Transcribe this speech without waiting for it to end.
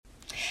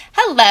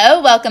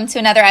Hello, welcome to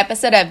another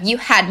episode of You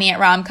Had Me at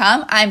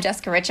Romcom. I'm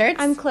Jessica Richards.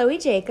 I'm Chloe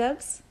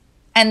Jacobs.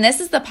 And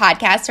this is the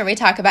podcast where we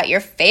talk about your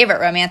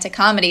favorite romantic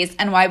comedies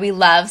and why we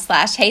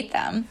love/hate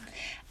them.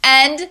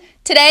 And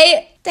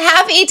today,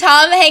 happy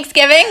Tom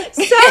Hanksgiving.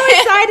 So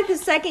excited, the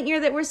second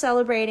year that we're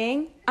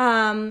celebrating.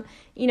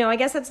 I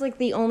guess that's like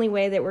the only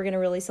way that we're going to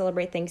really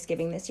celebrate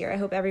Thanksgiving this year. I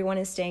hope everyone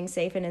is staying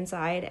safe and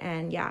inside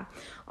and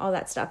all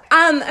that stuff.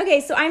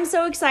 Okay, so I'm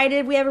so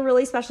excited. We have a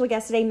really special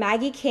guest today,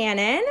 Maggie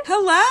Cannon.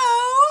 Hello.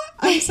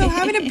 I'm so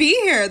happy to be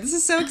here. This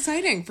is so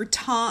exciting for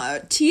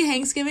Tom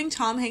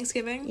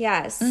Hanksgiving.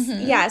 Yes,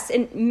 yes.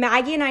 And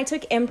Maggie and I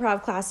took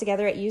improv class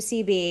together at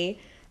UCB.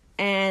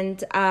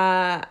 And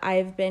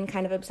I've been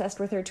kind of obsessed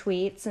with her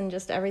tweets and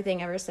just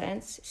everything ever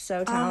since.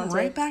 So talented.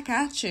 Right back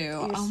at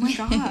you. Oh my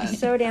God.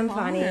 So damn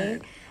funny.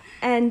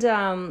 And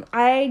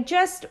I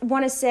just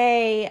want to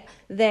say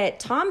that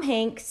Tom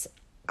Hanks,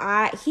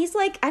 I feel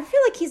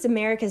like he's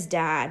America's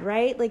dad,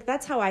 right? Like,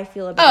 that's how I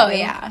feel about him.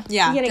 Yeah.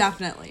 Yeah,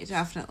 definitely.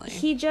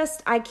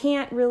 I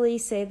can't really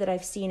say that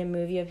I've seen a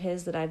movie of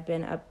his that I've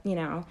been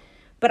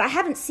but I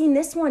haven't seen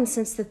this one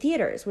since the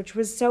theaters, it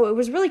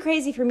was really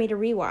crazy for me to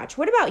rewatch.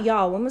 What about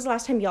y'all? When was the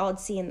last time y'all had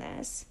seen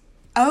this?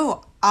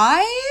 Oh,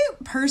 I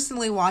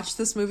personally watch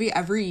this movie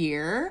every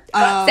year.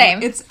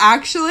 Same.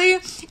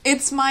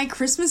 It's my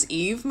Christmas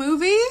Eve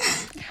movie.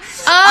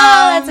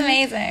 Oh, that's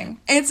amazing.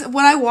 It's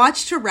what I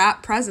watch to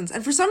wrap presents.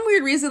 And for some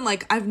weird reason,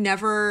 I've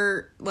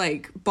never,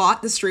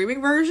 bought the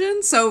streaming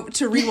version. So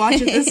to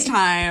rewatch it this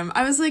time,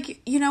 I was like,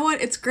 you know what?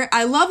 It's great.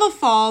 I love a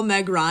fall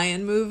Meg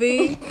Ryan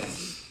movie.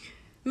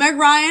 Meg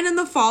Ryan in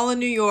the fall in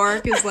New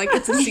York is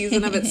it's a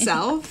season of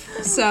itself.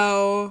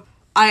 So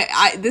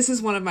this is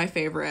one of my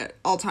favorite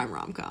all-time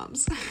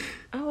rom-coms.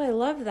 Oh, I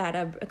love that.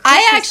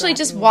 I actually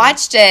just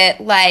watched it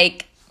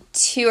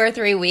 2 or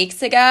 3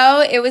 weeks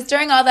ago. It was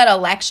during all that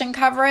election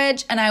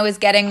coverage, and I was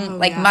getting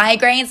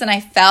migraines, and I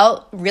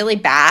felt really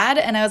bad,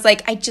 and I was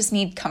like, I just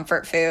need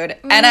comfort food.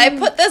 And I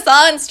put this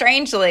on,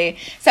 strangely.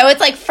 So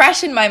it's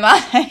fresh in my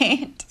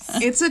mind.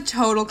 It's a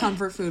total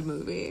comfort food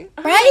movie.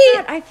 Oh right?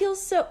 My God, I feel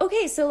so...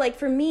 Okay, so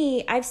for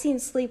me, I've seen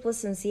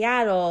Sleepless in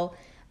Seattle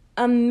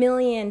a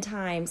million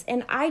times,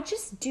 and I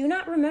just do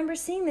not remember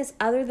seeing this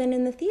other than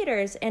in the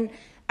theaters. And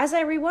as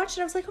I rewatched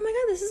it, I was like, oh my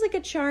God, this is a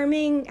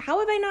charming... How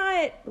have I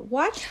not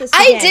watched this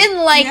again? I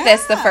didn't like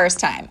this the first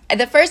time.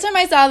 The first time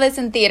I saw this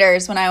in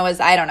theaters when I was,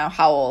 I don't know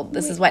how old.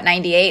 This is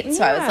 98?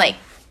 So I was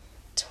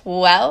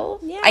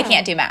 12? Yeah. I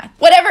can't do math.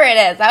 Whatever it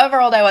is, however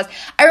old I was.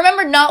 I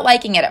remember not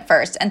liking it at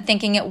first and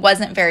thinking it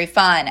wasn't very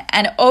fun.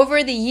 And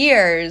over the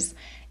years,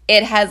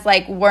 it has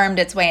wormed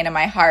its way into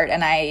my heart.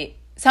 And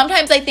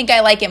sometimes I think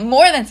I like it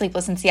more than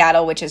Sleepless in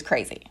Seattle, which is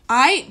crazy.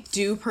 I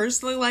do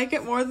personally like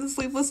it more than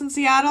Sleepless in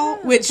Seattle,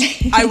 which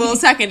I will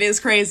second is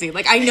crazy.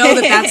 I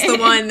know that's the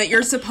one that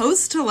you're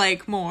supposed to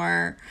like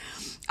more.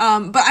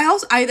 But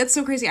that's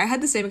so crazy. I had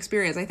the same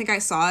experience. I think I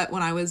saw it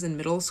when I was in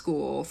middle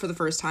school for the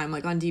first time,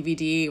 on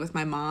DVD with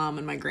my mom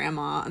and my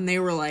grandma, and they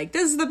were like,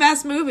 this is the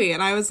best movie.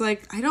 And I was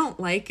like, I don't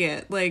like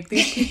it.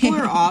 These people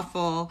are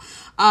awful.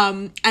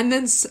 And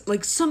then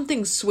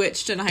something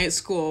switched in high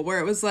school where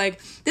it was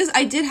this.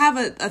 I did have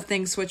a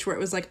thing switch where it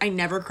was I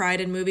never cried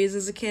in movies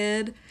as a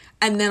kid.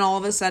 And then all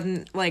of a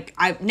sudden,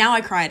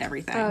 I cry at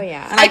everything. Oh,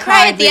 yeah. And I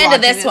cry at the end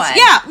of this one.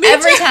 Yeah, me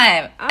every too.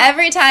 time.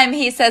 Every time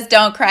he says,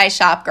 don't cry,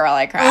 shop girl,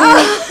 I cry.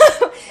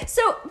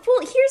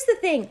 Here's the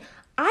thing.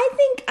 I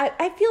think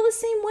I feel the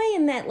same way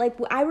in that,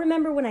 I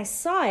remember when I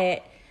saw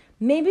it,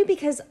 maybe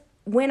because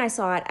when I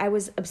saw it, I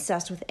was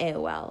obsessed with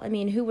AOL. I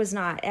mean, who was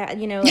not? I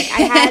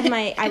had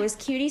I was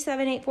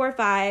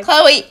Cutie7845.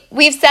 Chloe,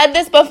 we've said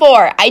this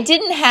before. I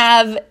didn't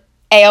have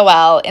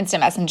AOL Instant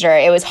Messenger.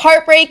 It was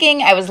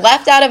heartbreaking. I was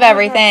left out of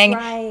everything.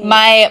 That's right.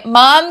 My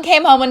mom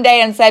came home one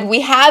day and said,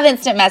 we have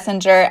Instant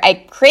Messenger.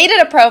 I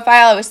created a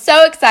profile. I was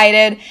so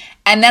excited.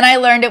 And then I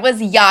learned it was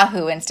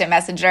Yahoo Instant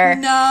Messenger.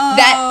 No.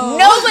 That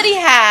nobody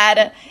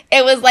had.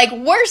 It was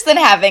worse than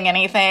having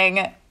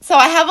anything. So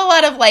I have a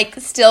lot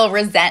of still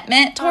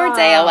resentment towards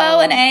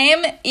AOL and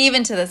AIM,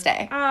 even to this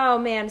day. Oh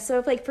man! So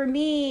if for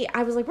me,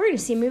 I was we're going to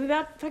see a movie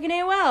about fucking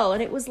AOL,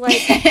 and it was they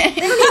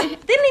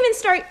don't even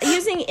start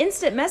using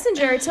Instant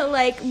Messenger till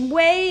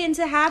way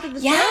into half of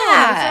the film. So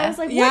I was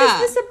what is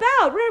this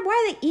about?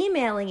 Why are they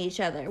emailing each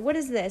other? What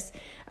is this?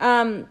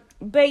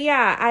 But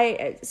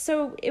yeah,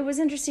 so it was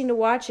interesting to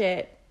watch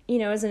it,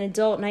 as an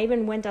adult, and I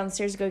even went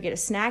downstairs to go get a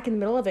snack in the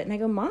middle of it, and I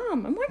go,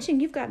 Mom, I'm watching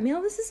You've Got Mail.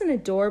 This is an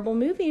adorable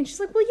movie. And she's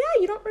like, well,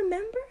 yeah, you don't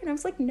remember? And I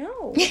was like,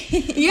 no.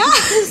 Yeah.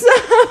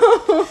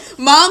 So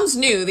moms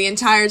knew the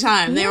entire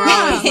time. They were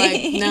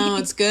always no,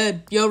 it's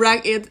good.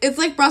 It's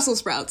like Brussels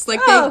sprouts. they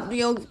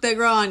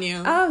grow on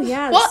you. Oh,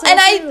 yeah. Well, so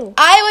and true.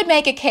 I would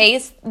make a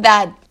case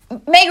that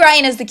Meg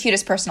Ryan is the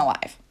cutest person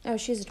alive. Oh,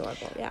 she's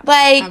adorable, yeah.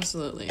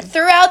 Absolutely.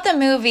 Throughout the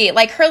movie,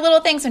 her little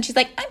things when she's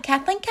like, I'm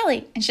Kathleen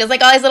Kelly. And she has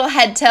all these little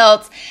head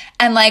tilts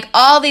and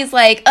all these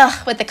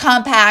with the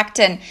compact.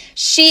 And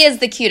she is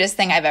the cutest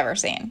thing I've ever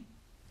seen.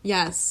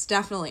 Yes,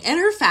 definitely. And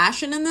her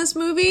fashion in this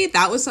movie,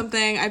 that was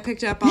something I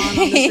picked up on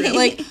the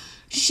street.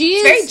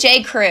 It's very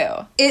J.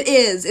 Crew. It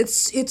is.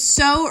 It's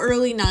so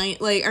early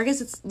like I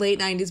guess it's late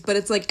 90s, but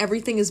it's like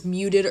everything is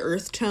muted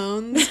earth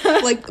tones.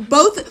 Like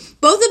both of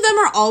them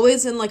are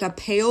always in like a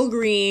pale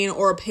green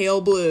or a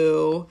pale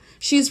blue.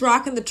 She's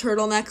rocking the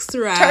turtlenecks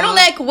throughout.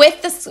 Turtleneck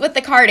with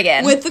the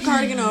cardigan. With the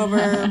cardigan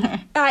over.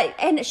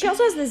 And she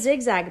also has the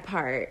zigzag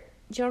part.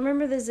 Do you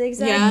remember the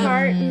zigzag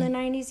part in the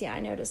 90s? Yeah, I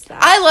noticed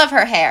that. I love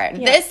her hair.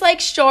 Yeah. This, like,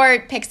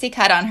 short pixie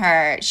cut on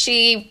her,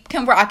 she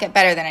can rock it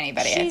better than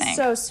anybody, I think. She's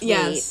so sweet.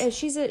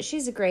 Yes.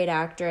 She's a great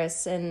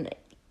actress. And,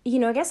 you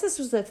know, I guess this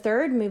was the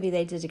third movie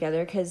they did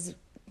together because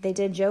they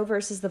did Joe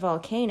versus the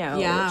Volcano,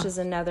 which is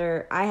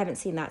another... I haven't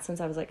seen that since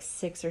I was, like,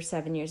 6 or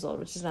 7 years old,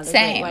 which is another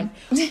great one.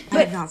 But I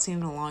have not seen it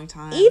in a long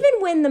time. Even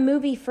when the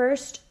movie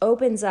first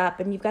opens up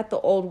and you've got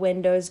the old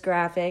Windows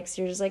graphics,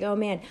 you're just like, oh,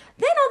 man.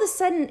 Then all of a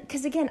sudden...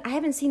 Because, again, I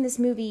haven't seen this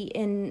movie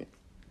in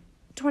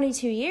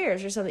 22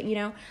 years or something, you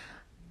know?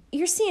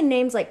 You're seeing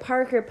names like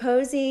Parker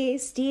Posey,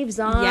 Steve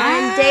Zahn,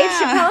 Dave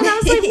Chappelle, and I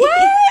was like,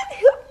 what?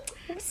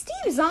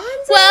 Steve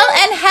Zahn's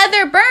and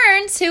Heather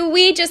Burns, who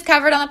we just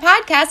covered on the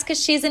podcast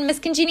because she's in Miss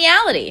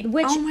Congeniality.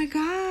 Oh my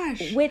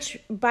gosh. Which,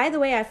 by the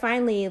way, I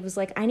finally was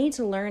like, I need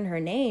to learn her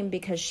name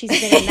because she's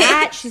been in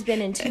that. She's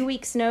been in 2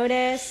 Weeks'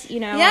 Notice, you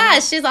know. Yeah,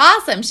 she's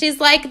awesome. She's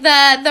like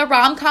the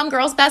rom-com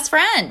girl's best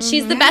friend.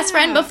 She's the best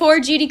friend before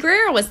Judy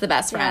Greer was the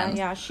best friend.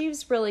 Yeah, she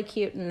was really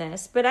cute in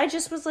this. But I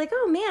just was like,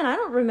 oh man, I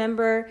don't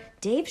remember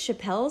Dave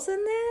Chappelle's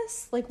in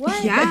this. Like,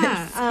 what?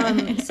 Yeah.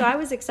 So I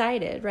was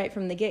excited right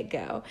from the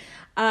get-go.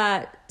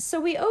 So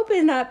we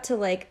open up to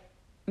like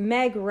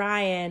Meg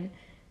Ryan.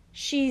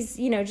 She's,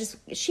 you know,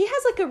 she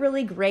has like a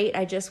really great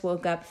I just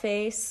woke up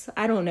face.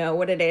 I don't know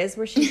what it is,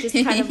 where she's just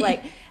kind of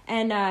like,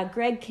 and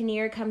Greg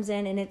Kinnear comes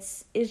in and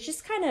it's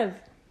just kind of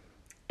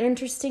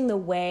interesting the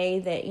way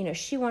that, you know,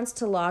 she wants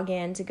to log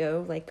in to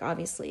go, like,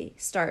 obviously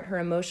start her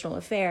emotional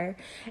affair.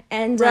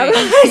 And,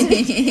 and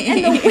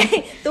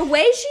the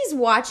way she's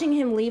watching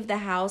him leave the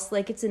house,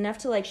 like, it's enough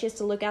to, like, she has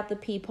to look out the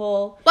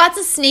peephole. Lots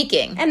of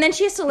sneaking. And then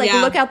she has to, like,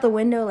 look out the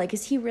window, like,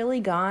 is he really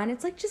gone?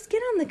 It's like, just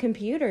get on the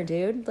computer,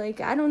 dude.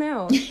 Like, I don't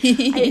know.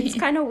 It's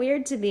kind of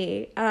weird to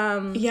me.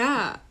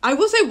 Yeah. I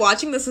will say,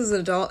 watching this as an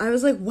adult, I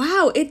was like,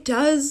 wow, it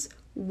does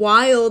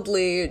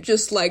wildly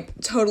just like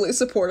totally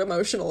support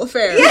emotional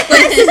affairs. Like,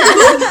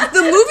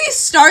 the movie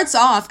starts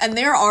off and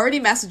they're already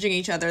messaging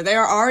each other. They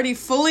are already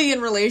fully in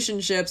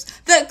relationships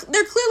that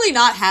they're clearly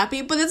not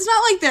happy, but it's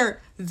not like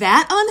they're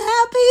that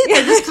unhappy.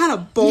 They're just kind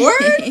of bored.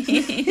 But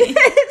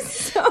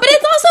it's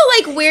also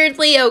like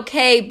weirdly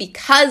okay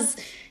because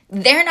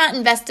they're not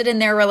invested in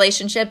their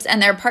relationships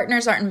and their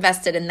partners aren't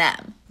invested in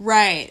them.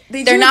 Right.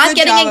 They're not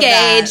getting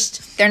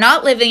engaged. They're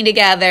not living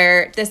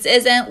together. This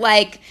isn't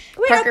like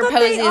Parker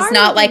Posey's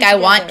not like I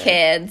want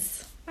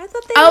kids. I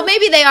thought they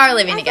maybe they are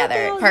living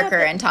together, Parker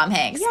and Tom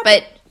Hanks. Yeah,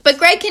 but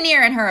Greg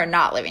Kinnear and her are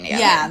not living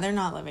together. Yeah, they're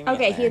not living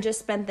together. Okay, he had just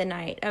spent the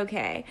night.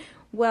 Okay.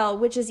 Well,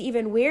 which is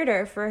even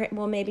weirder for him.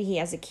 Well, maybe he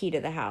has a key to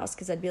the house,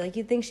 because I'd be like,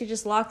 you'd think she'd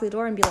just lock the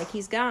door and be like,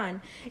 he's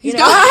gone. He's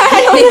gone.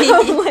 I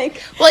don't know.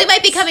 Like, well, he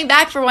might be coming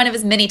back for one of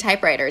his mini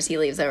typewriters he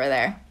leaves over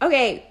there.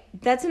 Okay,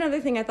 that's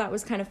another thing I thought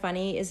was kind of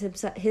funny is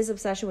his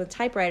obsession with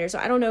typewriters. So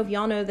I don't know if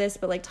y'all know this,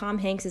 but like Tom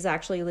Hanks is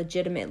actually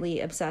legitimately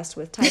obsessed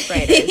with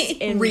typewriters.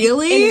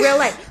 Really? In real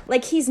life.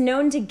 Like, he's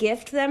known to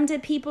gift them to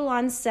people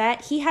on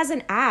set. He has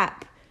an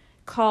app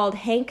called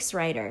Hanks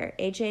Writer,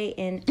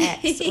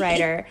 Hanx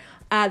Writer,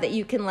 that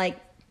you can like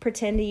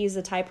pretend to use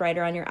a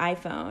typewriter on your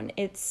iPhone.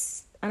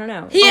 It's, I don't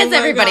know. He is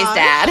everybody's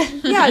dad.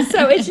 Yeah,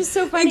 so it's just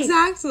so funny.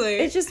 Exactly.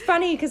 It's just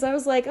funny because I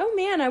was like, oh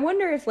man, I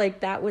wonder if like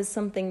that was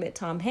something that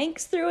Tom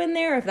Hanks threw in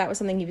there, if that was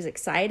something he was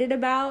excited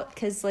about,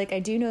 because like I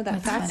do know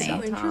that fact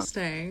about Tom.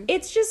 Interesting.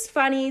 It's just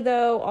funny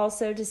though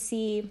also to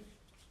see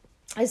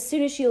as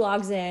soon as she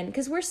logs in,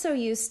 because we're so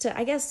used to,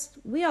 I guess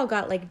we all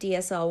got like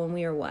DSL when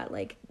we were what,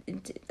 like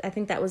I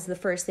think that was the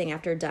first thing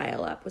after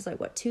dial-up was like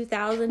what,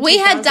 2000? We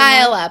had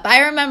dial-up.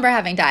 I remember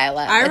having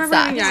dial-up. I remember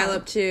having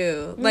dial-up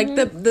too. Mm-hmm. Like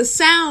the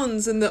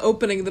sounds in the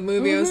opening of the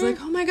movie, mm-hmm. I was like,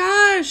 oh my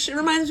gosh, it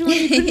reminds me when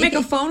you couldn't make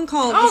a phone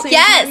call at the same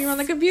time you were on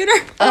the computer.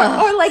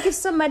 Or like if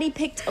somebody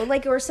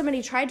or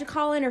somebody tried to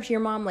call in, or if your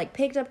mom like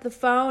picked up the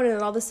phone and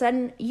then all of a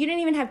sudden you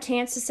didn't even have a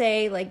chance to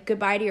say like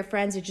goodbye to your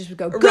friends, it just would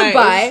go goodbye.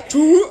 Right.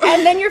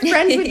 And then your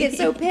friends would get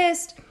so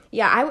pissed.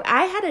 Yeah,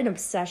 I had an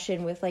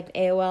obsession with, like,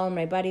 AOL and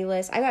my buddy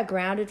list. I got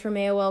grounded from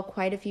AOL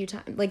quite a few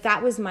times. Like,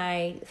 that was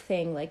my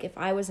thing. Like, if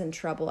I was in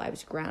trouble, I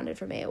was grounded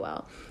from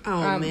AOL.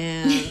 Oh,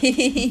 man.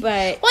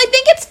 But... Well, I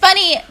think it's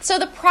funny. So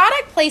the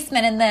product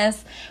placement in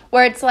this,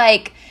 where it's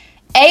like,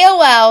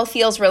 AOL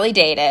feels really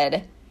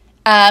dated.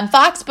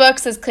 Fox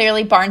Books is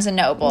clearly Barnes &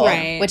 Noble,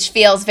 right. which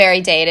feels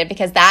very dated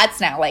because that's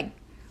now, like,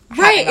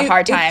 having a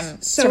hard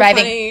time so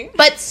surviving. Funny.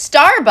 But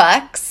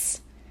Starbucks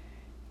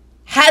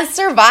has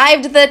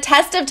survived the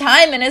test of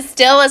time and is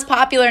still as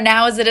popular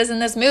now as it is in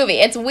this movie.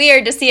 It's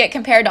weird to see it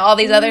compared to all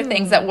these other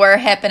things that were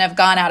hip and have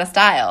gone out of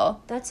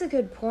style. That's a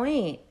good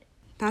point.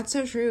 That's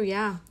so true,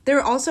 yeah. There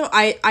also,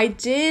 I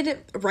did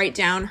write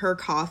down her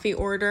coffee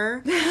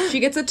order. She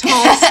gets a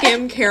tall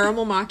skim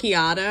caramel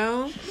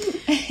macchiato.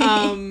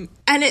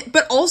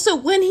 But also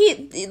when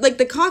he, like,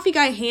 the coffee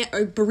guy,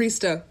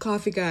 barista,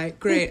 coffee guy,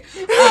 great.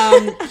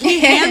 He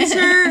hands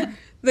her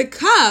the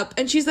cup,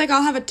 and she's like,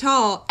 I'll have a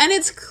tall. And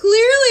it's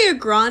clearly a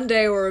grande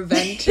or a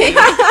venti. And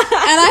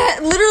I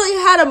literally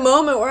had a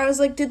moment where I was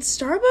like, did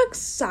Starbucks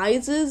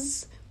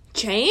sizes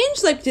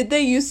change? Like, did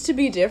they used to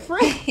be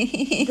different?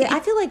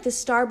 I feel like the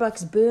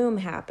Starbucks boom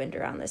happened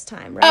around this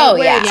time, right? Oh,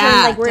 where yeah. it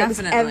turned, like, where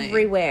Definitely. it was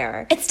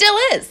everywhere. It still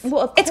is.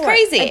 Well, of it's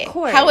course, crazy of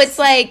course. how it's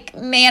like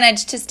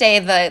managed to stay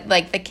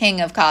the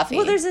king of coffee.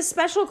 Well, there's a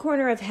special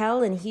corner of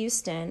hell in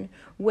Houston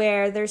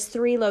where there's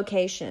 3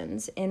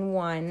 locations in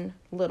one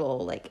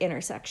little, like,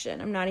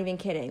 intersection. I'm not even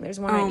kidding. There's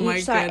one on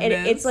each side.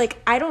 And it's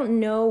like, I don't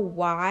know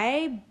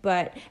why,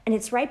 and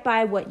it's right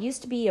by what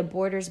used to be a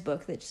Borders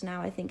book that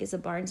now I think is a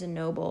Barnes &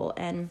 Noble.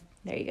 And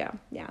there you go.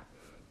 Yeah.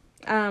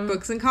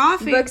 Books and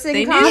coffee. But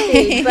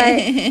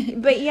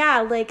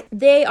yeah, like,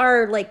 they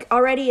are, like,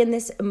 already in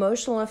this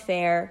emotional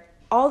affair.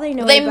 All they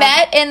know they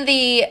met in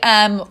the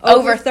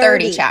over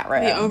 30 chat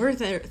room. The over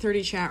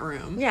 30 chat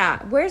room.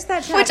 Yeah, where's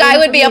that chat Which room I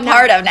would be a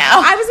part of now.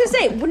 I was gonna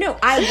say, well, no,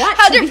 I want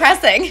How to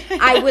depressing.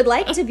 I would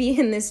like to be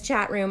in this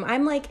chat room.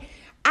 I'm like,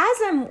 as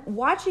I'm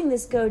watching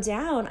this go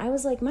down, I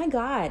was like, my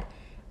God,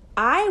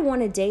 I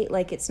want to date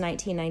like it's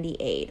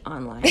 1998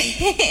 online.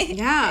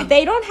 Yeah.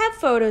 They don't have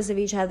photos of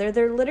each other.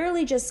 They're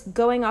literally just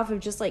going off of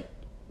just like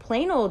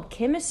plain old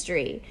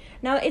chemistry.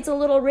 Now, it's a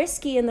little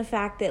risky in the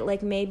fact that,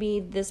 like, maybe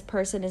this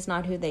person is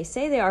not who they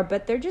say they are,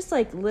 but they're just,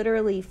 like,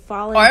 literally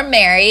falling. Or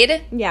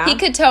married. Yeah. He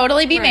could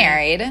totally be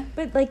married.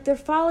 But, like, they're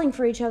falling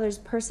for each other's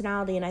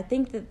personality, and I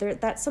think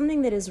that that's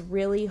something that is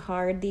really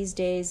hard these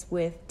days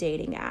with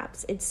dating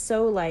apps. It's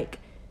so, like,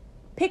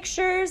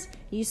 pictures,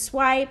 you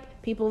swipe,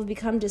 people have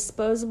become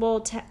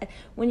disposable.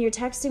 When you're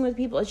texting with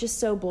people, it's just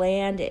so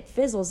bland, it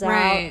fizzles out.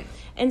 Right.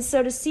 And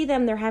so to see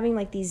them, they're having,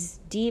 like, these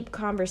deep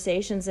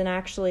conversations and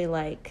actually,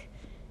 like,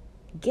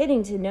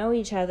 getting to know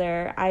each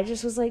other, I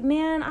just was like,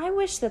 man, I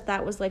wish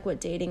that was like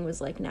what dating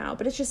was like now,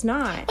 but it's just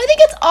not. I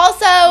think it's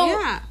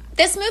also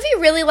this movie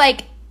really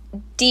like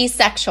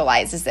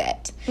desexualizes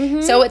it. Mm-hmm.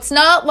 So it's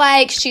not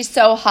like she's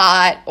so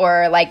hot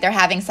or like they're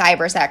having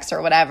cyber sex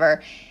or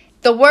whatever.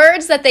 The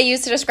words that they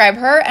use to describe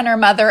her and her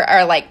mother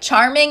are like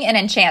charming and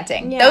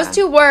enchanting. Yeah. Those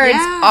 2 words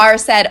are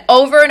said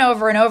over and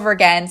over and over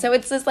again. So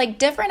it's this like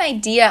different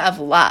idea of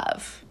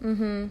love.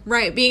 Mm-hmm.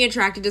 Right, being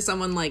attracted to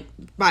someone like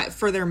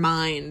for their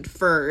mind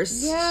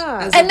first.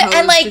 Yeah.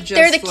 And like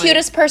they're the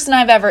cutest person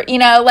I've ever,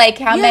 like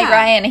how Meg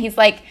Ryan, he's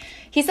like,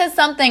 he says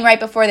something right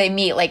before they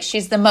meet, like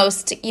she's the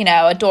most,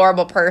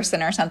 adorable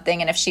person or something,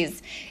 and if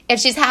she's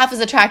half as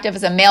attractive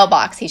as a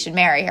mailbox, he should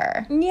marry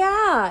her.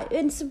 Yeah,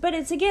 but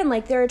it's again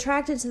like they're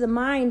attracted to the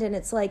mind, and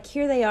it's like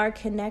here they are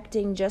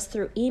connecting just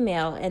through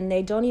email, and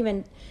they don't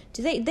even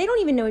they don't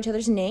even know each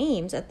other's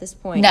names at this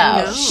point.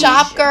 No,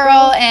 Shop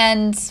Girl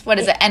and what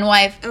is it,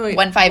 NY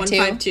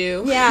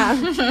 152? Yeah,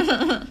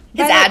 his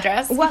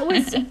address. What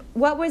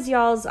was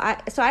y'all's?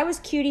 So I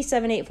was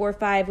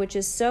Cutie7845, which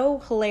is so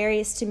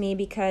hilarious to me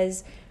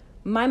because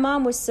my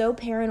mom was so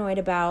paranoid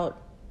about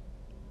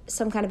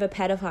some kind of a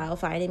pedophile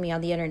finding me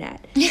on the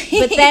internet.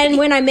 But then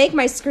when I make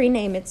my screen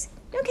name, it's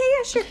okay,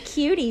 yeah, sure,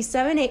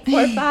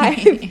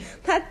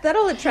 Cutie7845.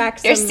 That'll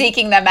attract some... You're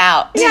seeking them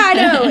out. Yeah, I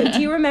know.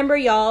 Do you remember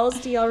y'all's?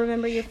 Do y'all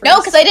remember your first?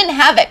 No, because I didn't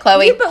have it,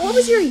 Chloe. But what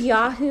was your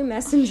Yahoo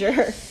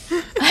Messenger?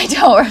 I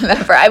don't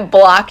remember. I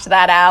blocked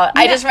that out.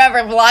 Yeah. I just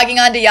remember logging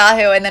onto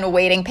Yahoo and then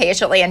waiting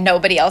patiently and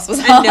nobody else was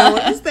on. And no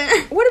one was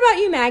there. What about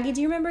you, Maggie?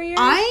 Do you remember yours?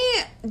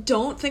 I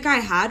don't think I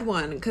had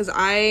one because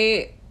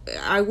I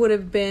would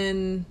have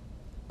been...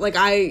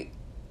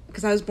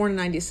 because I was born in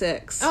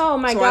 96. Oh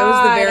my God. So I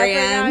was the very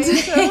end.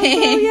 So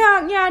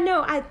young.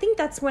 No, I think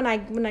that's when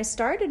I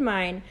started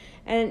mine.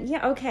 And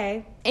yeah,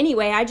 okay.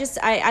 Anyway,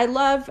 I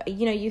love,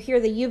 you hear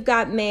the You've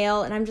Got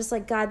Mail, and I'm just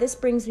like, God, this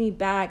brings me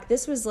back.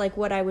 This was like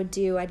what I would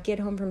do. I'd get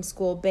home from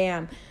school,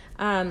 bam.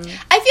 I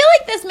feel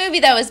like this movie,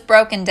 though, is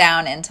broken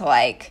down into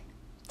like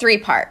 3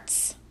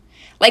 parts.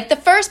 Like the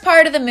first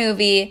part of the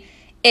movie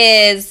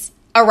is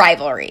a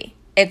rivalry.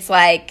 It's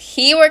like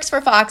he works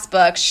for Fox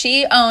Books,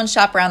 she owns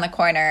Shop Around the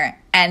Corner,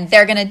 and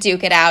they're going to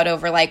duke it out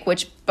over like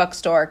which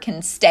bookstore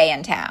can stay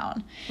in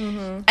town.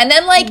 Mm-hmm. And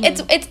then like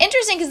it's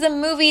interesting because the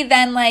movie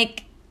then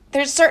like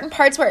there's certain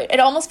parts where it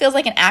almost feels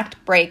like an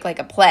act break, like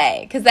a play.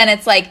 Because then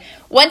it's like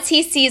once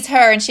he sees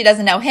her and she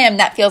doesn't know him,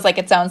 that feels like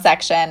its own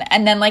section.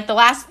 And then like the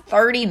last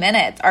 30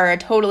 minutes are a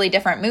totally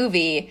different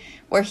movie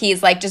where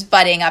he's like just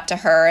buddying up to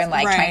her and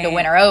like trying to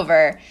win her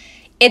over.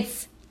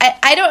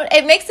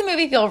 It makes the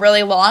movie feel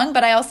really long,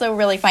 but I also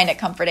really find it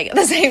comforting at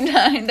the same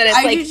time that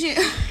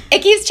it's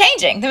it keeps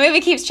changing. The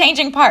movie keeps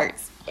changing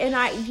parts. And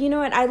you know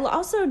what? I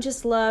also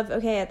just love,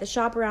 at the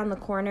Shop Around the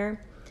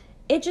Corner,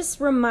 it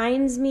just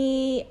reminds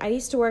me, I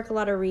used to work a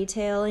lot of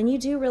retail, and you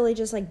do really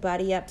just like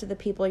buddy up to the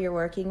people you're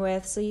working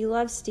with. So you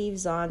love Steve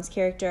Zahn's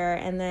character,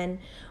 and then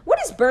what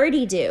does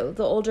Birdie do,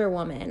 the older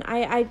woman?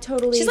 I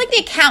totally... She's like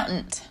the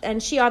accountant.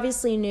 And she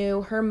obviously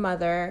knew her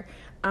mother,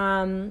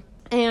 and...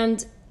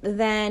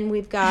 Then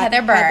we've got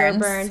Heather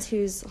Burns,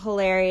 who's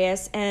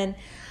hilarious. And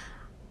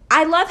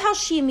I love how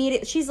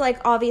she's like,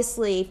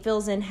 obviously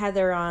fills in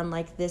Heather on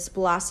like this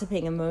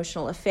blossoming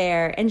emotional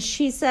affair. And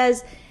she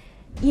says,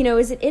 you know,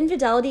 is it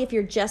infidelity if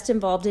you're just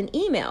involved in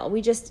email?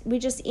 We just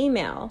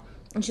email.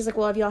 And she's like,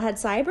 well, have y'all had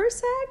cyber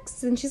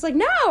sex? And she's like,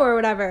 no, or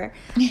whatever.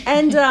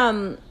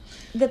 And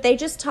that they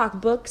just talk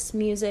books,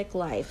 music,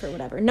 life, or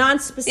whatever.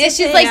 Non-specific. Yeah,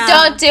 she's like,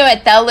 don't do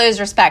it. They'll lose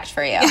respect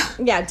for you.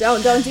 Yeah,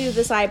 don't do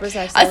the cyber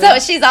sex. So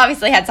she's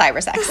obviously had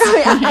cyber sex. Oh,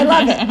 yeah, I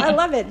love it. I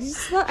love it.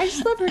 I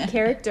just love her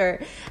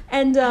character.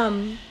 And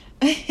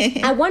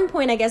at one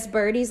point, I guess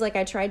Birdie's like,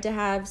 I tried to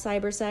have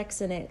cyber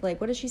sex, and it,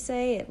 like, what did she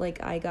say? It,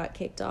 like, I got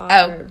kicked off.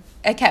 Oh,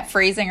 it kept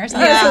freezing or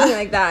something. Yeah, something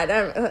like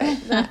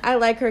that. I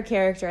like her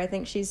character. I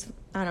think she's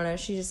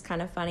just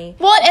kind of funny.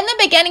 Well, in the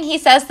beginning, he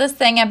says this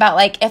thing about,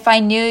 like, if I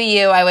knew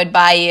you, I would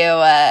buy you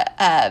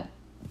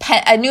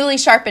a newly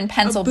sharpened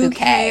pencil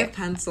bouquet of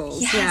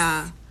pencils. Yes.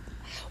 Yeah.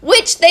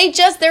 Which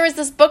there was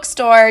this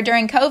bookstore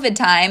during COVID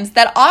times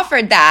that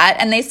offered that,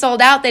 and they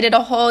sold out. They did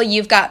a whole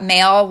You've Got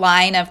Mail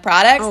line of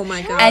products. Oh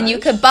my gosh. And you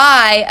could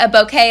buy a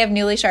bouquet of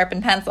newly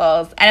sharpened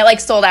pencils, and it, like,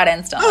 sold out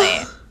instantly.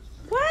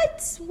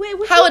 What?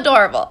 Wait, how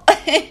adorable.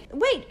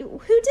 Wait, who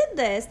did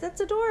this?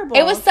 That's adorable.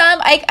 It was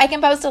I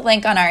can post a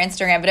link on our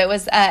Instagram, but it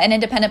was an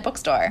independent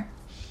bookstore.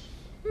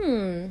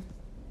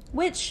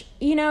 Which,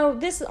 you know,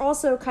 this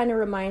also kind of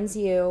reminds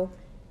you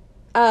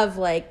of,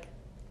 like,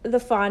 the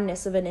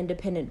fondness of an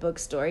independent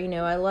bookstore. You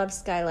know, I love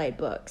Skylight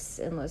Books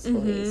in Los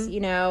Feliz,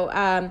 you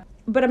know.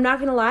 But I'm not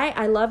going to lie,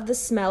 I love the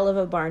smell of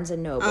a Barnes &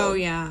 Noble. Oh,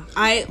 yeah.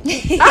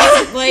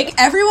 Like,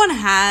 everyone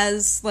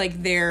has,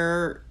 like,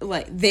 their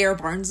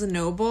Barnes &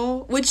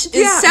 Noble, which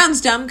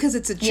sounds dumb because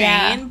it's a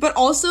chain, but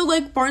also,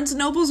 like, Barnes &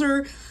 Nobles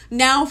are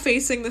now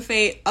facing the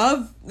fate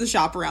of the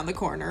shop around the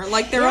corner.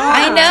 Like, they're all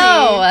I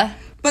know.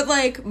 But,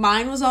 like,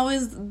 mine was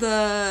always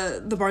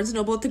the Barnes &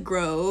 Noble at the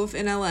Grove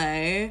in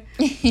LA.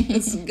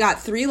 It's got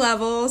 3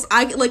 levels.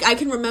 I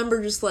can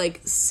remember just,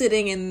 like,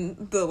 sitting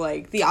in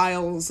the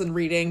aisles and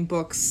reading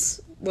books.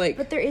 Like,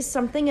 but there is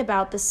something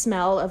about the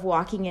smell of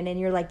walking in and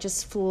you're, like,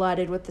 just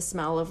flooded with the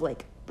smell of,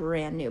 like,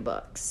 brand new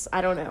books.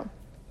 I don't know.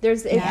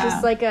 It's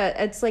just like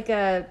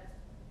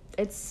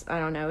it's I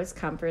don't know, it's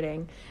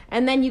comforting.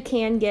 And then you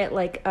can get,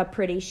 like, a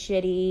pretty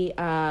shitty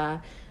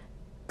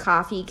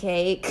coffee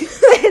cake.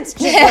 It's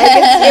just like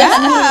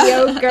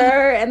it's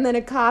mediocre, and then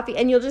a coffee,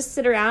 and you'll just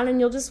sit around and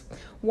you'll just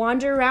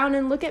wander around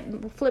and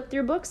flip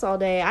through books all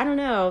day. I don't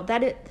know.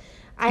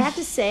 I have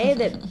to say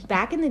that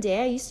back in the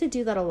day I used to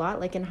do that a lot,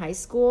 like in high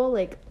school,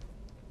 like,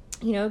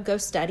 you know, go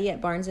study at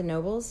Barnes and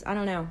Nobles. I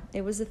don't know.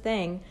 It was a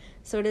thing.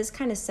 So it is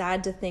kind of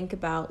sad to think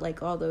about,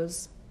 like, all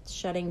those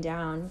shutting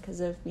down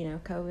because of, you know,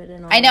 COVID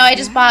and all. I know. I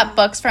just bought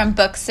books from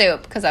Book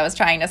Soup because I was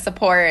trying to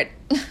support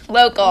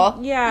local.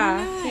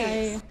 Yeah. Oh,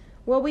 nice. Yeah.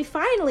 Well, we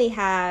finally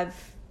have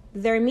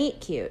their meet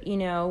cute, you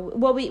know.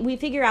 Well, we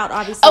figure out,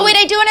 obviously. Oh, wait,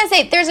 I do want to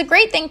say, there's a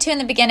great thing, too, in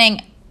the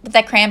beginning with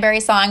that Cranberry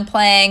song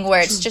playing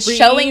where it's just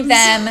showing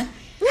them.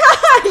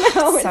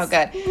 So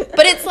good.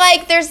 But it's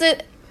like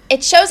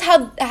it shows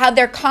how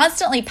they're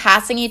constantly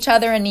passing each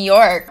other in New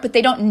York, but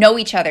they don't know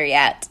each other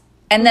yet.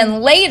 And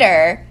then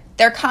later,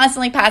 they're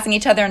constantly passing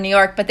each other in New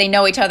York, but they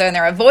know each other and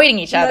they're avoiding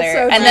each other.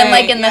 So and then,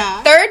 like, in the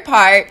third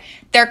part,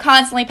 they're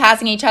constantly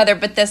passing each other,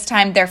 but this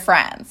time they're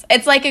friends.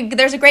 It's like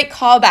there's a great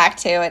callback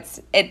to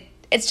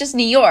it's just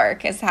New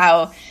York is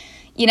how,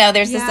 you know,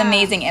 there's this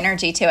amazing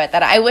energy to it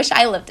that I wish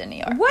I lived in New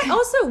York.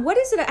 What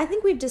is it? I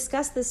think we've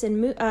discussed this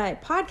in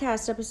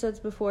podcast episodes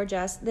before,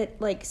 Jess, that,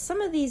 like,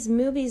 some of these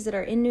movies that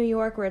are in New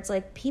York where it's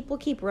like people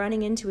keep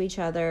running into each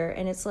other,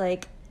 and it's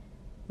like,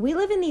 we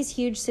live in these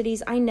huge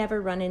cities. I never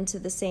run into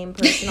the same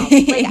person,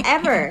 like,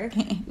 ever.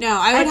 No,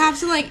 I would have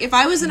to, like, if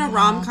I was in a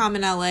rom-com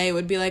in LA, it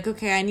would be like,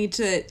 okay, I need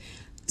to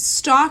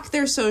stalk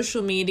their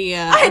social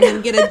media and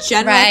then get a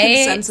general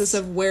consensus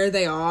of where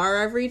they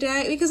are every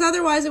day, because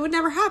otherwise it would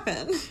never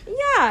happen.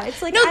 Yeah,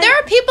 it's like, no, there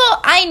are people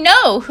I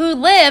know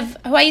who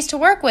I used to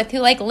work with who,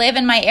 like, live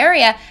in my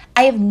area.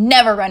 I have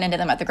never run into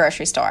them at the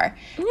grocery store.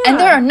 Yeah. And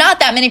there are not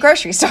that many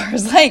grocery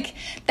stores. Like,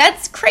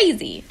 that's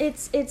crazy.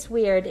 It's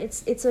weird.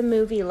 It's a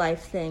movie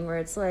life thing where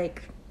it's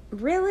like,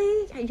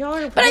 really?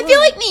 But I feel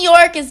like New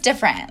York is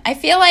different. I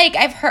feel like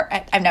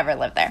I've never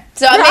lived there.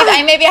 So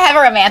maybe I have a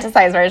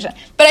romanticized version.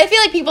 But I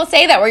feel like people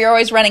say that where you're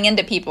always running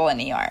into people in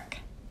New York.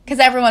 Because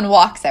everyone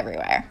walks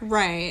everywhere.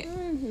 Right.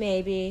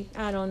 Maybe.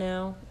 I don't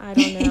know.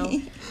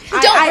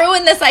 Don't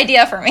ruin this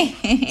idea for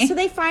me. So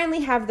they finally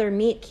have their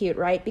meet cute,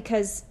 right?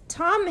 Because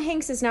Tom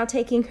Hanks is now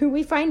taking who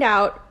we find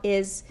out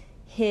is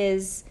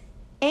his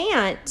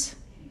aunt,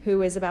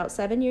 who is about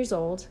 7 years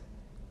old.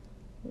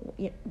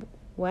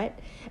 What?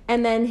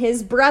 And then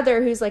his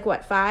brother, who's like,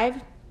 what,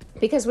 5?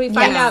 Because we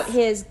find out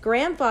his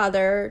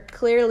grandfather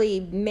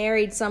clearly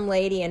married some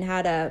lady and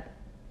had a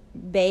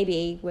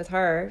baby with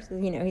her.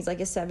 You know, he's like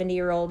a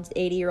 70-year-old,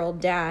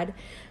 80-year-old dad.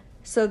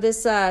 So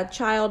this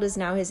child is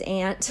now his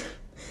aunt.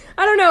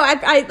 I don't know.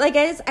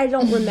 I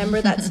don't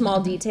remember that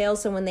small detail.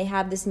 So when they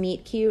have this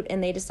meet cute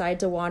and they decide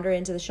to wander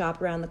into the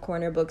shop around the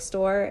corner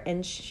bookstore,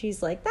 and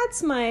she's like,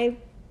 "That's my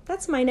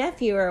that's my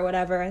nephew or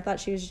whatever. I thought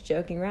she was just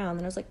joking around.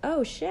 And I was like,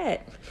 oh,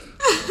 shit.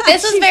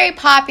 This was very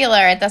popular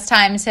at this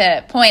time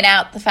to point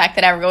out the fact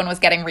that everyone was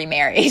getting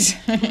remarried.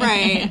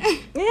 Right.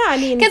 Yeah, I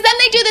mean. Because then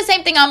they do the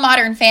same thing on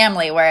Modern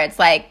Family, where it's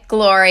like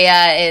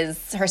Gloria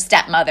is her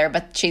stepmother,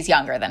 but she's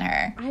younger than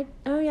her.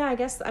 I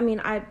guess, I mean,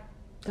 I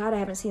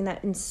haven't seen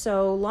that in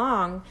so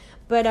long.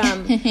 But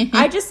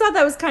I just thought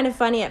that was kind of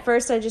funny. At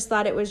first, I just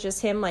thought it was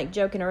just him, like,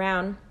 joking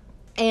around.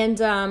 And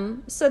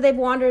so they've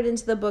wandered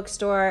into the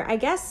bookstore. I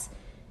guess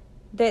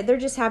they're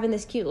just having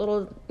this cute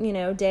little,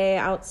 day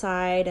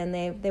outside, and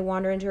they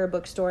wander into her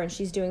bookstore, and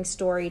she's doing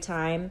story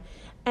time.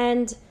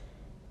 And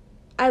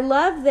I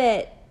love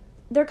that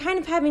they're kind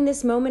of having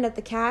this moment at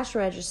the cash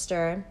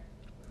register,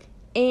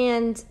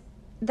 and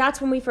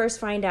that's when we first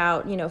find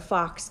out,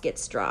 Fox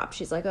gets dropped.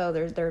 She's like, oh,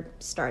 they're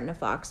starting a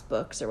Fox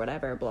Books or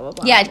whatever, blah, blah,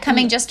 blah. Yeah,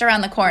 coming just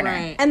around the corner.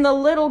 Right. And the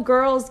little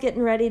girl's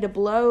getting ready to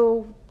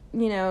blow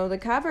the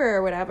cover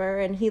or whatever,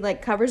 and he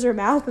like covers her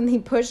mouth and he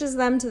pushes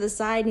them to the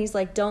side and he's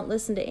like, don't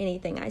listen to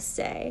anything I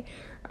say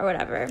or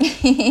whatever.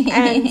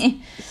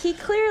 And he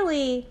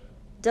clearly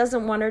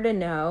doesn't want her to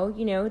know.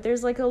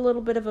 There's like a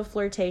little bit of a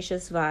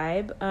flirtatious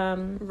vibe.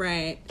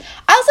 Right.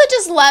 I also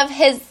just love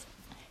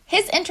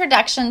his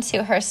introduction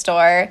to her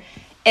store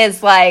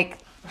is like,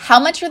 how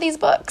much are these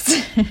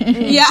books?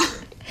 Yeah.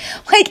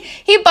 Like,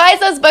 he buys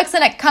those books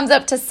and it comes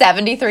up to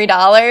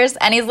 $73,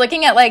 and he's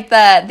looking at, like,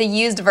 the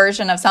used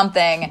version of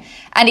something,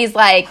 and he's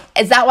like,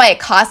 is that why it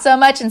costs so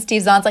much? And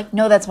Steve Zahn's like,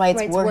 no, that's why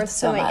it's worth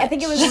so much. I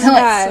think it was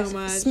so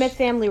much. Smith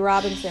Family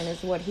Robinson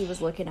is what he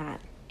was looking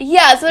at.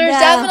 Yeah, so there's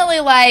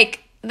definitely, like,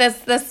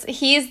 this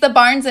he's the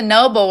Barnes &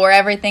 Noble where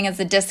everything is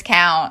a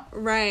discount.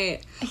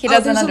 Right. He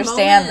doesn't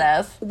understand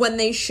this. When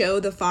they show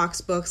the Fox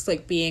books,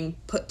 like, being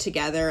put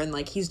together, and,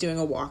 like, he's doing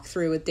a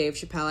walkthrough with Dave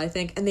Chappelle, I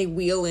think, and they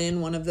wheel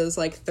in one of those,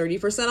 like,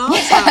 30% off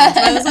signs.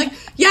 And I was like,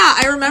 yeah,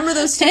 I remember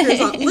those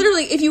stickers on.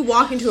 Literally, if you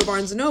walk into a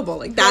Barnes & Noble,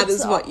 like,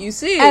 that's what you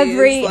see.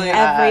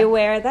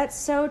 Everywhere. That's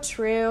so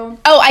true.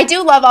 Oh, I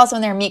do love also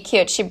when they're meet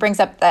cute, she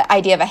brings up the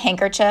idea of a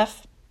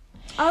handkerchief.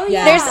 Oh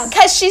yeah,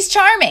 because she's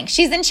charming,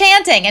 she's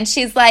enchanting, and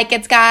she's like,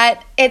 it's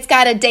got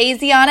a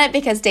daisy on it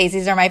because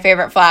daisies are my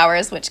favorite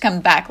flowers, which come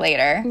back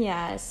later.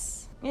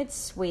 Yes, it's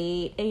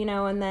sweet,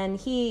 and then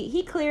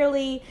he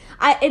clearly,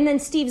 and then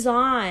Steve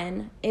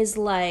Zahn is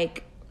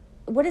like,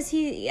 what is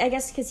he? I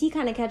guess because he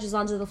kind of catches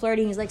on to the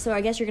flirting. He's like, so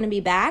I guess you're gonna be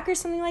back or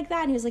something like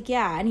that. And he was like,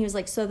 yeah. And he was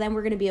like, so then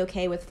we're gonna be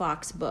okay with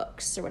Fox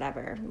Books or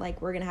whatever.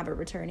 Like, we're gonna have a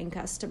returning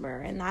customer,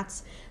 and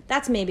that's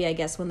maybe, I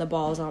guess, when the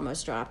ball's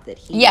almost dropped that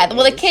he. Yeah,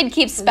 well, the kid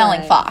keeps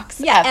spelling Fox.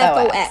 Yeah,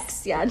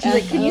 F-O-X. Yeah, and she's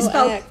like, can you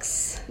spell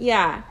X?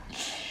 Yeah.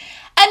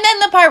 And then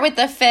the part with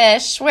the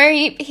fish where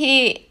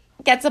he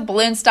gets a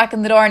balloon stuck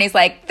in the door, and he's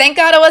like, thank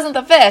God it wasn't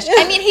the fish.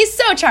 I mean, he's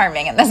so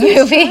charming in this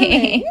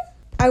movie.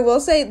 I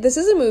will say, this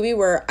is a movie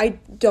where I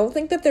don't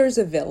think that there's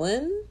a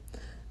villain.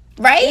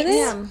 Right?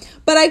 Yeah.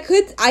 But I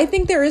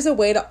think there is a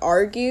way to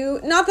argue,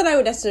 not that I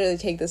would necessarily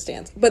take this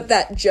stance, but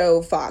that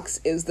Joe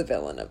Fox is the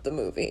villain of the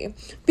movie.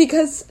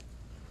 Because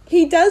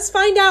he does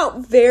find out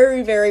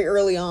very, very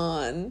early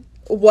on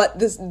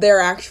what their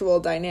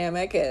actual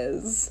dynamic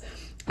is.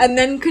 And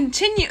then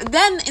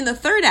then in the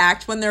third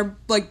act, when they're,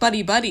 like,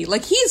 buddy-buddy,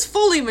 like, he's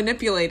fully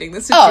manipulating the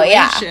situation. Oh,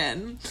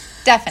 yeah.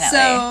 Definitely.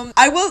 So,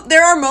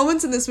 there are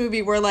moments in this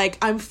movie where, like,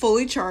 I'm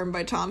fully charmed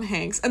by Tom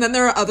Hanks. And then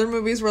there are other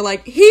movies where,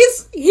 like,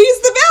 he's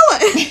the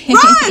villain!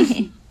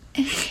 Run!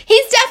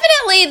 He's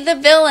definitely the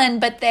villain,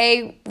 but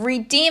they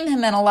redeem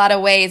him in a lot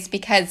of ways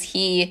because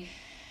he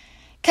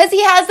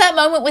has that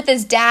moment with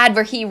his dad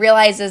where he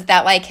realizes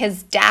that, like,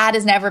 his dad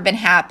has never been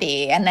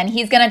happy, and then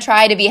he's gonna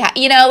try to be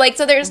happy, like,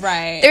 so there's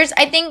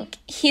I think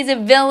he's a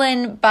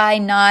villain by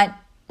not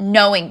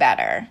knowing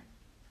better.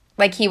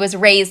 Like, he was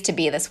raised to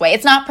be this way.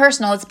 It's not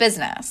personal, it's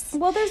business.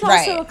 Well, there's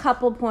also a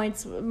couple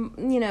points,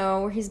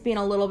 where he's being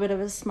a little bit of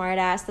a smart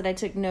ass that I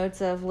took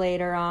notes of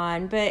later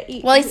on. But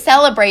he's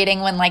celebrating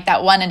when, like,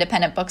 that one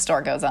independent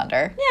bookstore goes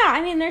under. Yeah,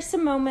 I mean, there's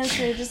some moments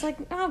where you're just like,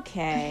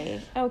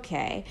 okay.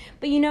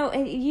 But,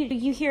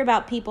 you hear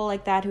about people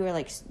like that who are,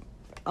 like,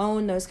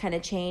 own those kind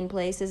of chain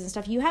places and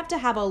stuff. You have to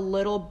have a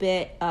little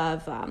bit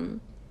of...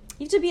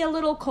 you have to be a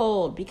little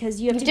cold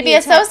because you have to be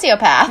a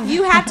sociopath.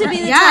 You have to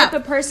be the type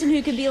of person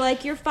who could be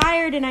like, you're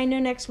fired and I know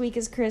next week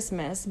is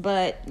Christmas,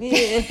 but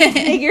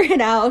figure it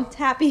out.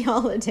 Happy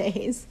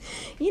holidays.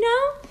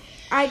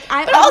 I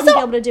wouldn't be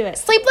able to do it.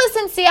 Sleepless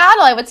in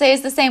Seattle, I would say,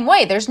 is the same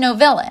way. There's no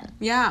villain.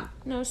 Yeah.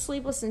 No,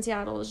 Sleepless in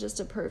Seattle is just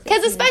a perfect...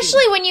 Because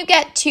especially when you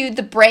get to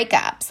the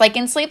breakups. Like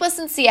in Sleepless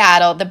in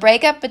Seattle, the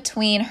breakup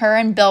between her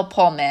and Bill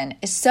Pullman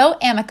is so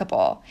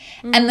amicable.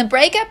 Mm-hmm. And the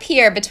breakup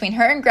here between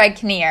her and Greg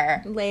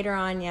Kinnear... Later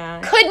on,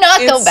 yeah. Could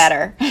not go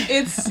better.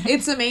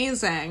 It's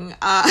amazing.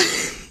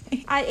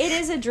 It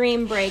is a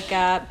dream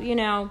breakup,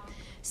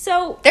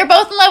 So... They're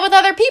both in love with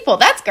other people.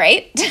 That's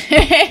great.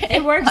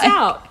 It works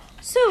out.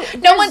 So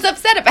no one's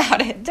upset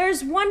about it.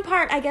 There's one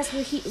part, I guess,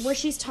 where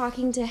she's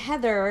talking to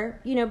Heather,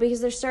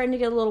 because they're starting to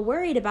get a little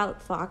worried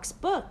about Fox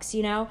Books,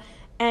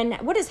 And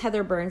what is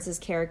Heather Burns'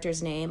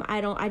 character's name?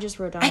 I just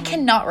wrote down. I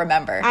cannot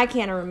remember. I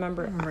can't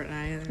remember. I don't remember it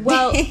either.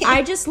 Well,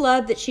 I just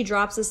love that she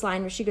drops this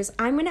line where she goes,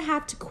 I'm going to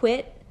have to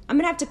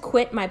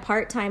quit my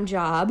part-time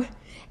job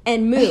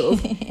and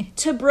move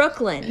to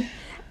Brooklyn.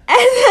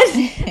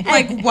 And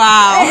then,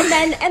 wow.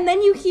 And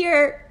then you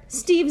hear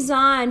Steve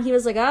Zahn. He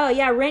was like, oh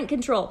yeah, rent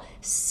control,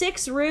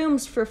 6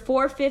 rooms for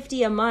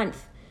 $450 a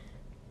month.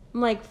 I'm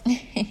like,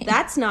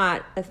 that's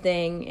not a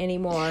thing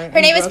anymore.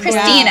 Her name is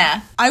Christina.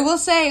 Yeah. I will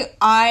say,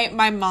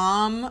 my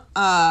mom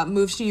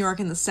moved to New York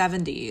in the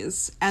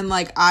 70s, and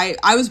like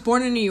I was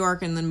born in New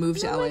York and then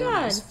moved to LA when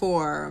I was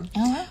 4.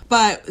 Oh.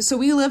 But so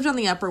we lived on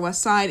the Upper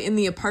West Side in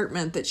the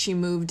apartment that she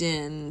moved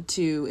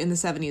into in the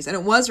 70s, and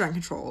it was rent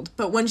controlled.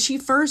 But when she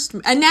first,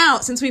 and now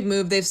since we've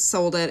moved, they've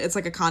sold it. It's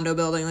like a condo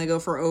building. They go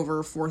for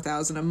over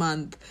 $4,000 a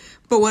month.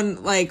 But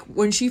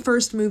when she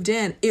first moved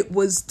in, it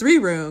was 3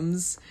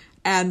 rooms.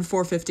 And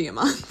 $450 a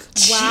month.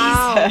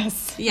 Wow.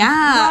 Jesus.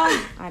 Yeah.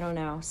 Well, I don't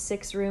know.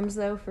 6 rooms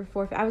though for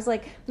 $450. I was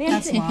like, man,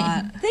 that's a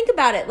lot. Think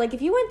about it. Like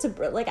if you went to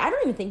I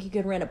don't even think you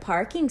could rent a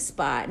parking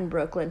spot in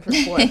Brooklyn for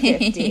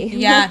 $450.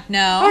 Yeah,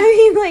 no. I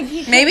mean,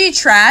 like maybe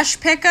trash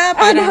pickup.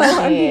 I don't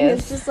know. I mean,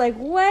 it's just like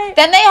what?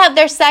 Then they have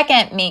their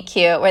second meet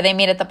cute where they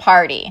meet at the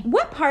party.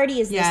 What party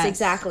is this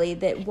exactly?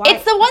 It's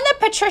the one that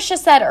Patricia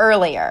said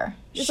earlier.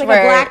 Just like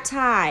a black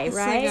tie,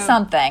 right? Like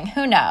something.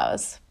 Who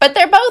knows? But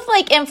they're both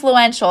like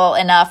influential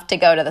enough to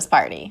go to this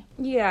party.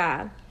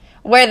 Yeah.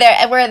 Where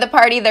the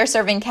party they're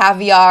serving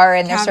caviar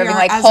and they're serving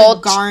like whole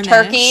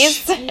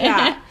turkeys.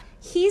 Yeah.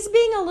 He's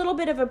being a little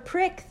bit of a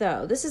prick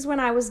though. This is when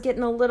I was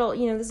getting a little,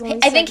 this only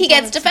I think he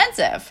gets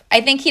defensive.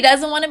 I think he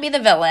doesn't want to be the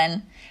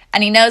villain.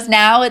 And he knows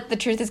now the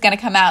truth is going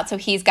to come out, so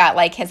he's got,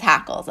 like, his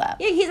hackles up.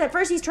 Yeah, at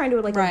first he's trying to,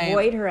 like,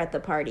 avoid her at the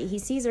party. He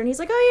sees her, and he's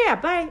like, oh, yeah,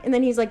 bye. And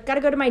then he's like, gotta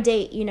go to my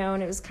date,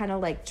 and it was kind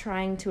of, like,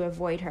 trying to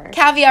avoid her.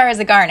 Caviar as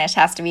a garnish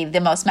has to be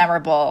the most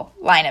memorable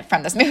line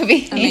from this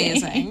movie.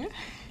 Amazing.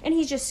 And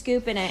he's just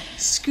scooping it.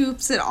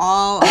 Scoops it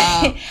all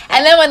up.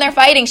 And then when they're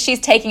fighting, she's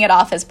taking it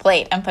off his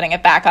plate and putting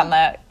it back on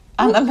the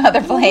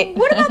mother plate.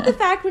 What about the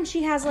fact when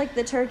she has, like,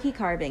 the turkey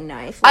carving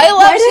knife? Like, I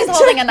love she's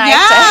holding a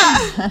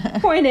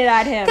knife pointed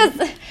at him.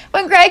 Because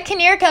when Greg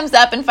Kinnear comes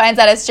up and finds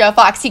out it's Joe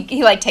Fox,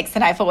 he like, takes the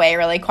knife away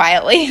really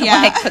quietly and,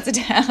 like, puts it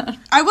down.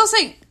 I will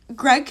say,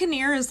 Greg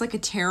Kinnear is, like,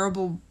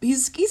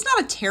 he's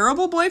not a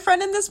terrible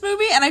boyfriend in this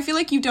movie, and I feel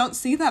like you don't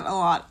see that a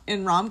lot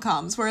in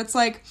rom-coms, where it's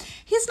like,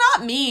 he's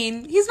not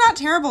mean, he's not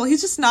terrible,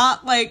 he's just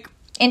not, like...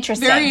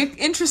 Interesting. Very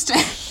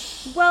interesting.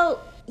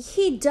 Well...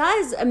 He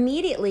does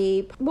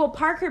immediately. Well,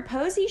 Parker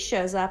Posey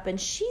shows up, and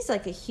she's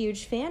like a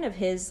huge fan of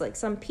his, like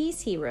some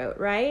piece he wrote,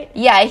 right?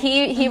 Yeah,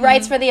 he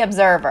writes for the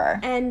Observer,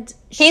 and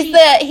he's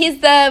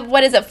the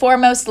what is it,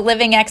 foremost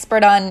living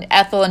expert on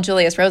Ethel and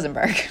Julius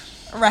Rosenberg.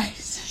 Right.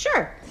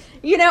 Sure.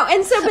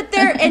 And so, but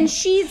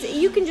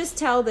you can just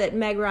tell that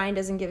Meg Ryan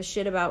doesn't give a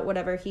shit about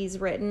whatever he's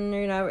written,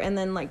 and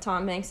then like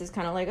Tom Hanks is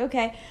kind of like,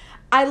 okay.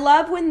 I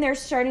love when they're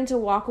starting to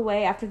walk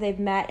away after they've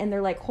met and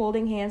they're like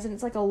holding hands and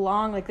it's like a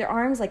long, like their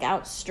arms like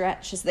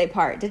outstretched as they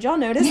part. Did y'all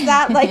notice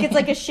that? Like it's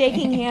like a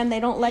shaking hand. They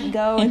don't let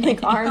go and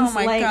like arms. Oh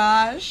my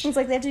gosh. It's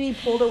like they have to be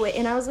pulled away.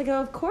 And I was like, oh,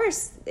 of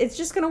course, it's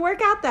just going to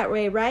work out that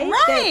way, right?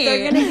 Right.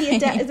 They're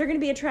going to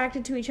be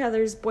attracted to each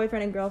other's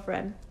boyfriend and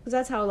girlfriend because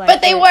that's how life.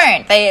 But they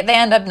weren't. They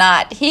end up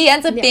not. He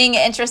ends up being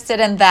interested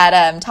in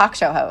that talk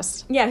show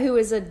host. Yeah, who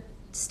is a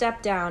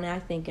step down, I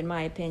think, in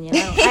my opinion.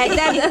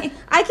 I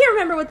can't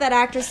remember what that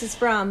actress is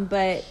from,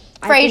 but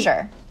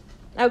Frasier.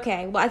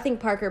 Okay, well, I think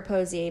Parker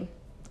Posey.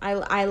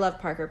 I love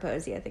Parker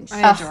Posey. I think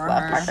I adore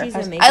her. She's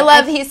amazing. I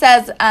love. He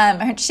says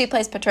she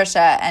plays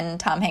Patricia, and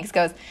Tom Hanks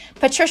goes,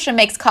 "Patricia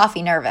makes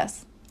coffee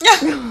nervous." there's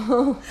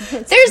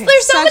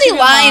so many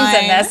lines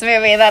in this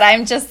movie that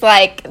I'm just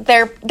like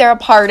they're a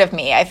part of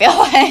me. I feel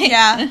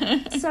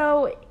like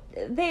So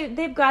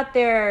they've got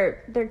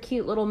their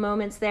cute little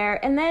moments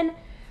there, and then.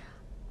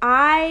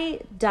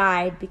 I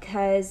died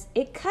because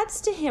it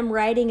cuts to him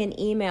writing an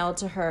email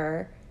to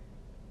her,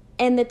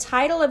 and the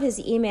title of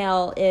his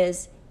email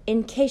is,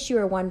 "In case you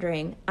were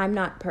wondering, I'm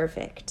not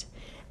perfect."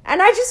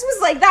 And I just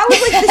was like, that was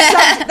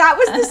like that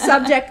was the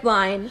subject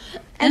line.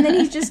 And then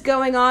he's just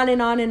going on and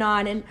on and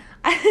on. And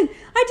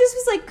I just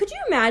was like, could you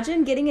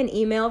imagine getting an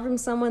email from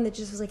someone that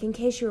just was like, "In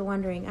case you were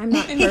wondering, I'm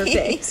not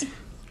perfect."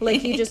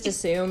 Like you just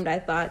assumed I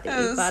thought that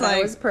you thought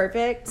I was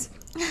perfect.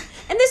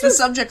 And this was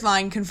subject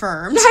line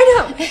confirmed.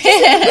 I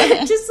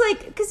know, just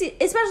like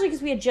especially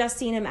because we had just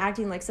seen him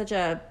acting like such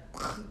a,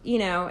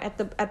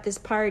 at this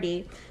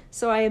party.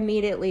 So I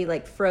immediately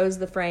like froze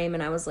the frame,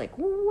 and I was like,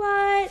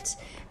 "What?"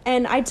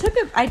 And I took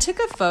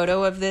a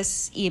photo of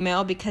this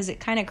email because it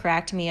kind of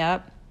cracked me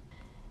up.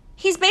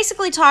 He's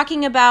basically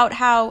talking about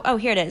how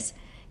here it is.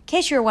 In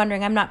case you're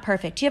wondering, I'm not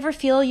perfect. Do you ever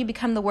feel you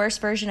become the worst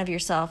version of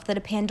yourself? That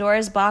a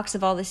Pandora's box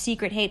of all the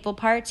secret hateful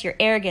parts, your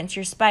arrogance,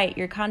 your spite,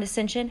 your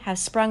condescension,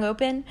 has sprung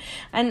open?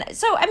 And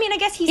so, I mean, I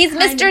guess he's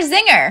Mr.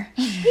 Zinger.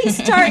 He's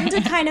starting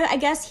to kind of, I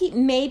guess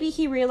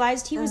he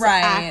realized he was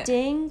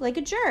acting like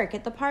a jerk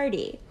at the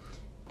party.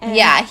 And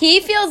yeah, he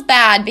feels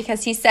bad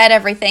because he said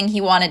everything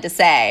he wanted to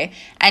say,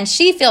 and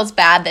she feels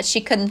bad that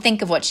she couldn't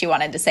think of what she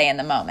wanted to say in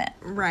the moment.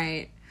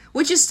 Right.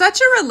 Which is such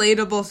a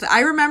relatable thing. I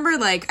remember,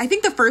 like, I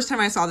think the first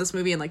time I saw this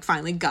movie and, like,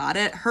 finally got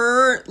it,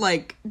 her,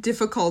 like,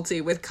 difficulty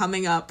with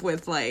coming up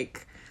with,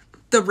 like,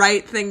 the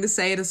right thing to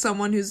say to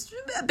someone who's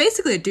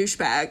basically a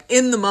douchebag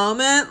in the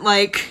moment,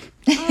 like...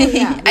 Oh,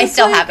 yeah. I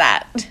still have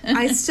that.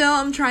 I still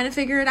am trying to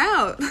figure it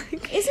out. Isn't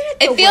it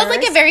It feels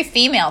like a very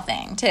female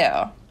thing, too.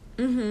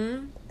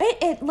 Mm-hmm.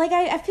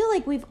 I feel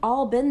like we've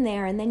all been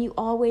there, and then you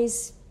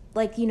always...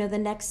 like, you know, the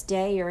next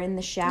day you're in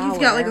the shower. You've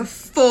got, like, a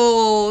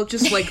full,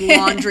 just, like,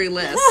 laundry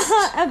list.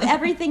 of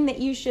everything that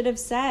you should have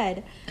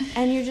said.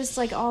 And you're just,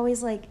 like,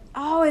 always like,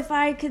 oh, if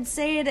I could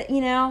say it,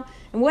 you know,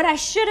 and what I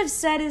should have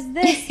said is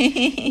this,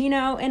 you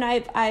know, and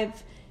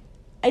I've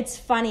it's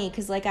funny,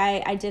 because, like,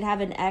 I did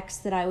have an ex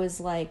that I was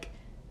like,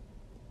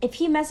 if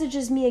he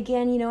messages me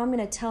again, you know, I'm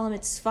going to tell him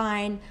it's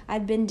fine.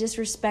 I've been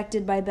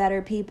disrespected by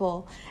better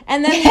people.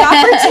 And then the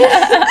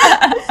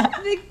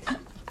opportunity...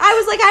 I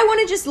was like, I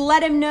want to just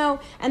let him know.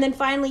 And then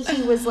finally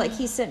he was like,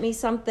 he sent me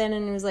something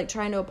and was like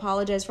trying to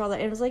apologize for all that.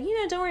 And it was like, you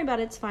know, don't worry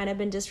about it. It's fine. I've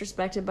been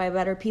disrespected by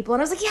better people.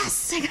 And I was like,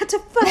 yes, I got to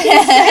fucking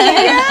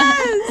say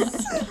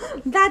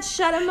yes. That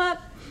shut him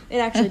up. It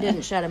actually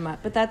didn't shut him up,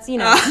 but that's, you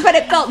know, but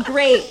it felt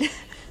great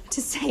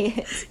to say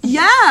it.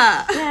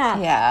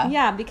 Yeah.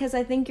 Yeah, because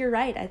I think you're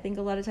right. I think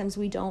a lot of times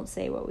we don't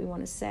say what we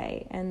want to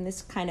say. And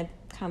this kind of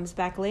comes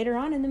back later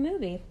on in the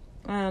movie.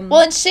 Well,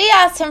 and she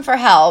asked him for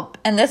help,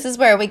 and this is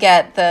where we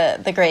get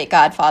the great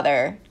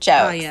Godfather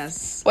joke. Oh,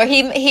 yes. Where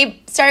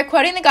he started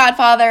quoting the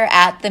Godfather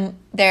at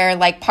their,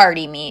 like,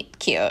 party meet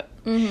cute.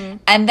 Mm-hmm.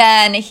 And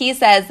then he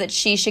says that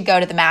she should go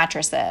to the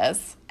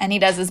mattresses. And he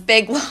does this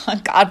big,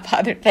 long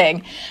Godfather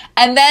thing.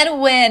 And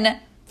then when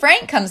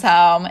Frank comes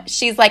home,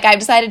 she's like, I've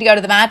decided to go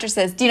to the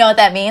mattresses. Do you know what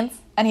that means?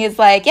 And he's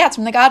like, yeah, it's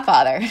from the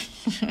Godfather.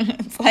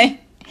 It's like,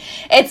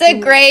 it's a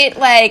great,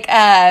 like,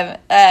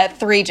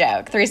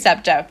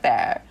 three-step joke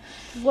there.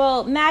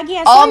 Well, Maggie,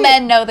 all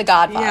men know the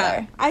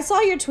Godfather. Yeah. I saw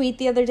your tweet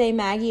the other day,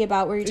 Maggie,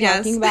 about where you're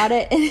talking about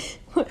it.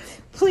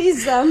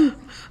 Please,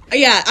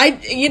 Yeah,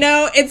 you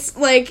know, it's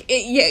like,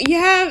 you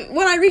have,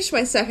 when I reached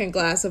my second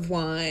glass of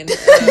wine,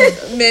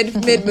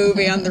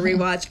 mid-movie on the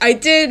rewatch,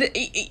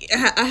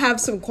 I have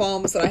some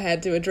qualms that I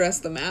had to address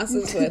the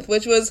masses with,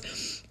 which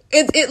was...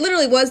 It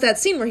literally was that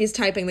scene where he's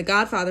typing the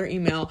Godfather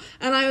email,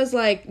 and I was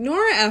like,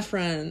 Nora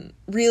Ephron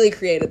really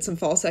created some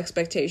false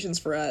expectations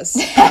for us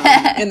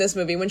in this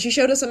movie when she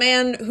showed us a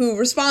man who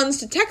responds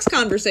to text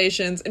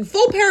conversations in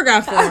full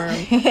paragraph form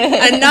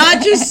and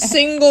not just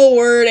single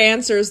word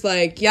answers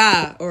like,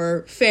 yeah,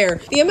 or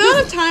fair. The amount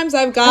of times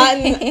I've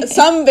gotten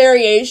some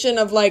variation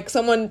of, like,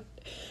 someone...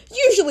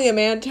 usually a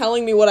man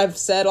telling me what I've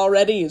said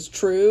already is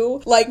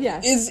true, like,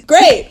 is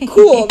great,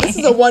 cool, this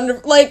is a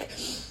wonderful, like...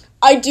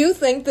 I do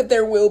think that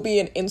there will be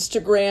an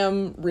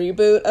Instagram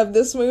reboot of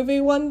this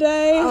movie one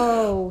day.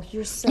 Oh,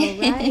 you're so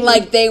right.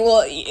 Like, they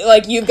will,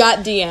 like, you've got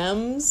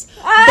DMs,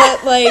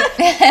 but,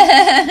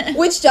 like,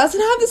 which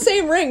doesn't have the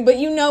same ring, but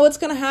you know it's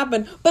gonna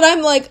happen. But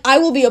I'm like, I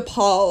will be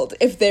appalled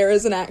if there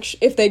is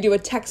if they do a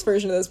text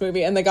version of this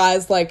movie and the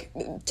guy's, like,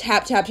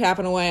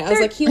 tapping away. I was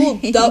like,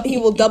 he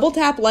will double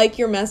tap like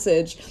your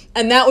message,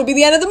 and that would be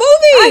the end of the movie!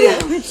 I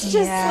know, it's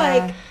just,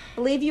 like,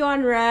 leave you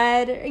on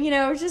red, you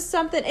know, just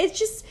something, it's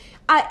just...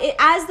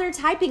 as they're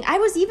typing,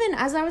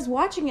 as I was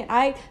watching it,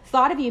 I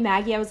thought of you,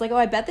 Maggie. I was like, oh,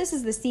 I bet this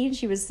is the scene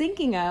she was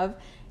thinking of,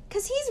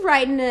 because he's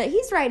writing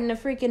a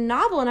freaking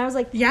novel, and I was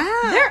like, yeah,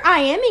 they're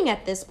IMing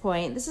at this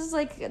point. This is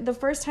like the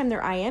first time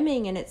they're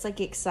IMing, and it's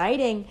like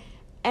exciting,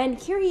 and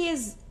here he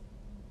is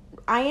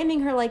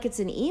IMing her like it's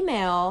an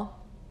email.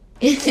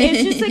 It's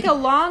just like a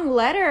long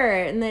letter,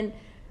 and then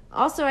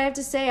also I have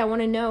to say, I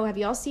want to know, have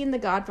y'all seen The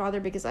Godfather?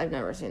 Because I've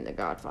never seen The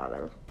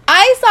Godfather.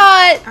 I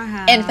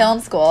saw it in film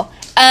school,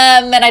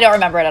 and I don't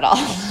remember it at all.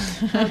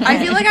 Okay. I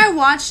feel like I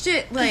watched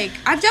it, like,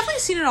 I've definitely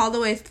seen it all the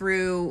way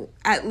through,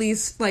 at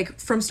least, like,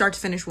 from start to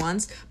finish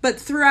once, but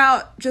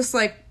throughout just,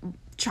 like,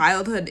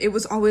 childhood, it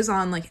was always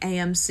on, like,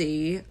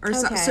 AMC, or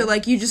so,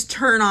 like, you just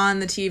turn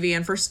on the TV,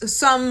 and for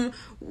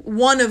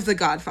one of the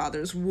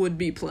Godfathers would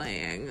be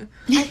playing.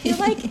 I feel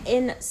like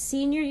in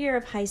senior year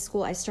of high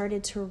school, I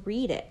started to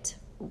read it.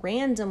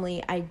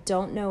 Randomly, I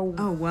don't know.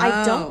 Oh, wow.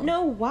 I don't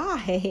know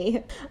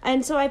why.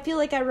 And so I feel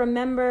like I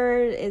remember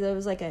it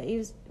was like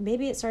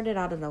maybe it started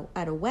out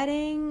at a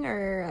wedding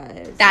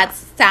or that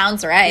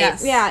sounds right.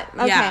 Yes. Yeah.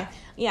 Okay.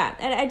 Yeah.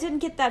 And I didn't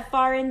get that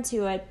far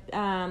into it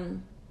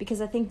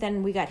because I think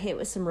then we got hit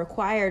with some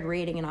required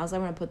reading, and I was like,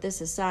 I'm going to put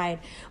this aside.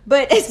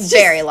 But it's just,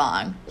 very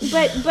long.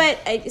 But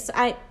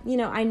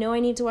I know I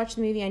need to watch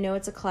the movie. I know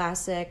it's a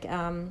classic.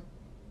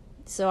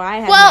 So I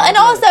had and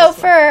also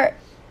for.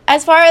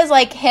 As far as,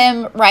 like,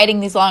 him writing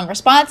these long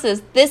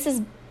responses, this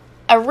is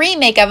a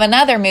remake of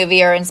another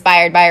movie or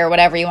inspired by or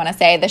whatever you want to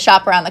say, The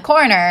Shop Around the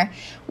Corner,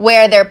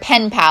 where they're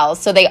pen pals,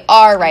 so they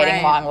are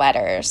writing long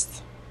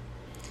letters.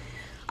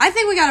 I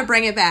think we got to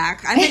bring it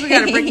back. I think we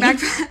got to bring back...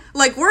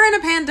 Like, we're in a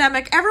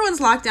pandemic.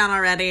 Everyone's locked down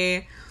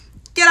already.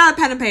 Get out a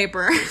pen and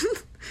paper.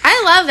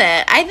 I love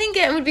it. I think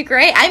it would be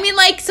great. I mean,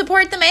 like,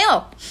 support the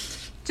mail.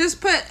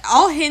 Just put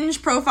all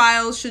Hinge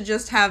profiles should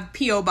just have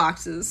P.O.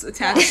 boxes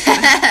attached to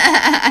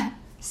them.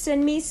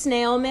 Send me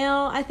snail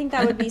mail. I think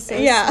that would be so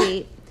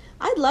sweet.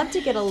 I'd love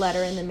to get a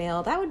letter in the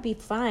mail. That would be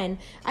fun.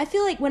 I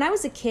feel like when I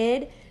was a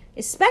kid,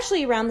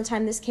 especially around the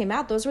time this came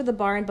out, those were the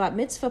bar and bat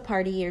mitzvah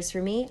party years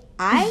for me.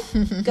 I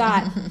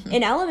got,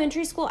 in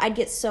elementary school, I'd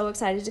get so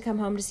excited to come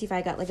home to see if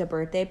I got like a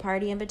birthday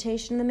party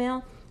invitation in the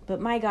mail. But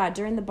my God,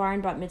 during the bar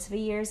and bat mitzvah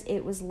years,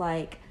 it was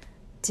like,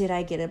 did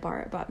I get a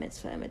bar and bat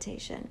mitzvah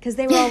invitation? Because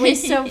they were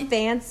always so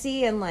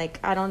fancy and like,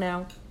 I don't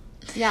know.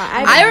 Yeah,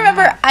 I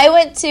remember I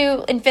went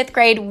to, in 5th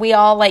grade, we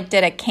all like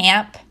did a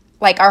camp.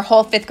 Like our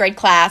whole 5th grade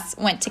class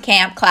went to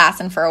camp class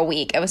and for a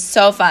week. It was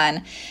so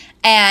fun.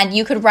 And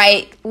you could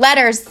write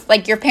letters,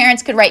 like your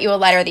parents could write you a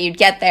letter that you'd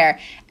get there.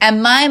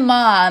 And my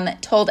mom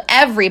told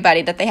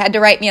everybody that they had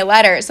to write me a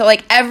letter. So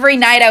like every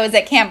night I was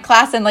at camp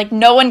class and like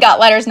no one got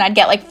letters and I'd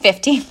get like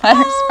 15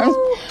 letters from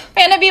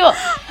random people. Of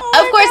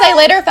course, I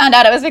later found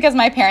out it was because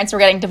my parents were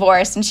getting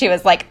divorced and she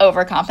was like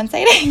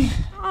overcompensating.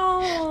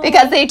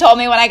 Because they told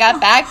me when I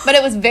got back, but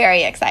it was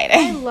very exciting.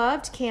 I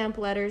loved camp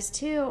letters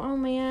too. Oh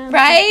man.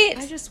 Right?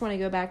 I just want to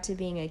go back to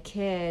being a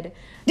kid.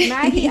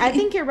 Maggie, I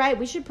think you're right.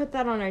 We should put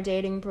that on our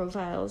dating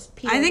profiles.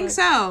 I think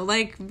so.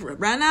 Like,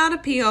 rent out a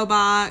P.O.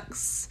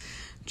 box.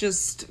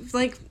 Just,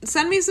 like,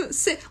 send me some...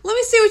 let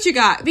me see what you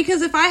got.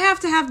 Because if I have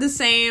to have the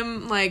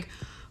same, like...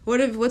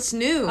 What's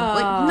new?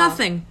 Like,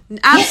 nothing.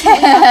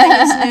 Absolutely nothing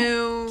is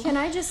new. Can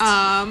I just...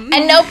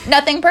 and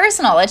nothing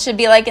personal. It should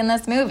be like in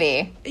this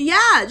movie.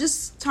 Yeah,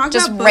 just talk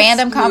about books,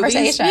 random movies,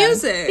 conversation.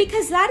 Music.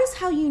 Because that is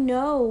how you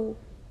know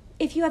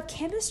if you have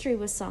chemistry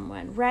with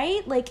someone,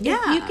 right? Like, if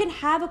you can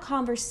have a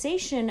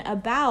conversation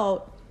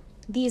about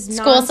these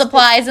school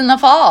supplies in the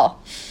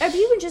fall. If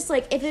you can just,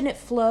 like, if it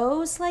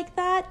flows like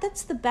that,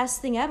 that's the best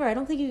thing ever. I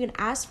don't think you can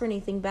ask for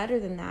anything better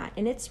than that.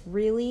 And it's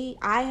really...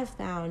 I have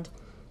found...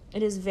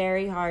 It is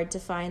very hard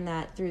to find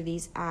that through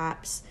these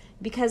apps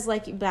because,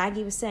 like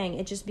Baggy was saying,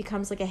 it just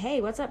becomes like a,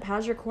 hey, what's up?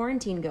 How's your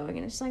quarantine going?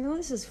 And it's like, oh,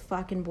 this is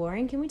fucking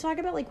boring. Can we talk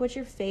about, like, what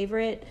your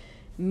favorite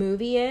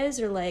movie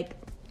is or, like,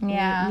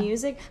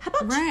 music? How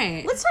about,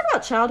 let's talk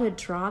about childhood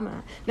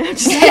trauma. No, I'm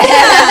just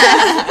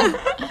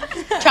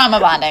trauma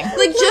bonding.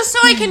 Like, just so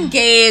I can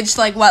gauge,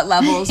 like, what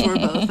levels we're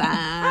both at.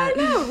 I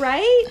know,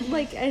 right?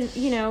 Like,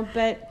 you know,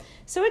 but...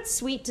 So it's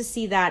sweet to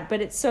see that,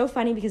 but it's so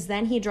funny because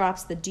then he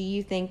drops the, do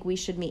you think we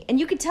should meet? And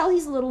you could tell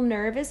he's a little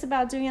nervous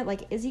about doing it.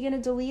 Like, is he going to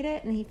delete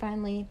it? And he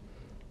finally,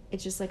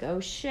 it's just like, oh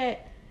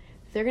shit,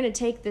 they're going to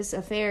take this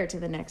affair to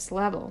the next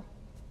level.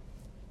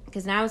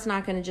 Because now it's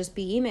not going to just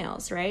be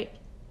emails, right?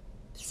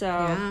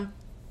 So,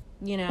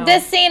 you know.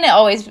 This scene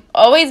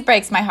always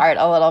breaks my heart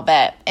a little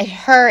bit.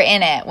 Her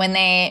in it, when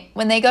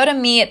they go to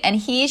meet and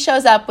he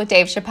shows up with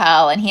Dave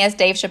Chappelle and he has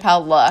Dave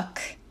Chappelle look.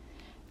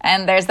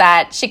 And there's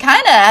that, she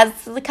kind of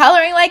has the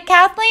coloring like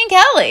Kathleen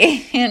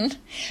Kelly. And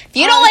if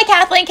you don't like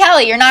Kathleen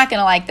Kelly, you're not going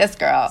to like this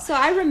girl. So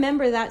I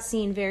remember that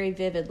scene very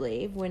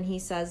vividly when he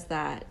says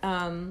that.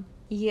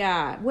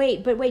 Yeah.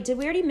 Wait, did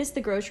we already miss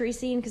the grocery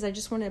scene? Because I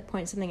just want to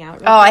point something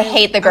out. I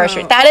hate the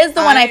grocery. That is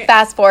the one I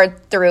fast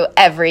forward through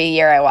every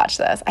year I watch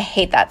this. I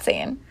hate that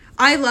scene.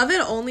 I love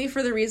it only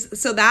for the reason,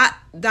 so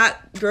that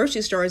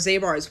grocery store,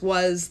 Zabar's,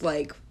 was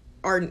like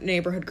our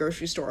neighborhood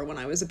grocery store when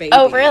I was a baby.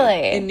 Oh,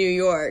 really? In New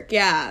York,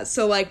 yeah.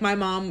 So, like, my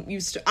mom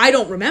used to... I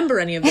don't remember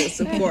any of this,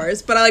 of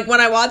course, but,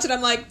 when I watch it,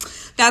 I'm like,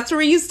 that's where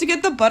we used to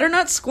get the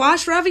butternut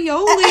squash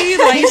ravioli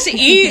that I used to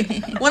eat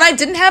when I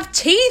didn't have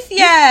teeth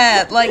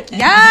yet. Like,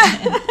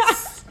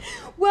 yes!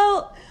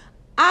 Well,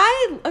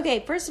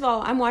 first of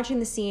all, I'm watching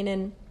the scene,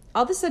 and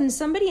all of a sudden,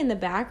 somebody in the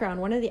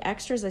background, one of the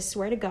extras, I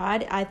swear to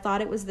God, I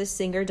thought it was the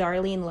singer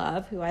Darlene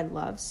Love, who I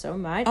love so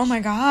much. Oh my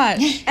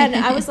gosh. And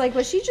I was like,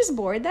 was she just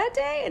bored that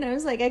day? And I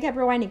was like, I kept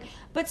rewinding.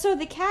 But so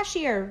the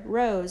cashier,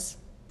 Rose,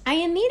 I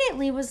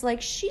immediately was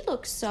like, she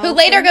looks so... Who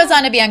later goes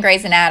on to be on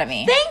Grey's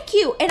Anatomy. Thank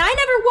you. And I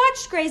never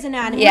watched Grey's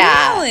Anatomy.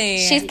 Yeah. Really?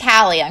 She's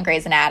Callie on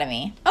Grey's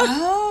Anatomy.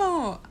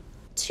 Oh.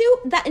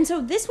 And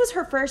so this was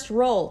her first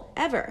role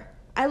ever.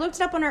 I looked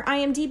it up on her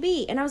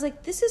IMDb, and I was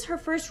like, this is her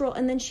first role.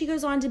 And then she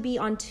goes on to be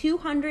on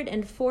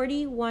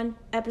 241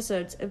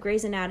 episodes of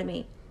Grey's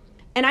Anatomy.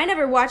 And I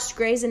never watched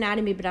Grey's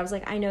Anatomy, but I was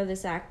like, I know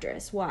this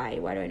actress. Why?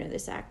 Why do I know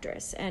this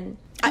actress? And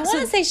I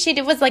want to say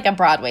she was like a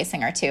Broadway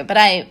singer, too, but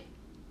I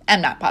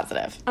am not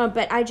positive.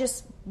 But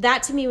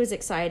that to me was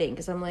exciting,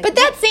 because I'm like... But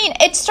that scene,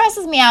 it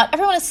stresses me out.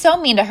 Everyone is so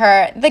mean to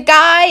her. The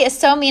guy is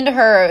so mean to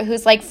her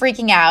who's, like,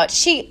 freaking out.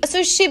 She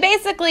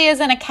basically is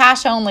in a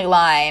cash-only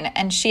line,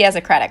 and she has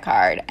a credit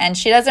card. And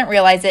she doesn't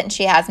realize it, and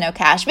she has no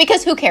cash.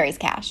 Because who carries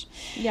cash?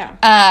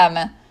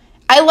 Yeah.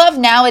 I love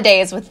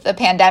nowadays with the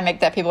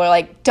pandemic that people are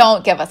like,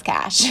 don't give us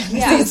cash.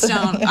 Yeah. Please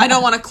don't. I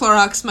don't want to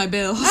Clorox my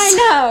bills. I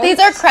know. These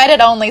are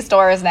credit-only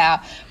stores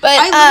now. But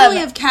I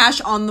literally have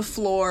cash on the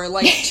floor,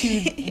 like,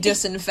 to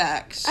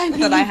disinfect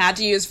that I had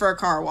to use for a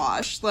car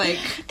wash. Like,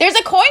 there's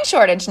a coin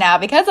shortage now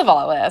because of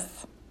all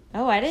this.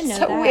 Oh, I didn't know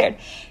so that. Weird.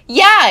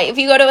 Yeah, if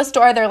you go to a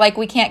store, they're like,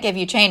 we can't give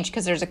you change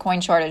because there's a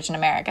coin shortage in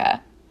America.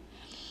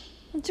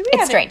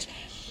 It's strange.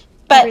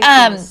 But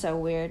Everything is so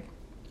weird.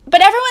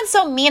 But everyone's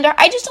so mean to her.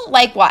 I just don't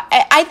like why.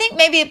 I think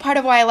maybe part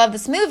of why I love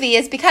this movie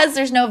is because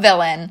there's no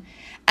villain.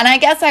 And I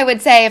guess I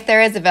would say if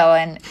there is a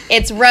villain,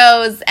 it's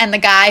Rose and the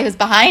guy who's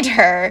behind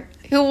her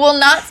who will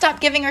not stop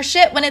giving her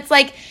shit when it's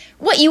like,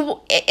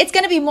 it's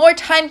going to be more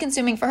time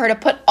consuming for her to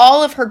put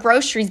all of her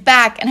groceries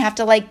back and have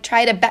to like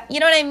try to,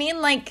 you know what I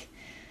mean? Like,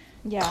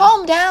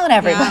 calm down,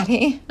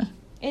 everybody.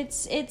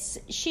 Yeah.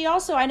 She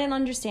also, I didn't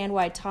understand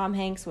why Tom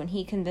Hanks, when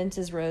he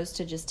convinces Rose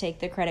to just take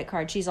the credit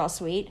card, she's all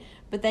sweet.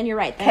 But then you're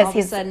right. Because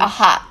he's a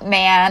hot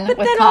man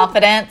with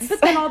confidence. But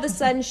then all of a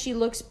sudden she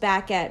looks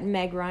back at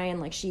Meg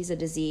Ryan like she's a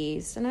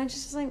disease. And I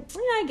just like,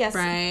 yeah, I guess.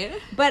 Right.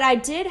 But I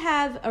did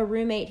have a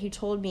roommate who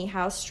told me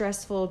how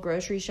stressful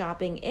grocery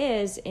shopping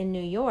is in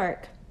New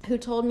York, who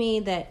told me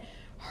that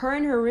her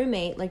and her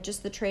roommate, like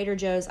just the Trader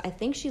Joe's, I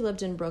think she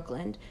lived in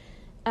Brooklyn,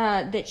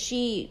 that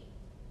she,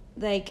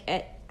 like,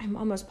 I'm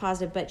almost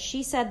positive, but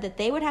she said that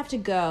they would have to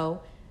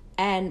go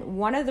and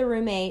one of the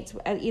roommates,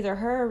 either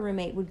her or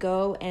roommate, would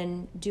go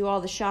and do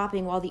all the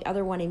shopping while the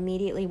other one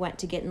immediately went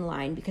to get in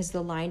line because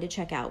the line to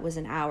check out was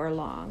an hour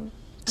long.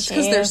 That's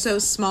because they're so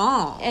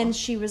small. And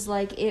she was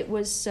like, it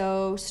was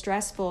so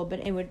stressful,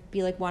 but it would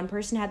be like one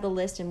person had the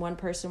list and one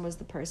person was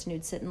the person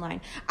who'd sit in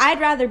line.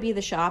 I'd rather be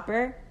the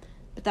shopper,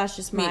 but that's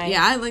just my...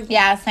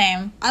 Yeah,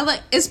 same. I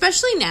like,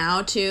 especially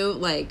now, too,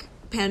 like...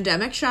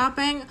 pandemic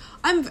shopping,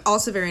 I'm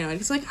also very annoyed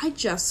because like I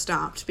just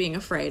stopped being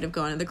afraid of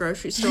going to the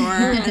grocery store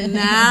and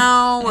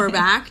now we're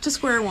back to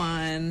square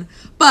one.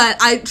 But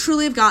I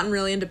truly have gotten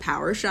really into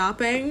power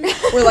shopping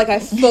where like I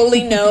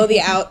fully know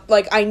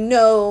I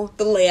know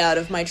the layout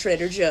of my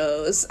Trader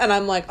Joe's and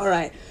I'm like, all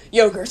right,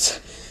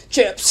 yogurt,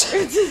 chips,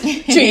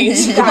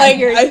 cheese.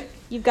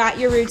 You've got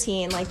your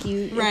routine, like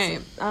you. Right.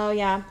 Oh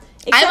yeah.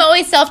 I'm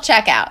always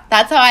self-checkout.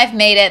 That's how I've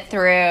made it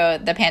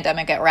through the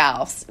pandemic at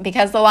Ralph's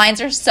because the lines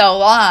are so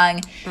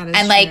long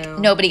and like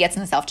nobody gets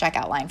in the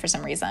self-checkout line for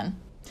some reason.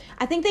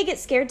 I think they get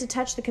scared to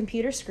touch the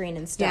computer screen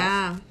and stuff.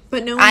 Yeah,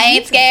 but no, I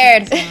ain't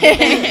scared.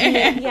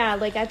 Yeah,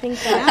 like I think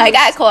that I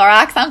got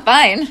Clorox. I'm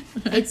fine.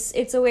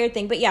 It's a weird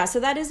thing, but yeah.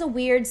 So that is a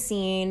weird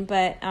scene,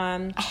 but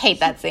I hate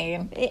that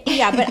scene. But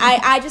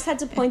I just had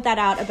to point that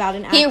out about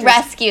an actress. He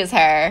rescues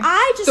her.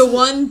 The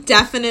one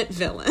definite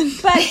villain.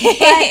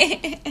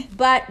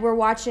 But we're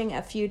watching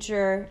a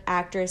future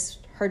actress,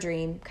 her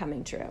dream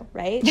coming true,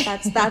 right?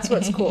 That's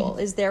what's cool.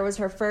 Is there was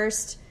her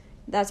first.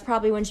 That's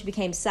probably when she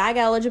became SAG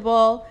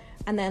eligible.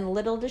 And then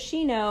little does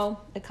she know,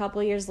 a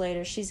couple years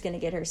later, she's going to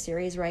get her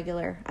series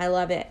regular. I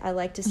love it. I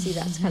like to see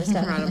that kind of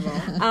stuff.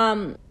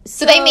 Incredible.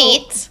 So they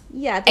meet.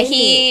 Yeah, they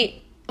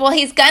meet. Well,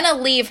 he's going to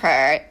leave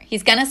her.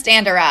 He's going to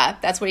stand her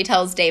up. That's what he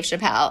tells Dave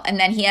Chappelle. And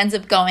then he ends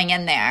up going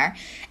in there.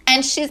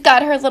 And she's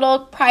got her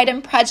little Pride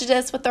and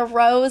Prejudice with a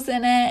rose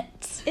in it.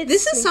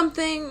 This is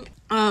something,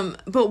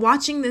 but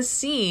watching this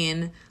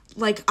scene...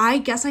 like, I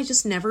guess I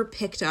just never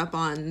picked up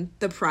on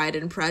the Pride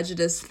and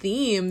Prejudice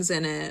themes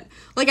in it.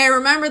 Like, I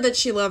remember that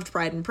she loved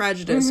Pride and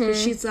Prejudice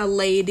because she's a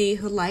lady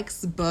who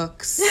likes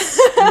books.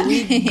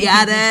 We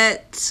get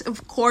it.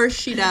 Of course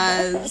she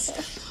does.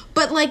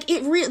 But, like,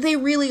 they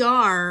really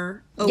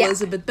are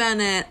Elizabeth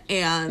Bennet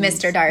and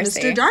Mr.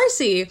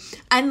 Darcy.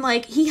 And,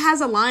 like, he has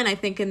a line, I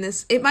think, in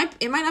this. It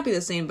might not be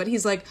the same, but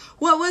he's like,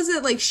 what was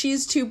it? Like,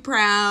 she's too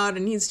proud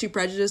and he's too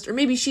prejudiced. Or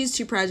maybe she's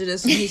too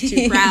prejudiced and he's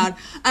too proud.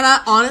 And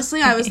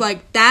I was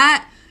like,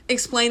 that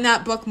explained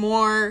that book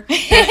more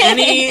than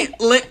any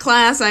lit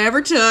class I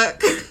ever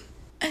took.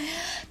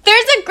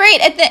 There's a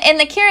great, in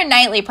the Keira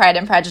Knightley Pride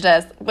and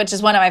Prejudice, which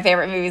is one of my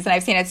favorite movies, and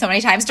I've seen it so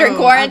many times during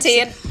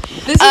quarantine.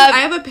 I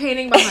have a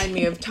painting behind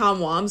me of Tom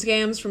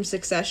Wamsgans from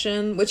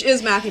Succession, which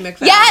is Matthew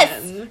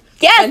McFadden.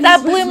 Yes,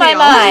 that blew my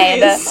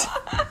mind.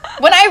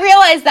 When I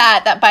realized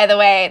that, by the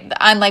way,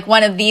 on like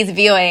one of these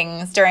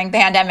viewings during the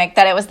pandemic,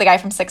 that it was the guy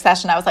from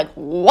Succession, I was like,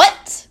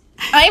 what?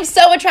 I'm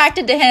so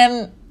attracted to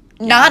him,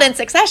 not in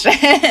Succession.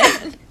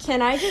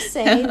 Can I just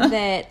say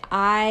that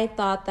I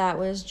thought that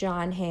was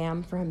John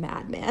Hamm from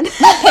Mad Men?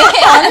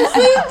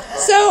 Honestly,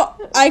 so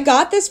I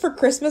got this for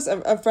Christmas.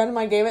 A friend of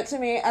mine gave it to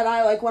me,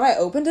 and when I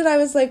opened it, I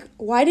was like,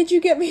 "Why did you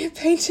get me a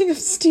painting of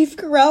Steve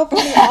Carell from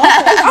The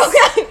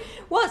Office?" Okay,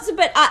 well,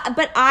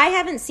 but I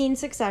haven't seen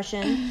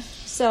Succession,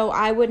 so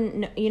I wouldn't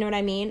know, you know what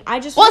I mean? I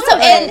just... Well, so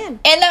in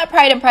that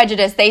Pride and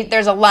Prejudice,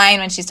 there's a line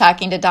when she's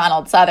talking to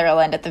Donald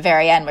Sutherland at the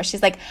very end where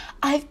she's like,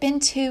 I've been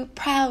too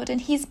proud and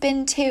he's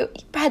been too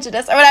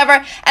prejudiced or whatever.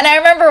 And I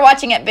remember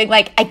watching it being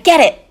like, I get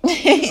it.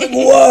 Like,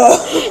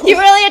 whoa. You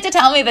really had to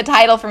tell me the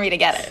title for me to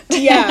get it.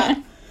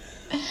 Yeah.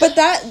 But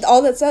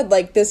all that said,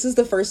 like, this is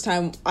the first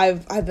time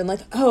I've been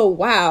like, oh,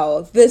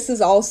 wow, this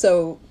is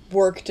also...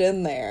 worked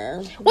in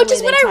there, which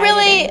is what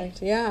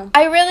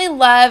I really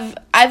love.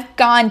 I've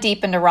gone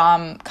deep into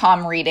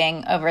rom-com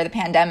reading over the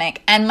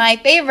pandemic, and my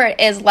favorite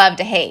is Love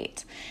to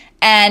Hate,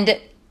 and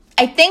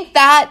I think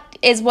that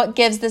is what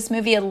gives this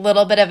movie a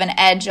little bit of an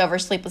edge over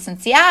Sleepless in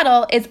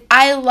Seattle. Is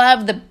I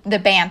love the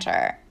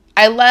banter.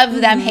 I love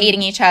them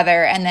hating each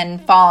other and then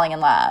falling in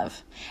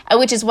love,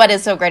 which is what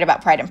is so great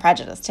about Pride and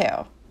Prejudice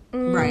too.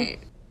 Right.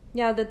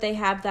 Yeah, that they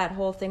have that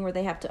whole thing where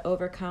they have to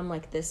overcome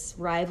like this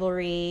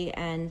rivalry.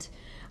 And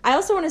I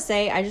also want to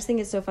say, I just think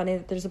it's so funny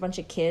that there's a bunch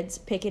of kids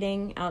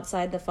picketing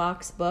outside the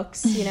Fox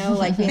Books, you know,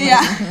 like being like,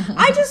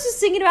 I just was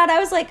thinking about it, I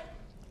was like,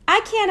 I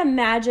can't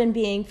imagine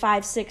being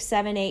 5, 6,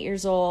 7, 8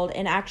 years old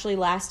and actually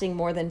lasting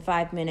more than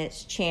 5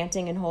 minutes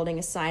chanting and holding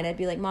a sign. I'd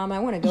be like, Mom, I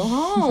want to go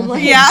home.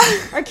 Like,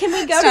 or can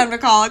we go it's time to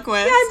call it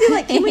quits. Yeah, I'd be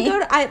like, can we go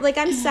to,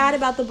 I'm sad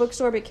about the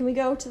bookstore, but can we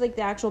go to like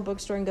the actual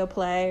bookstore and go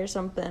play or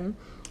something?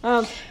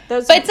 But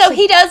so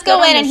he does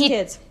go in and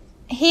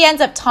he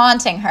ends up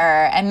taunting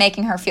her and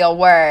making her feel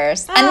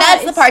worse. And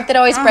that's the part that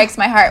always breaks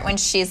my heart when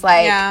she's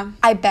like,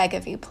 I beg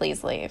of you,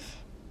 please leave.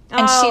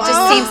 And she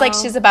just seems like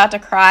she's about to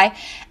cry.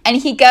 And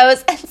he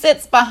goes and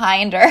sits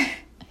behind her. And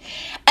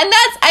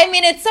that's, I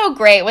mean, it's so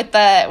great with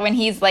when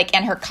he's like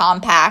in her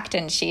compact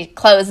and she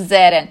closes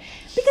it. And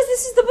because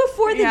this is the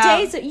before the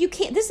days that you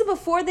can't, this is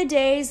before the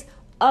days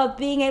of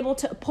being able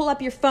to pull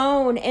up your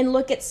phone and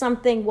look at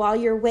something while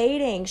you're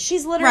waiting.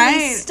 She's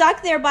literally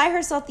stuck there by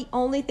herself. The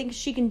only thing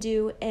she can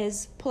do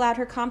is pull out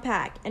her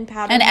compact and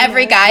powder. And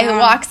every guy who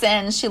walks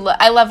in,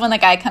 I love when the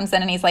guy comes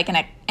in and he's like in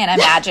a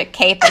magic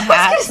cape and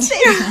hat.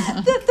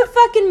 the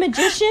fucking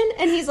magician,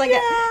 and he's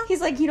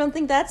like, you don't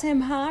think that's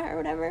him, huh, or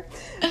whatever.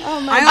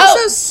 Oh my! I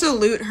also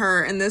salute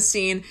her in this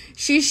scene.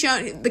 She's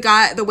shown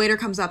the waiter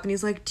comes up and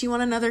he's like, "Do you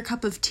want another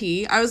cup of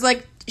tea?" I was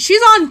like,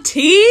 she's on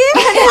tea?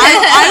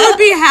 I would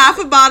be half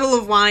a bottle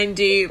of wine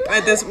deep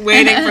at this,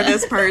 waiting for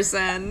this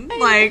person.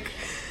 Like,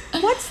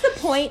 what's the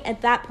point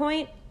at that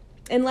point?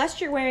 Unless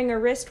you're wearing a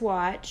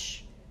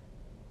wristwatch,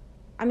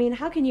 I mean,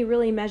 how can you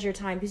really measure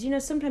time? Because, you know,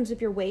 sometimes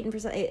if you're waiting for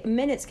something,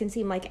 minutes can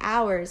seem like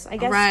hours. I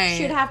guess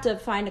she'd have to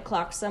find a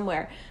clock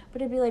somewhere.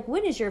 But it'd be like,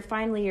 when is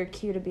finally your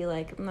cue to be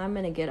like, I'm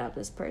going to get up,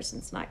 this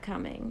person's not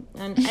coming.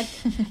 And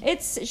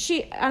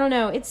I don't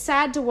know, it's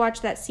sad to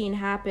watch that scene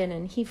happen,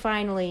 and he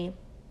finally...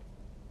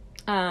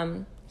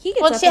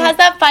 she has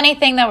that funny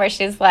thing though where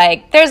she's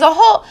like, there's a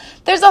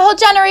whole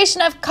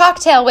generation of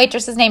cocktail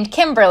waitresses named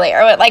Kimberly,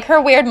 or like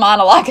her weird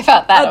monologue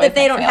about that. Oh, that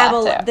they don't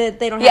have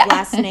they don't have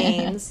last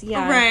names.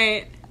 Yeah.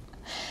 Right.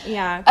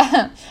 Yeah.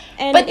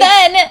 But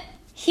then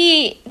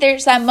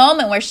there's that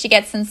moment where she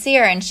gets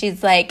sincere and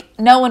she's like,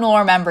 no one will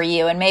remember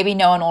you and maybe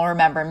no one will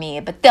remember me,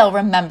 but they'll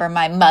remember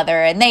my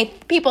mother, and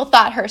people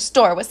thought her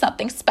store was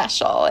something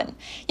special and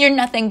you're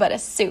nothing but a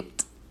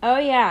suit. Oh,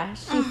 yeah.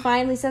 She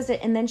finally says it,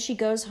 and then she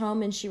goes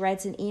home and she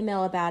writes an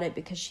email about it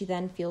because she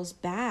then feels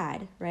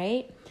bad,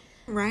 right?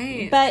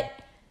 Right. But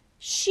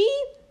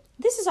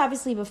this is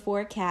obviously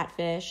before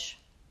Catfish.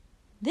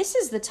 This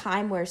is the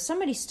time where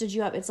somebody stood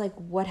you up. It's like,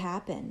 what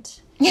happened?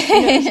 You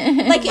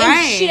know, like,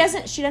 she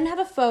doesn't have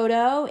a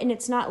photo, and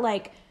it's not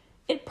like,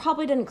 it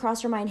probably didn't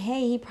cross her mind,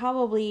 hey,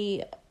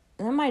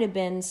 that might have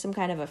been some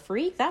kind of a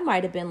freak. That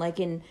might have been like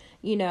in,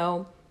 you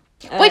know.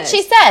 Which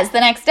she says the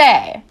next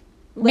day.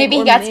 Maybe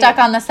he got stuck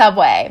on the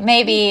subway.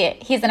 Maybe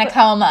he's in a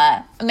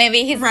coma.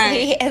 Maybe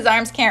his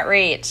arms can't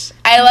reach.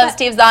 I love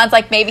Steve Zahn's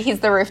like, maybe he's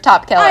the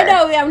rooftop killer. I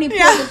know,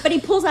 but he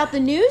pulls out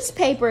the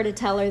newspaper to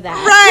tell her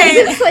that.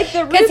 Right. It's like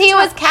the because he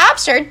was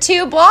captured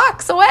 2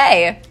 blocks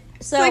away.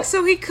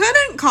 So he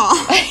couldn't call.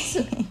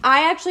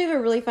 I actually have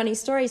a really funny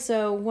story.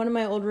 So one of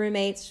my old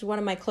roommates, one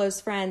of my close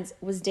friends,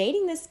 was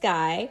dating this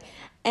guy,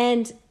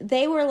 and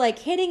they were like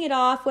hitting it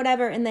off,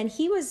 whatever. And then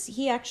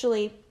he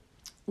actually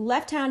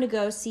left town to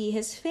go see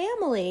his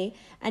family,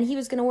 and he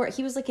was going to work.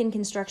 He was like in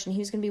construction. He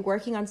was going to be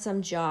working on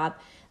some job.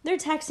 They're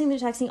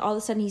texting. All of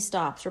a sudden he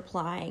stops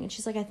replying, and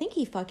she's like, I think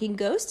he fucking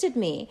ghosted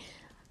me.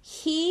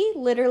 He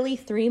literally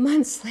 3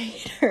 months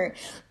later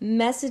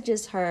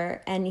messages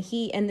her, and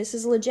this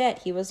is legit.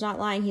 He was not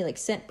lying. He like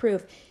sent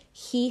proof.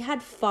 He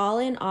had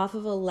fallen off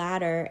of a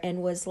ladder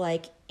and was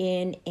like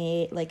in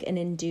an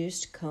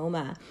induced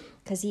coma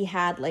because he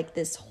had like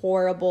this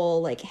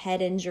horrible like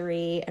head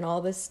injury and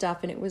all this stuff,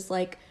 and it was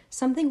like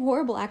something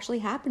horrible actually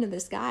happened to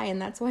this guy,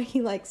 and that's why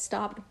he like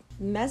stopped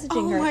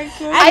messaging her. My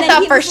God. I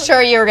thought for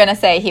sure you were going to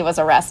say he was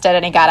arrested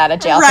and he got out of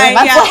jail 3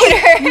 months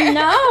later.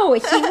 No,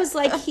 he was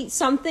like,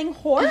 something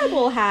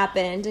horrible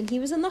happened, and he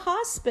was in the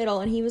hospital,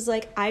 and he was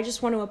like, I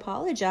just want to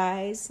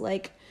apologize,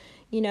 like,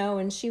 you know,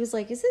 and she was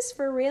like, is this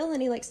for real?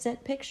 And he like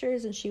sent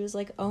pictures, and she was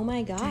like, oh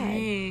my God.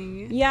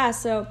 Dang. Yeah,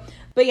 so,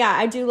 but yeah,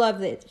 I do love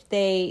that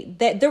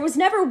that there was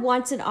never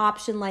once an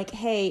option like,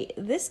 hey,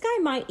 this guy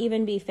might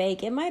even be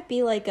fake. It might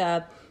be like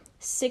a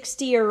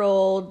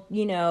 60-year-old,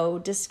 you know,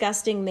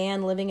 disgusting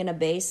man living in a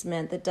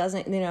basement that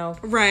doesn't, you know.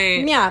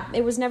 Right. Yeah,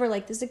 it was never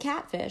like, this is a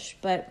catfish.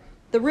 But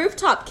the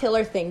rooftop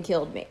killer thing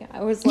killed me.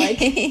 I was like,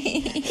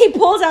 he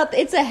pulls out,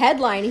 it's a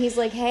headline. He's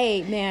like,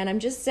 hey, man, I'm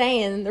just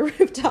saying the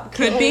rooftop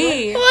killer. Could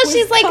be. Well,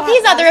 she's like,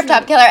 he's not the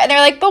rooftop killer. And they're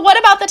like, but what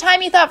about the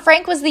time you thought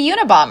Frank was the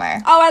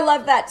Unabomber? Oh, I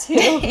love that too.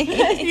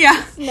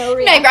 Yeah. No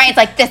reaction. Ryan's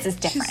like, this is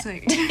different.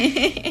 Like,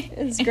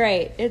 It's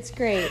great. It's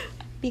great.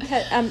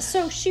 Because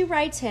so she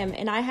writes him,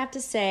 and I have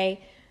to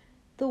say,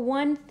 the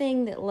one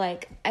thing that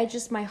like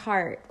my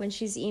heart when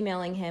she's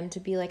emailing him to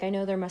be like, I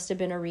know there must have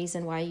been a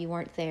reason why you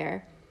weren't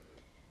there.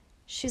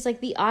 She's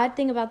like, the odd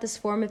thing about this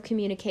form of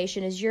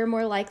communication is you're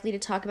more likely to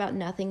talk about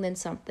nothing than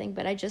something,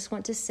 but I just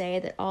want to say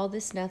that all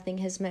this nothing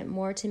has meant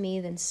more to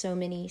me than so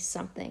many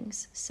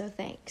somethings. So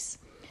thanks.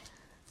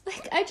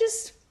 Like, I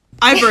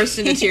burst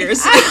into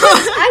tears.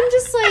 I'm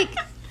just like,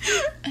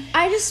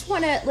 I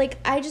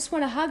just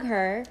want to hug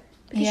her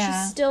because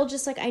she's still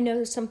just like, I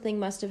know something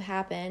must have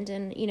happened,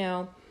 and you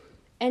know,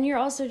 and you're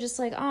also just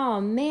like, oh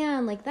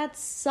man, like that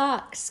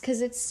sucks,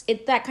 because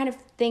that kind of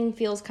thing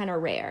feels kind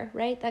of rare,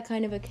 right? That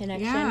kind of a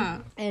connection. Yeah.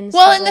 And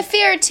well, and the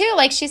fear too,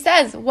 like she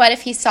says, what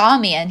if he saw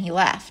me and he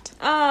left?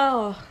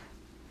 Oh,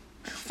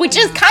 which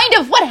is kind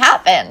of what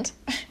happened.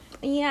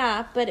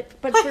 Yeah, but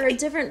for a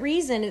different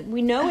reason.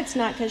 We know it's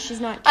not because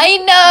she's not. I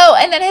know,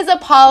 and then his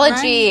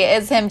apology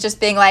is him just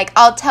being like,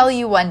 "I'll tell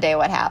you one day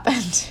what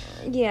happened."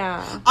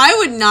 Yeah, I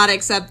would not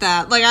accept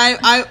that. Like,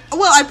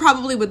 I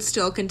probably would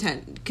still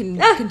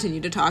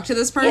continue to talk to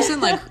this person.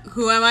 Like,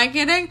 who am I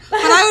kidding? But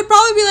I would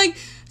probably be like,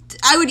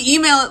 I would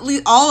email at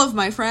least all of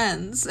my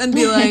friends and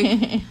be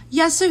like,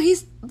 yeah, so he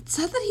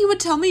said that he would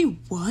tell me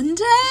one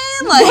day.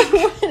 Like,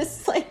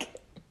 it's like,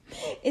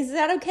 is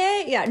that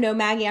okay? Yeah, no,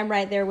 Maggie, I'm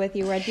right there with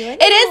you. Where I'd be like,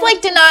 it is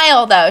like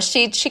denial, though.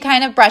 She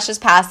kind of brushes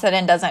past it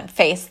and doesn't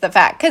face the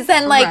fact. Because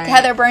then, like,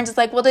 Heather Burns is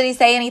like, well, did he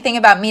say anything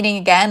about meeting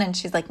again? And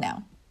she's like,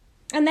 no.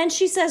 And then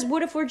she says,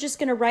 what if we're just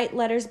going to write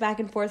letters back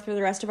and forth for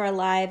the rest of our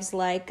lives,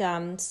 like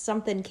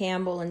something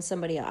Campbell and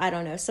somebody else. I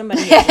don't know.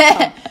 Somebody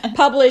has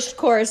published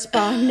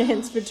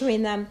correspondence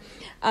between them.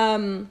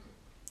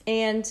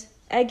 And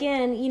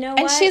again, you know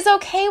what? And she's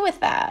okay with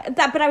that.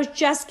 But I was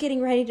just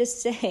getting ready to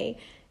say,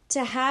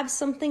 to have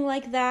something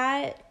like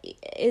that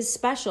is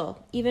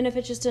special, even if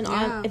it's just an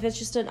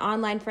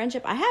online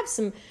friendship. I have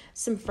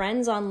some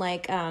friends on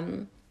like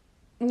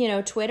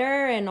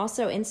Twitter and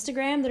also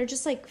Instagram that are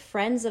just like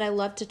friends that I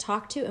love to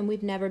talk to, and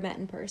we've never met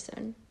in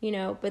person,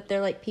 but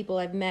they're like people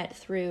I've met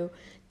through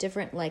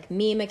different like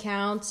meme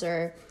accounts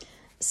or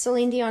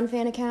Celine Dion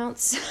fan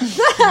accounts.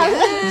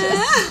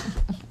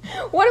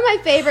 One of my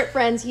favorite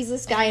friends, he's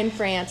this guy in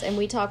France, and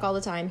we talk all the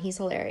time. He's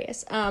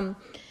hilarious.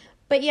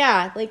 But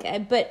yeah,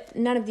 but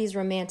none of these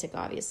romantic,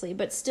 obviously.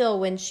 But still,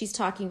 when she's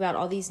talking about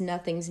all these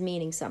nothings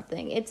meaning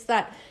something, it's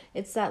that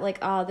like,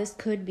 oh, this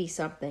could be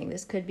something.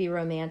 This could be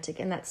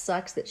romantic, and that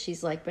sucks that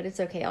she's like, but it's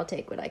okay. I'll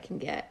take what I can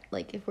get.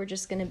 Like, if we're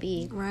just gonna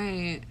be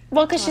right.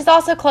 Well, because she's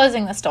also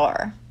closing the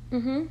store.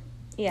 Mm-hmm.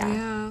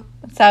 Yeah.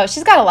 So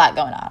she's got a lot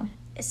going on.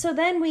 So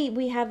then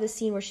we have the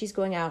scene where she's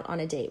going out on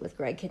a date with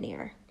Greg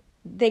Kinnear.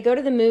 They go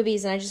to the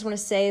movies, and I just want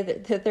to say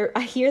that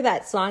I hear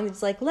that song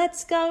that's like,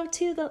 let's go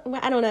to the,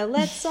 I don't know,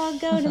 let's all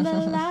go to the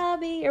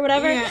lobby, or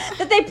whatever,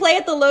 that they play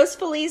at the Los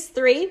Feliz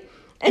 3,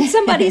 and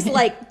somebody's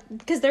like,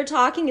 because they're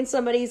talking, and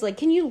somebody's like,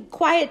 can you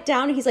quiet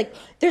down? And he's like,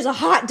 there's a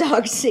hot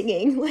dog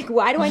singing. Like,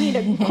 why do I need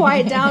to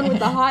quiet down with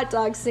the hot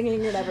dog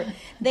singing or whatever?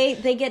 They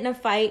get in a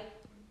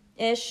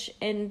fight-ish,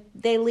 and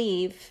they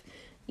leave,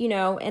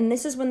 and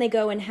this is when they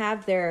go and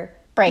have their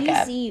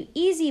breakup.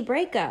 Easy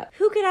breakup.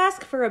 Who could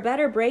ask for a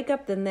better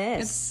breakup than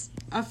this?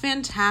 It's a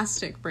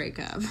fantastic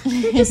breakup.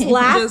 They're just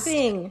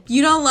laughing.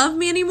 You don't love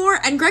me anymore?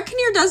 And Greg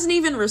Kinnear doesn't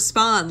even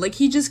respond. Like,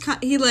 he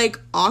like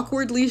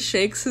awkwardly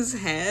shakes his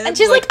head. And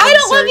she's like, I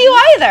don't love you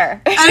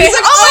either. And he's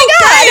like, oh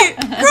my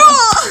God, girl.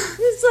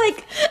 It's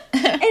like,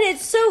 and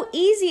it's so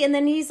easy. And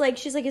then she's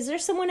like, is there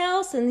someone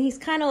else? And he's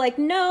kind of like,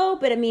 no,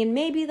 but I mean,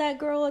 maybe that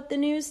girl at the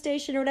news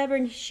station or whatever.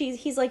 And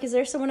he's like, is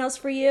there someone else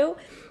for you?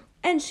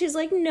 And she's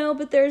like, no,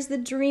 but there's the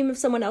dream of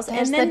someone else.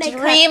 There's the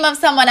dream of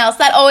someone else.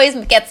 That always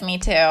gets me,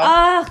 too.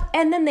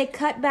 And then they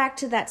cut back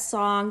to that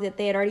song that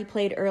they had already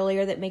played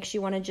earlier that makes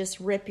you want to just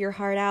rip your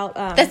heart out.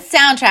 The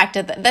soundtrack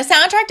and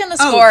the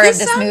score of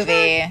this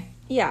movie.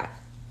 Yeah.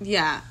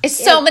 Yeah.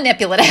 It's so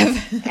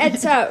manipulative.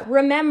 It's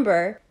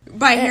Remember.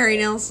 By Harry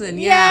Nilsson,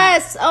 yeah.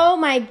 Yes. Oh,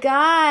 my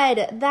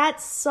God. That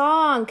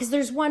song. Because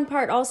there's one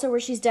part also where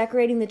she's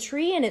decorating the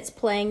tree, and it's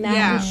playing that.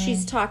 Yeah. And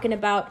she's talking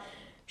about...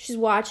 She's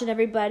watching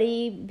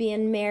everybody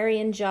being merry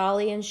and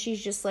jolly, and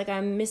she's just like,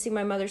 I'm missing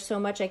my mother so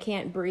much I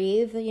can't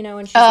breathe,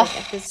 and she's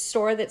like at this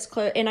store that's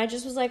closed. And I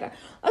just was like,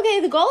 okay,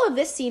 the goal of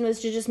this scene was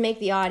to just make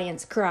the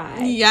audience cry.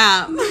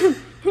 Yeah.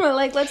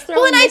 Like, let's throw in this song.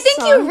 Well, and I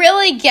think you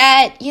really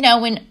get,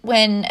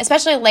 when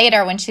especially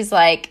later when she's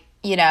like,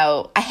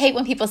 I hate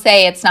when people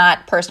say it's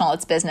not personal,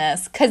 it's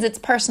business, because it's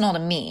personal to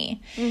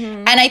me.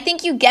 Mm-hmm. And I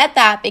think you get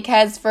that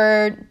because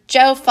for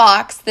Joe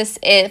Fox,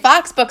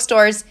 Fox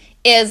Bookstores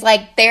is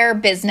like their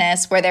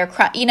business where they're,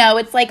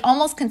 it's like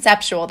almost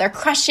conceptual. They're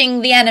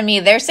crushing the enemy.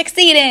 They're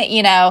succeeding,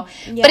 Yeah.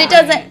 But it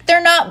doesn't,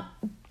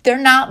 they're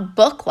not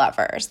book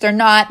lovers.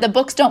 The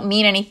books don't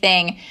mean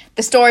anything.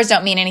 The stores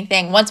don't mean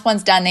anything. Once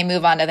one's done, they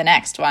move on to the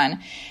next one.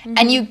 Mm-hmm.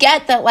 And you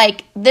get that,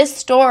 like, this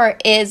store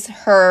is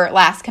her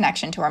last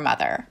connection to her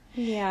mother.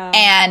 Yeah.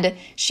 And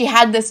she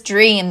had this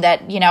dream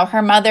that,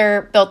 her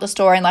mother built the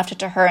store and left it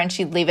to her and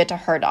she'd leave it to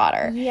her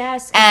daughter.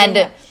 Yes.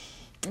 And...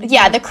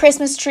 Yeah, the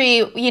Christmas tree,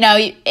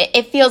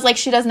 it feels like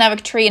she doesn't have a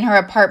tree in her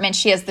apartment.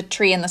 She has the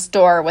tree in the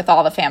store with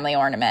all the family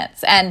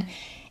ornaments. And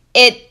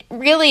it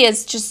really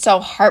is just so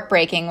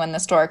heartbreaking when the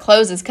store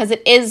closes because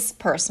it is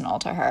personal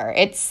to her.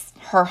 It's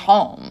her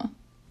home.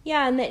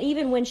 Yeah, and then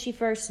even when she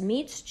first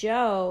meets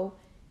Joe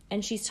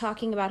and she's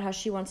talking about how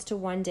she wants to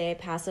one day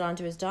pass it on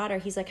to his daughter,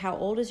 he's like, how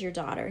old is your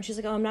daughter? And she's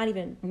like, oh, I'm not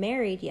even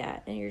married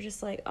yet. And you're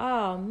just like,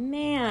 oh,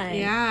 man.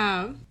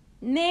 Yeah.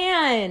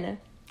 Man.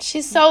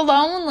 She's so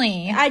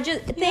lonely. I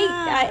just think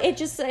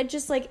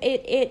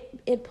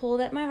it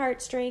pulled at my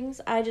heartstrings.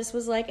 I just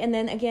was like, and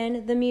then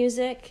again, the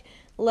music,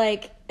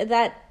 like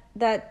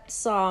that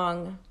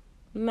song.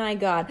 My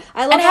God.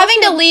 I love and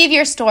having to leave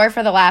your store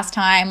for the last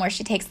time where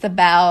she takes the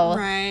bell.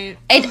 Right.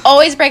 It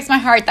always breaks my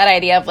heart, that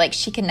idea of like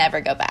she can never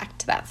go back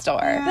to that store.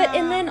 Yeah. But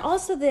and then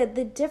also the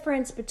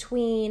difference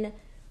between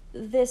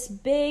this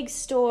big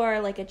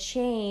store, like a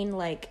chain,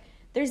 like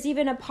there's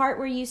even a part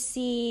where you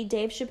see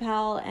Dave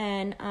Chappelle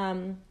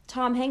and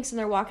Tom Hanks and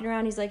they're walking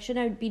around. He's like,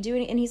 shouldn't I be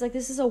doing it? And he's like,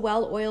 this is a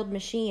well-oiled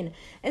machine.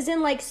 As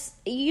in, like,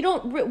 you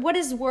don't, what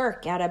is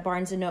work at a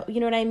Barnes & Noble? You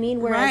know what I mean?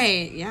 Whereas,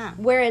 right, yeah.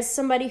 Whereas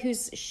somebody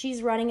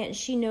she's running it and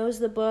she knows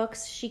the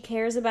books, she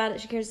cares about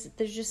it,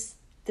 there's just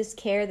this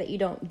care that you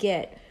don't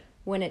get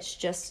when it's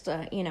just,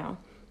 and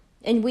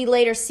we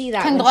later see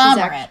that.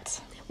 Conglomerate.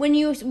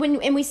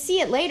 And we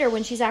see it later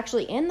when she's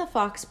actually in the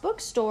Fox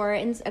bookstore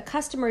and a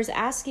customer is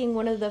asking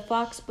one of the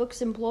Fox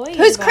Books employees.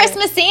 Who's Chris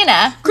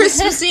Messina? Chris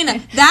Messina.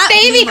 That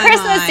baby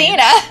Chris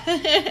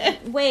Messina.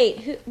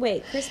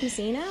 Wait, Chris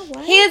Messina?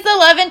 What? He is the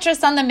love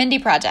interest on the Mindy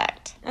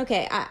Project.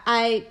 Okay,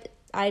 I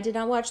did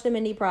not watch the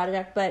Mindy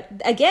Project, but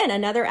again,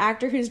 another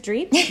actor whose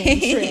dreams came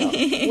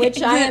true,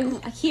 which I am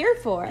here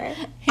for.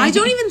 I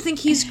don't even think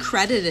he's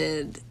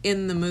credited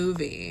in the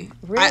movie.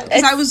 Really?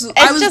 I was just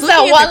looking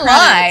that at one the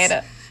credits.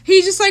 line.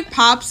 He just like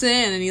pops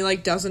in and he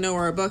like doesn't know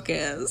where a book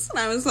is, and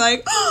I was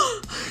like,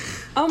 oh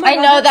my I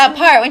God, know that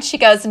part when she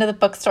goes into the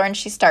bookstore and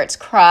she starts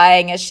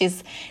crying as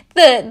she's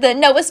the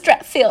Noah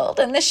Stratfield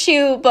and the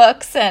shoe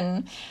books,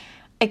 and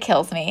it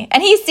kills me.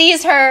 And he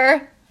sees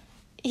her.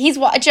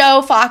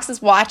 Joe Fox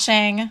is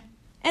watching.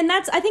 And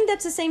I think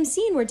that's the same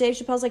scene where Dave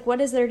Chappelle's like,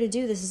 what is there to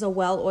do? This is a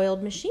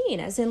well-oiled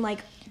machine. As in, like,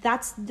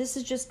 this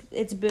is just,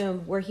 it's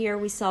boom. We're here,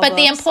 we sell But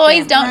books. the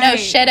employees don't know Right.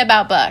 shit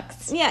about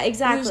books. Yeah,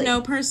 exactly. there's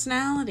no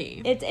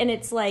personality.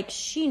 It's like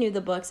she knew the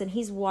books and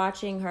he's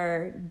watching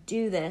her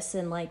do this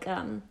and like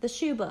the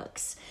shoe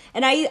books.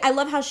 And I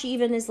love how she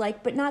even is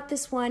like, but not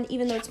this one,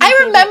 even though it's my I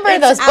favorite. remember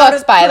It's those out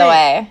books, of by the print.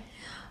 way.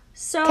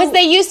 So Because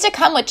they used to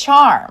come with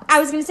charms. I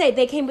was going to say,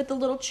 they came with the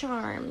little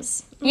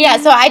charms. Yeah,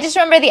 so I just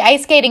remember the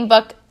ice skating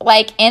book,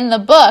 like in the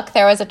book,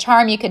 there was a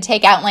charm you could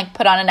take out and like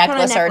put on a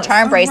necklace or a necklace.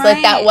 charm Oh,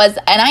 bracelet that right. was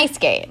an ice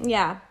skate.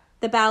 Yeah.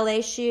 The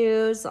ballet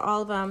shoes,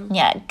 all of them.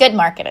 Yeah, good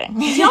marketing.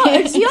 Do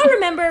y'all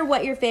remember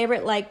what your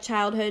favorite like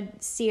childhood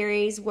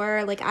series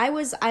were? Like I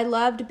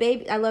loved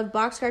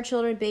Boxcar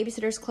Children,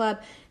 Babysitter's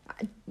Club,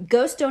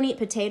 Ghosts Don't Eat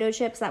Potato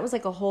Chips. That was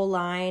like a whole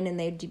line, and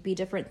they'd be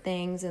different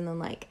things. And then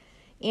like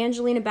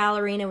Angelina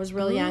Ballerina was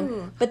real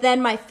young. But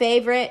then my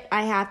favorite,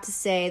 I have to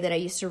say, that I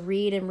used to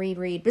read and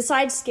reread,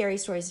 besides Scary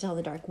Stories to Tell in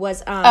the Dark,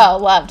 was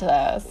Loved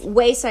those.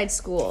 Wayside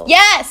School.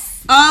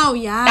 Yes! Oh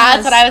yeah,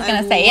 That's what I was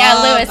gonna say. Yeah,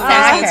 Louis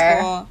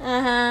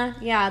Sacker.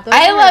 Yeah.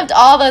 I loved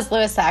all those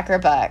Louis Sacker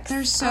books.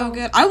 They're so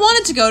good. I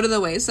wanted to go to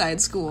the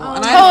Wayside School,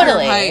 and I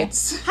Totally. had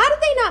Heights. How did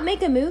they not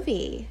make a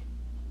movie?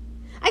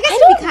 I guess I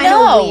it'd be don't kind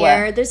know. of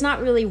weird. There's not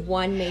really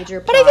one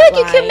major But I plot feel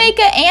like you could line. make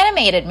an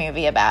animated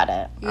movie about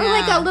it. Or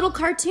like a little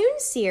cartoon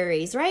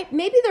series, right?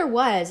 Maybe there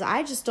was.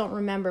 I just don't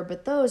remember.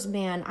 But those,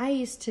 man, I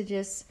used to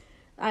just,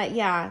 I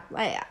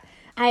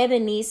have a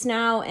niece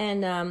now,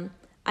 and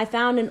I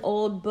found an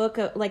old book.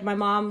 Like my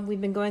mom, we've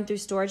been going through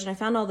storage, and I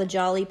found all the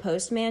Jolly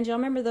Postman. Do y'all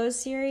remember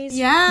those series?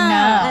 Yeah.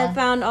 No. I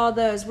found all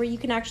those where you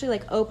can actually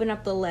like open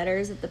up the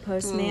letters at the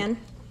postman.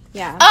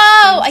 Yeah.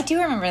 Oh, I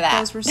do remember that.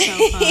 Those were so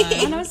fun.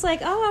 And I was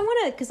like, oh, I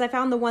want to, because I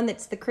found the one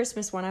that's the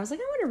Christmas one. I was like,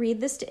 I want to read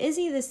this to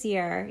Izzy this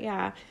year.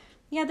 Yeah.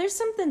 Yeah, there's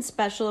something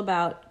special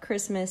about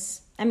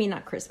Christmas. I mean,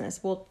 not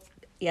Christmas. Well,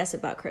 yes,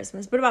 about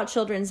Christmas, but about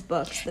children's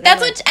books.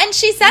 And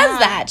she says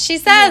that. She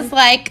says,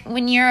 like,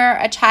 when you're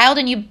a child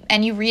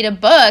and you read a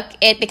book,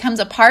 it becomes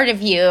a part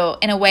of you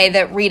in a way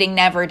that reading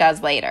never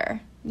does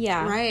later.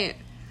 Yeah. Right.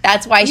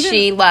 That's why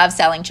she loves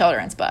selling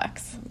children's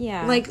books.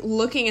 Yeah. Like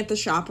looking at the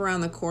shop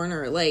around the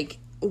corner, like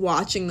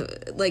watching,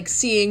 like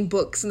seeing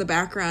books in the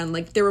background.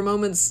 Like there were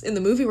moments in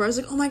the movie where I was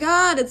like, oh my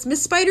God, it's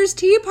Miss Spider's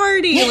Tea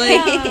Party. Like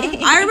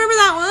I remember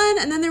that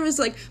one. And then there was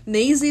like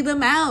Maisie the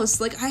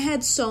Mouse. Like I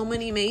had so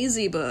many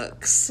Maisie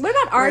books. What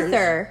about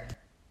Arthur?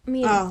 I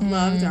mean,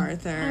 Loved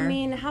Arthur. I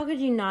mean, how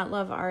could you not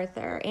love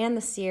Arthur and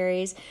the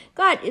series?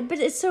 God, but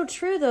it's so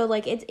true though.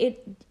 Like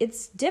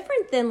it's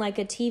different than like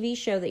a TV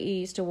show that you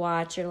used to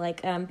watch or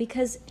like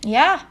because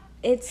Yeah.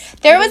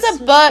 there was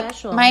a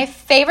book, my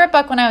favorite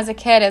book when I was a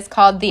kid is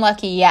called The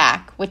Lucky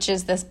Yak, which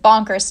is this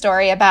bonkers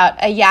story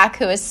about a yak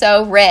who is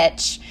so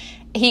rich.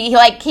 He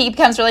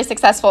becomes really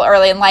successful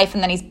early in life,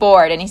 and then he's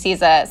bored, and he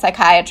sees a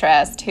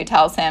psychiatrist who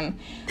tells him,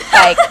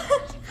 like,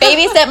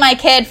 babysit my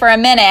kid for a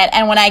minute,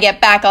 and when I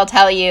get back, I'll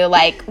tell you,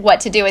 like,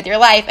 what to do with your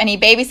life. And he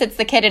babysits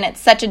the kid, and it's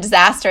such a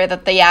disaster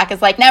that the yak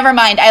is like, never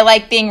mind, I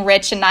like being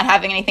rich and not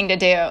having anything to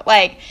do.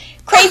 Like,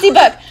 crazy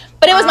book.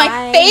 But it was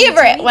my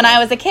favorite when I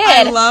was a kid.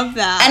 I love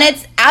that. And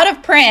it's out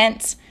of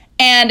print.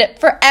 And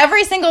for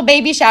every single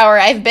baby shower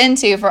I've been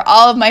to for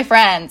all of my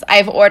friends,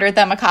 I've ordered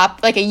them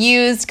a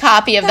used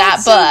copy of that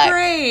book. That's so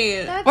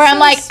great. Where I'm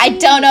like, sweet. I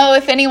don't know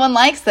if anyone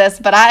likes this,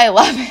 but I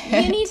love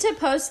it. You need to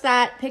post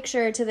that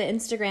picture to the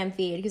Instagram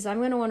feed because I'm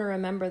going to want to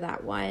remember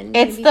that one.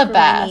 It's the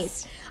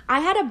best. I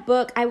had a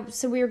book.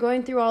 So we were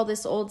going through all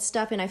this old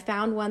stuff, and I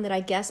found one that I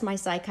guess my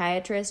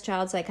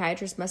child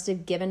psychiatrist, must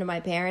have given to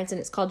my parents,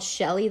 and it's called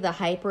Shelley the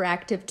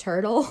Hyperactive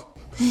Turtle.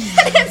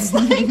 And it's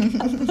like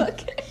a book.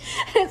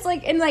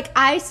 And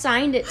I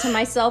signed it to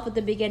myself at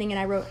the beginning, and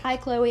I wrote, "Hi,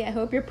 Chloe. I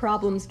hope your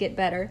problems get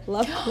better.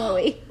 Love,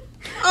 Chloe."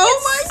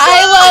 Oh my God.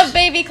 I love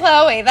baby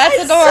Chloe.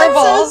 That's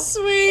adorable.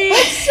 So sweet.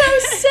 It's so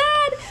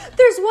sad.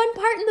 There's one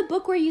part in the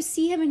book where you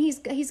see him and he's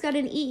got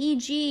an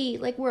EEG,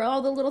 like where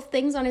all the little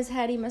things on his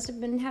head, he must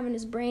have been having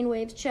his brain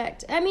waves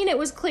checked. I mean, it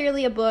was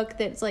clearly a book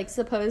that's like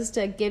supposed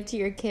to give to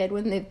your kid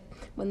when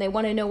they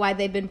want to know why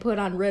they've been put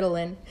on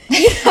Ritalin.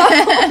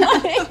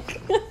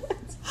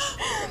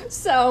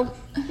 So,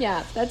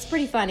 yeah, that's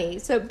pretty funny.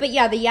 So, but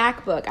yeah, the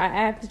Yak book, I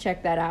have to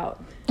check that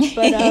out.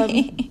 But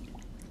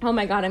oh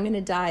my God, I'm going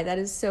to die. That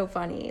is so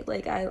funny.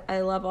 Like,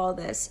 I love all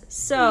this.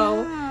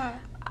 So, yeah.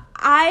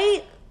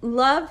 I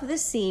love the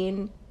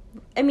scene.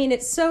 I mean,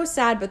 it's so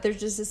sad, but there's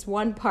just this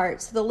one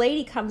part. So the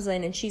lady comes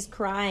in and she's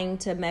crying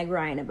to Meg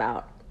Ryan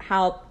about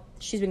how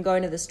she's been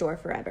going to the store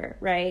forever,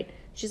 right?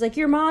 She's like,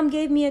 your mom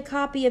gave me a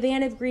copy of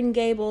Anne of Green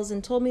Gables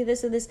and told me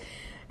this and this.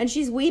 And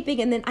she's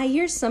weeping, and then I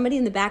hear somebody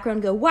in the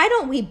background go, why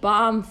don't we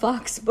bomb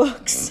Fox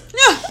Books?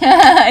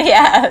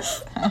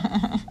 Yes.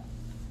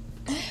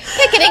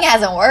 Picketing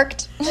hasn't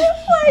worked.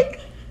 Like,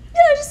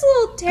 just a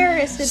little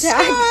terrorist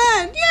attack.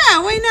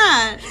 Yeah, why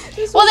not?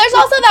 Well, there's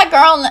also that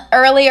girl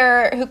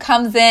earlier who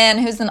comes in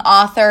who's an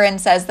author and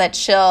says that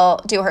she'll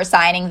do her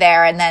signing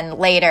there, and then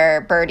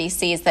later Birdie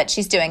sees that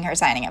she's doing her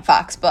signing at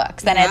Fox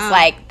Books. And it's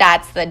like,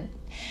 that's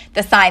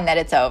the sign that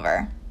it's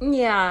over.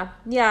 Yeah.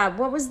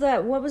 What was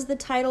the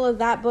title of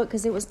that book?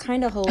 Because it was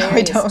kind of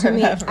hilarious to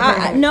me.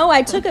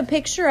 I took a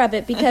picture of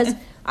it because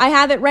I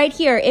have it right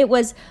here. It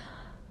was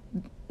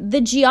the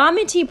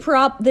geometry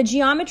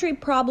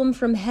problem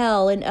from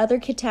hell and other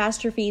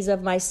catastrophes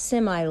of my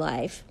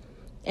semi-life.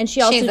 And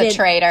she's a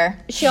traitor.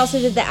 She also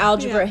did the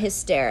algebra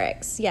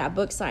hysterics. Yeah,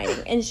 book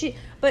signing.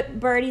 But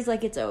Birdie's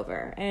like, it's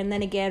over. And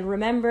then again,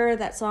 remember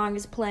that song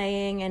is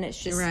playing, and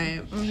it's just right.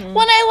 Mm-hmm.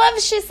 Well, I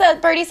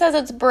love Birdie says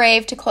it's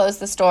brave to close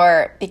the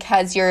store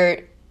because you're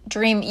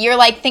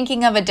like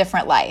thinking of a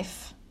different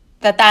life.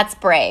 That's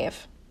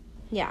brave.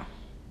 Yeah.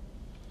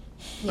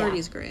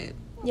 Birdie's great.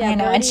 Yeah, I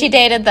know. Birdie. And she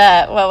dated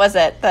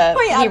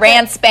he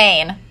ran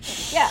Spain.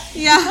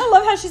 Yeah. I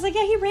love how she's like,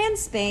 he ran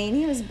Spain.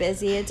 He was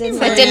busy. It didn't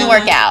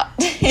work out.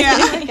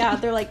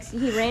 They're like,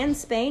 he ran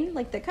Spain,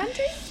 like the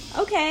country?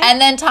 Okay. And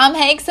then Tom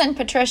Hanks and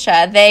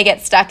Patricia, they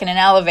get stuck in an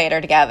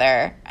elevator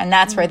together. And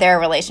that's where their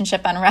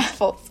relationship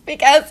unravels.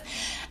 Because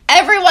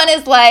everyone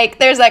is like,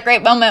 there's that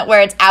great moment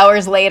where it's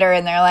hours later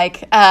and they're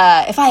like, if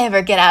I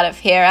ever get out of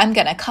here, I'm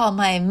going to call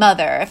my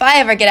mother. If I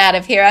ever get out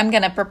of here, I'm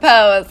going to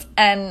propose.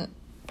 And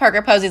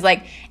Parker Posey's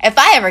like, if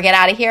I ever get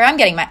out of here, I'm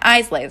getting my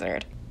eyes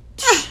lasered.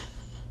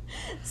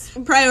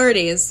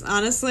 Priorities,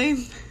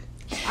 honestly.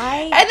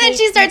 And then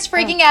she starts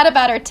freaking out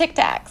about her Tic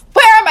Tacs.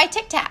 Where are my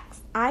Tic Tacs?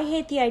 I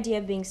hate the idea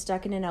of being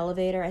stuck in an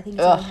elevator. I think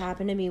it's only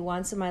happened to me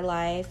once in my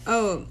life.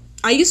 Oh,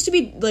 I used to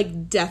be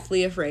like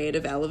deathly afraid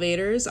of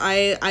elevators.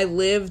 I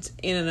lived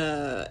in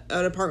an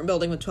apartment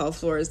building with 12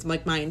 floors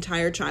like my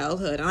entire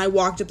childhood, and I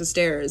walked up the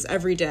stairs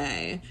every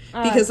day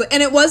because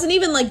and it wasn't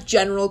even like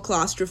general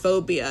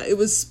claustrophobia. It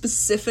was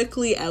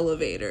specifically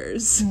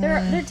elevators.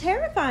 They're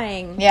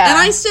terrifying. Yeah. And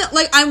I still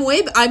like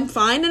I'm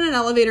fine in an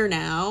elevator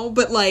now,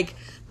 but like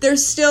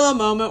there's still a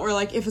moment where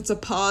like if it's a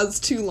pause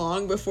too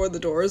long before the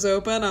doors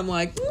open, I'm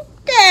like,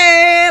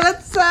 okay,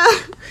 let's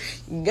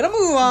gonna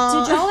move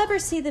on. Did y'all ever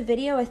see the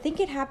video? I think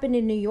it happened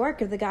in New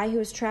York of the guy who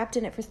was trapped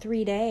in it for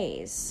 3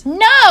 days.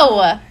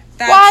 No.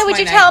 Why would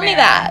you tell me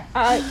that?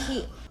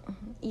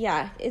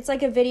 It's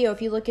like a video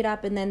if you look it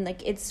up, and then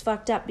like it's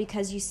fucked up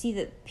because you see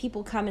that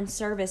people come and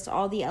service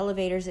all the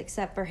elevators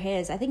except for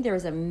his. I think there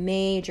was a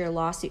major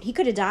lawsuit. He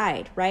could have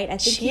died, right? I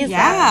think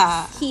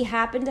he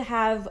happened to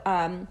have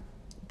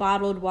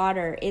bottled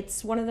water.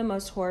 It's one of the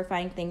most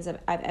horrifying things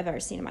I've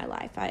ever seen in my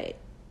life. I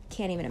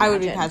can't even imagine. I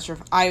would be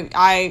petrified.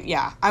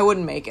 I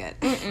wouldn't make it.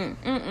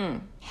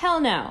 Hell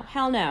no.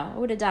 I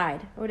would have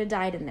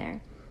died in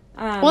there.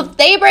 Well,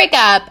 they break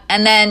up,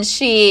 and then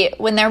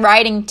when they're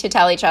writing to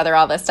tell each other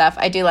all this stuff,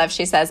 I do love,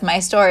 she says, my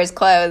store is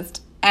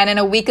closed, and in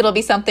a week it'll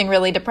be something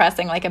really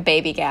depressing like a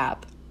Baby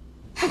Gap.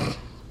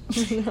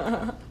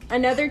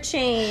 Another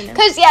chain.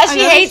 Because,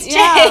 she hates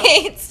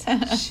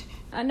chains.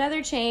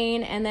 Another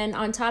chain, and then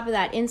on top of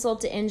that,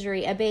 insult to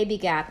injury, a Baby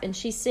Gap, and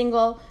she's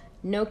single,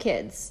 no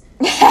kids.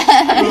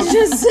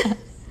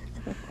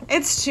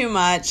 It's too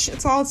much.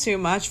 It's all too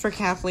much for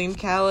Kathleen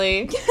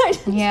Kelly.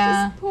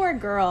 This poor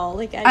girl.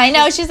 Like I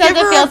know, she says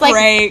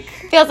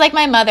it feels like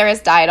my mother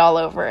has died all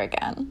over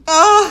again.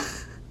 I'm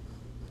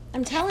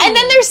telling you. And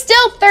then there's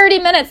still 30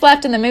 minutes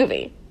left in the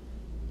movie.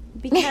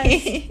 Because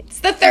it's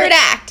the third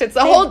act. It's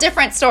a whole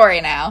different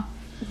story now.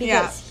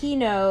 Because he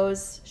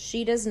knows,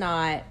 she does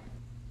not.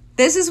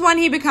 This is when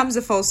he becomes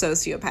a full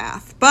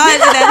sociopath, but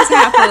it ends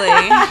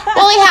happily.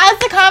 Well, he has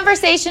the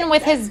conversation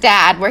with his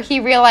dad where he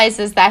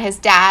realizes that his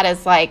dad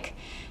is, like,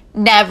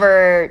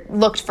 never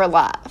looked for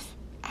love.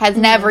 Has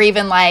never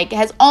even, like,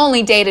 has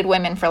only dated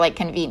women for, like,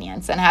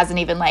 convenience and hasn't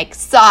even, like,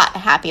 sought a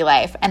happy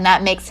life. And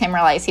that makes him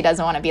realize he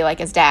doesn't want to be like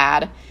his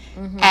dad.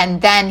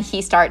 And then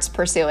he starts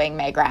pursuing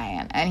Meg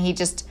Ryan. And he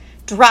just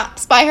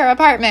drops by her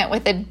apartment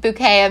with a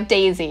bouquet of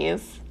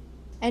daisies.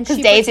 Because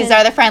daisies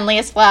are the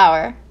friendliest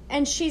flower.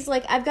 And she's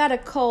like, I've got a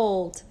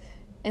cold.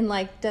 And,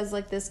 like, does,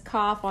 like, this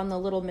cough on the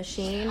little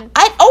machine.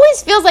 It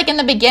always feels like in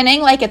the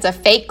beginning, like it's a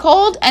fake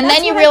cold, and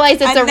then you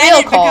realize it's a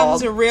real cold.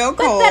 Becomes a real cold.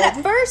 But then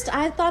at first,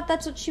 I thought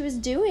that's what she was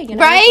doing. And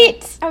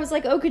right? I was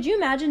like, oh, could you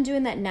imagine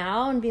doing that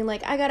now and being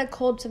like, I got a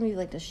cold? Somebody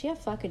like, does she have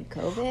fucking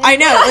COVID? I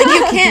know. Like,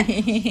 you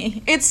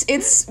can't.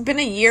 It's been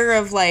a year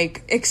of,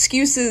 like,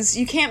 excuses.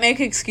 You can't make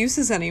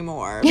excuses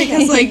anymore.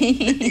 Because,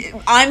 like,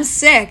 I'm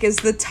sick is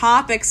the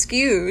top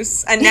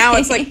excuse. And now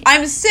it's like,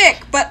 I'm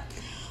sick, but...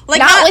 Like,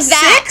 not with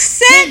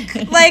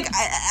sick. Like,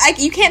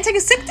 you can't take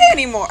a sick day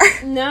anymore.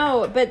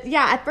 No, but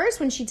yeah, at first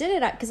when she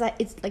did it, because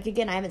it's like,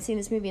 again, I haven't seen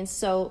this movie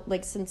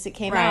since it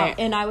came out,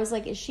 and I was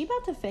like, is she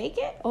about to fake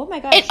it? Oh my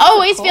god, it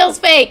always feels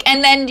fake,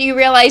 and then you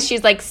realize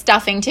she's like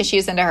stuffing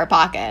tissues into her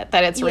pocket,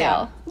 that it's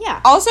real.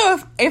 Yeah. Also,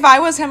 if I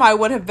was him, I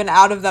would have been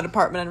out of that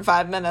apartment in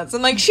 5 minutes.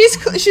 And, like, she's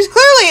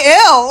clearly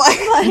ill.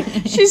 Like,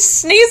 she's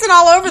sneezing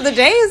all over the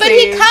daisies. But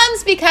he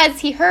comes because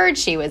he heard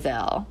she was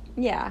ill.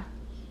 Yeah.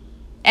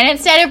 And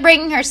instead of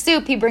bringing her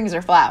soup, he brings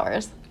her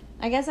flowers.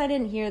 I guess I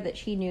didn't hear that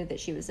she knew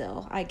that she was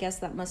ill. I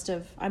guess I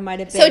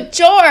might have been. So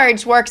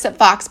George works at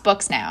Fox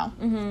Books now.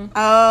 Mm-hmm.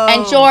 Oh.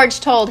 And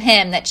George told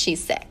him that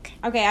she's sick.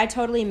 Okay, I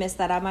totally missed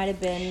that. I might have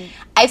been...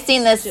 I've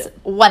seen this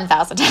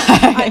 1,000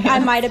 times. I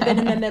might have been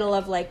in the middle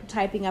of, like,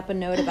 typing up a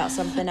note about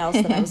something else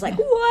that I was like,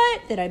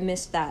 what? That I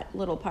missed that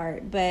little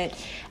part, but...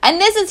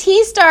 And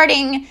he's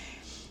starting...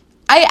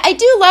 I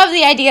do love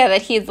the idea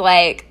that he's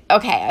like,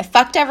 okay, I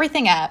fucked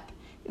everything up.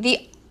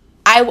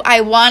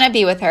 I want to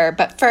be with her,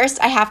 but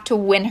first I have to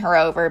win her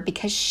over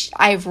because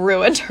I've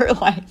ruined her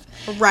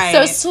life. Right.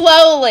 So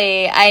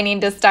slowly I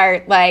need to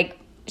start, like,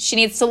 she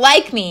needs to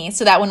like me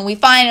so that when we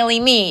finally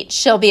meet,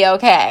 she'll be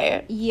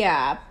okay.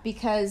 Yeah,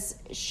 because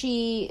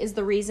she is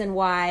the reason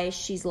why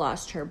she's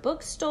lost her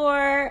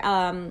bookstore.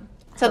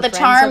 So the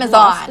charm is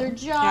on. Their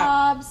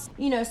jobs.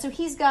 Yeah. You know, so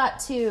he's got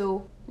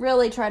to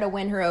really try to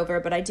win her over,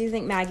 but I do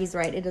think Maggie's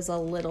right. It is a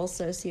little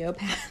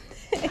sociopathic.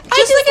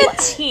 Just like a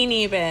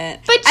teeny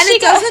bit. But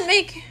it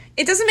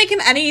doesn't make him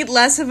any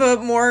less of a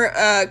more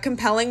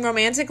compelling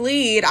romantic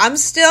lead. I'm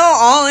still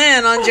all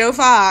in on Joe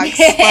Fox.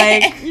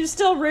 Like, you're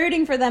still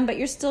rooting for them, but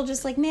you're still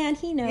just like, man,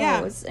 he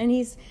knows. Yeah. And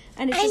it's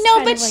I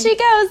know, but she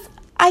goes,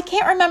 I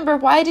can't remember,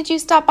 why did you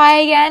stop by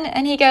again?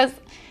 And he goes,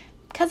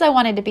 because I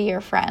wanted to be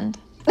your friend.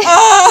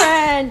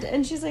 Friend.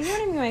 And she's like, you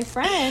want to be my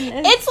friend?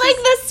 And it's like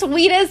the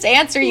sweetest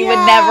answer you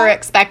would never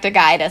expect a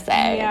guy to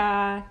say.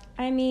 Yeah.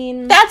 I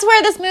mean, that's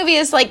where this movie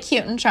is, like,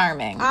 cute and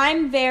charming.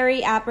 I'm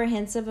very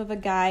apprehensive of a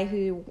guy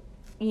who,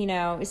 you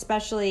know,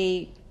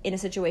 especially in a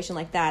situation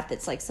like that,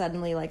 that's like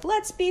suddenly like,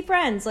 let's be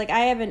friends. Like,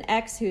 I have an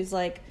ex who's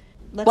like,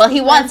 he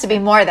wants to be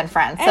more than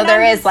friends, so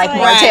there is like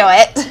more to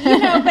it. You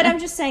know, but I'm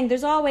just saying,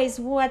 there's always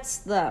what's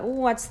the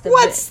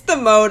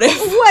motive?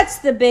 What's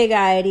the big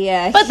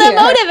idea? But the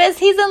motive is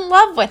he's in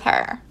love with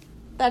her.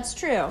 That's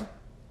true.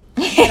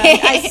 But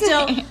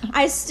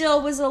I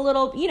still was a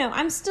little, you know,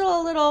 I'm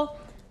still a little.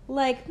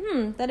 Like,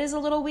 that is a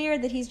little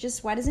weird that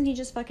why doesn't he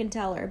just fucking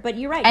tell her? But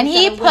you're right. And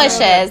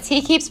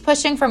he keeps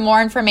pushing for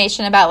more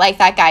information about, like,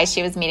 that guy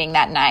she was meeting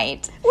that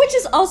night. Which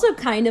is also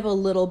kind of a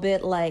little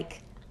bit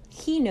like,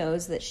 he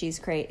knows that she's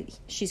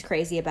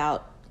crazy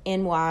about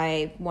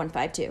NY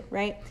 152,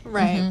 right?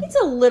 Right. Mm-hmm. It's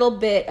a little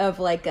bit of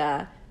like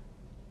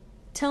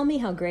tell me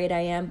how great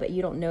I am, but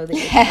you don't know that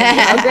you're telling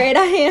me how great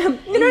I am.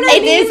 You know what I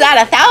mean? It is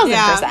that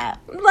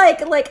 1,000%.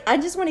 Like, I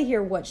just want to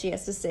hear what she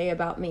has to say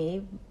about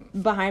me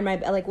behind my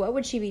like, what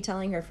would she be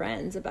telling her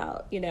friends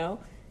about, you know?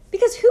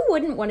 Because who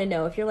wouldn't want to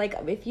know if you're like,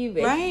 if you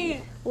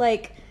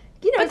like,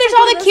 you know. But there's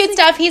all the cute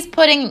stuff. He's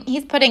putting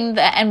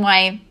the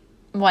NY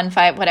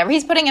 15 whatever.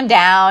 He's putting him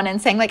down and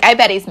saying, like, I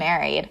bet he's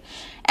married,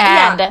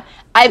 and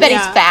I bet he's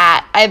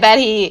fat. I bet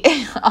he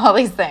all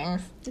these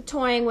things.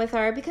 Toying with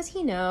her because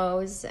he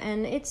knows,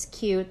 and it's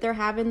cute. They're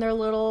having their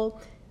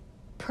little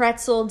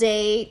pretzel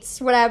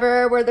dates,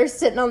 whatever, where they're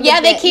sitting on the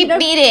bed. They keep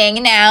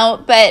meeting now,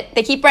 but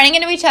they keep running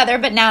into each other,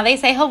 but now they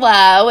say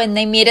hello, and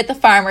they meet at the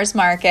farmer's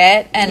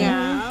market,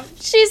 and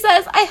she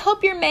says, I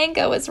hope your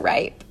mango is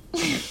ripe.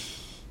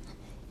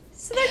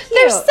 So they're cute.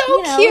 They're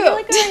so cute. They're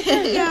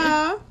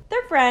like,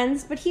 they're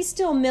friends, but he's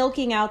still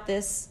milking out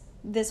this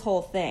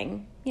whole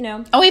thing, you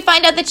know? And we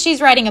find out that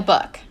she's writing a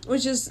book.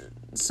 Which is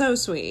so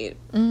sweet.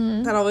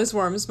 Mm-hmm. That always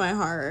warms my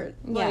heart.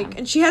 Like,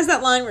 and she has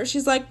that line where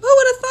she's like, "Who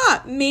would have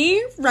thought?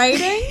 Me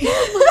writing?"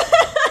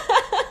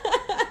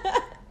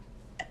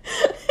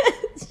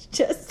 It's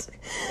just,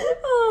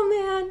 oh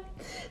man.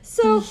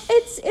 So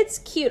it's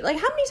cute. Like,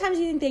 how many times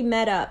do you think they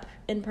met up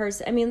in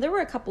person. I mean, there were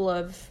a couple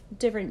of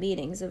different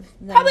meetings of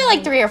them. Probably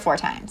like 3 or 4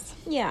 times.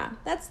 Yeah,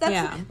 that's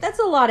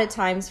a lot of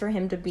times for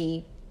him to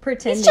be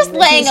pretending. He's just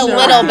laying a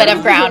little bit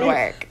of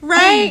groundwork.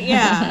 Right?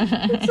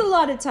 Yeah. It's a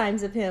lot of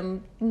times of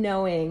him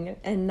knowing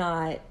and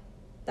not.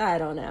 I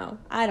don't know.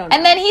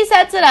 And then he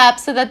sets it up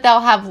so that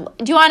they'll have,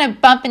 do you want to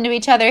bump into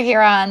each other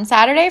here on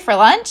Saturday for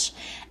lunch?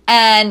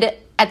 And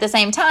at the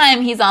same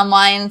time, he's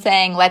online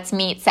saying, let's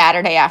meet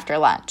Saturday after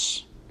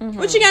lunch. Mm-hmm.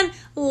 Which, again,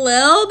 a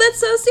little bit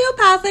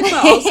sociopathic, but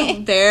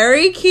also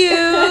very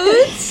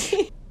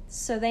cute.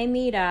 So they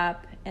meet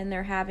up, and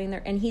they're having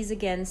and he's,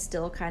 again,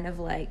 still kind of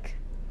like,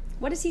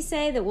 what does he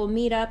say? That we'll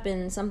meet up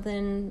in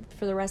something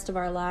for the rest of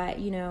our life,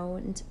 you know?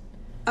 And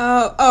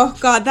oh,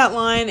 God, that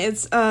line,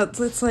 it's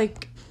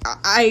like,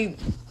 I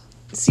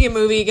see a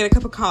movie, get a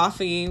cup of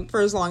coffee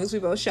for as long as we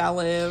both shall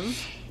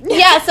live.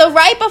 Yeah, so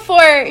right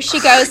before she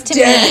goes to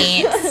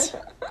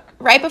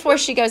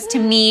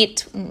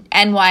meet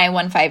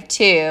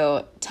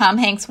NY152, Tom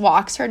Hanks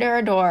walks her to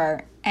her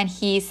door, and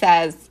he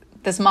says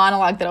this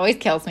monologue that always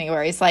kills me,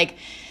 where he's like,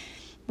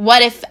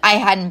 what if I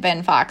hadn't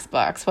been Fox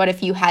Books? What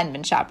if you hadn't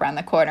been Shop Around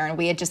the Corner and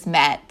we had just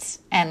met,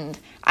 and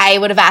I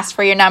would have asked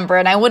for your number,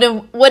 and I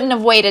wouldn't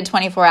have waited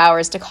 24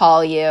 hours to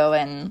call you,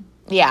 and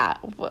yeah,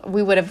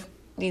 we would have,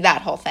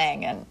 that whole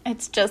thing, and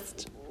it's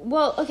just...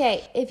 Well,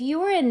 okay, if you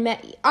were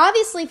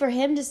obviously for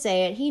him to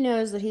say it, he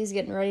knows that he's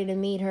getting ready to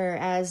meet her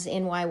as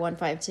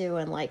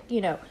NY152 in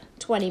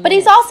 20 minutes. But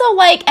he's also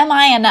like, am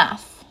I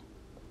enough?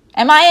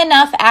 Am I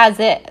enough as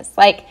is?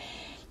 Like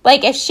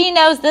if she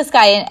knows this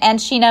guy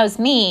and she knows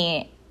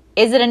me,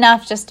 is it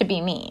enough just to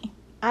be me?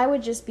 I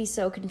would just be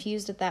so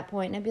confused at that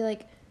point, and I'd be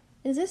like,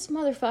 is this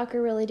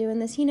motherfucker really doing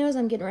this? He knows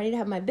I'm getting ready to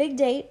have my big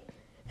date.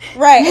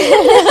 Right.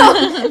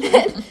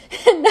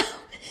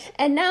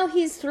 And now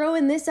he's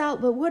throwing this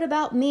out, but what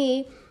about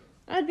me?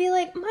 I'd be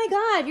like, my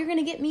God, you're going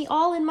to get me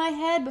all in my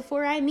head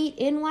before I meet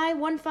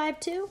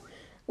NY152?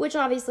 Which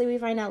obviously we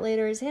find out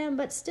later is him,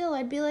 but still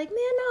I'd be like, man,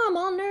 now I'm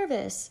all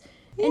nervous.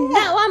 Yeah. And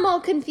now I'm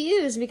all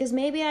confused because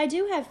maybe I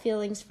do have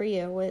feelings for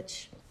you,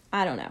 which...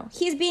 I don't know.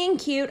 He's being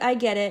cute, I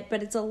get it,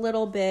 but it's a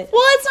little bit...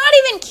 Well, it's not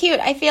even cute.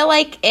 I feel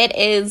like it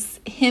is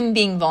him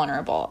being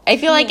vulnerable. I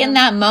feel like in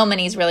that moment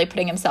he's really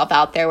putting himself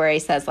out there, where he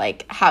says,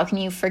 like, how can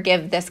you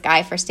forgive this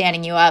guy for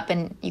standing you up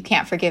and you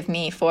can't forgive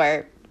me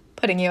for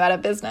putting you out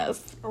of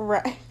business?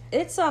 Right.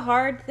 It's a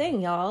hard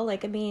thing, y'all.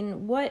 Like, I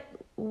mean, what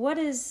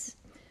is...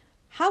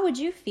 How would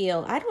you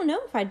feel? I don't know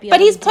if I'd be able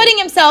But he's putting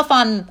himself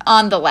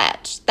on the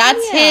ledge.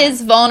 That's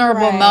his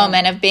vulnerable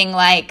moment of being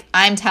like,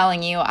 I'm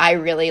telling you, I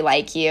really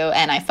like you,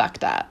 and I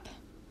fucked up.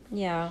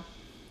 Yeah.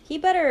 He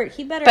better...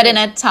 But in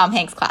a Tom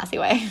Hanks classy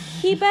way.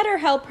 He better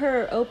help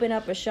her open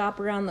up a shop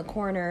around the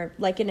corner,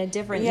 like in a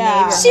different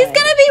neighborhood. She's going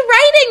to be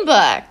writing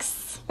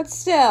books. But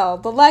still,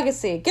 the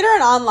legacy. Get her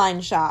an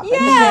online shop.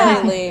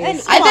 Yeah.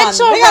 I bet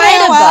she'll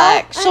write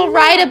a book. She'll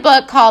write a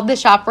book called The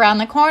Shop Around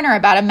the Corner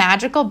about a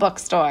magical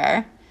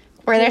bookstore.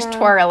 Where there's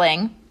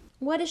twirling.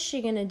 What is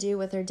she going to do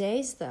with her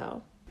days,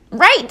 though?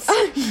 Right.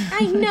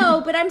 I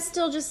know, but I'm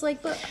still just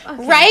like...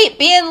 Okay. Right?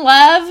 Be in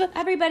love.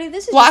 Everybody,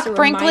 this is Walk just a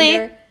Brinkley.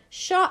 Reminder.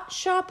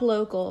 Shop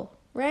local,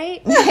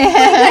 right?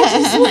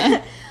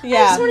 I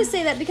just want to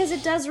say that because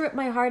it does rip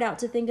my heart out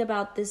to think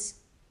about this.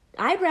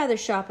 I'd rather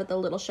shop at the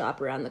little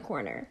shop around the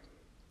corner.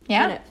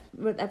 Yeah.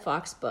 Than at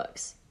Fox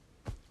Books.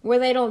 Where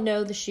they don't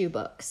know the shoe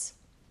books.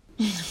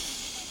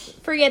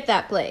 Forget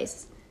that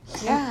place.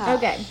 Yeah.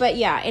 Okay, but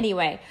yeah,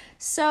 anyway.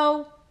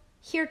 So,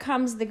 here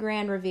comes the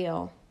grand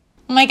reveal.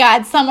 Oh my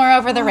God, Somewhere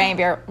Over the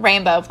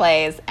Rainbow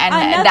plays. And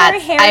Another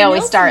that's, Harry I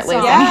always Nilsson start song.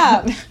 losing.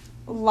 Yeah.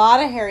 A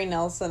lot of Harry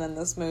Nilsson in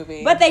this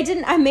movie. But they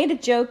didn't, I made a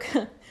joke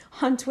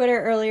on Twitter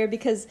earlier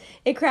because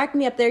it cracked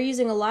me up. They're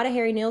using a lot of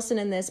Harry Nilsson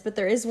in this, but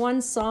there is one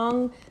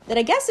song that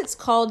I guess it's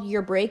called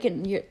You're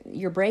Breaking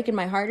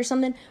My Heart or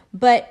something,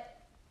 but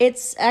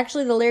it's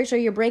actually the lyrics are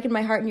 "You're breaking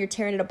my heart and you're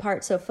tearing it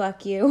apart, so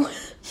fuck you."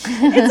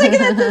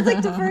 It's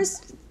like the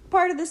first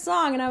part of the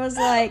song, and I was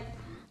like,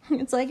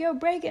 it's like "You're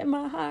breaking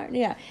my heart,"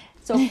 yeah.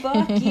 So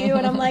fuck you,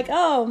 and I'm like,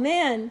 oh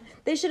man,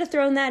 they should have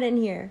thrown that in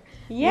here.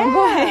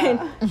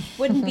 Yeah,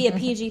 wouldn't be a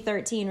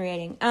PG-13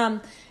 rating.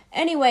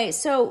 Anyway,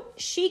 so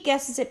she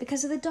guesses it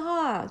because of the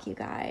dog, you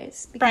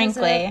guys.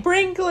 Brinkley.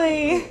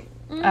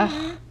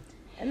 Mm-hmm.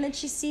 And then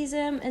she sees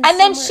him, and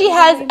then she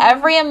has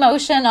every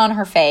emotion on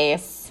her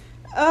face.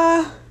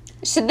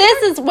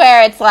 This is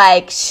where it's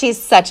like,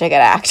 she's such a good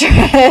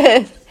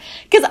actress.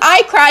 Because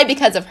I cry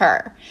because of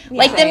her. Yeah,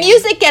 like, the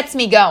music gets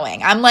me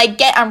going. I'm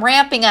like, I'm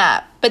ramping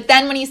up. But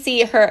then when you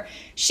see her,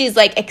 she's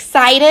like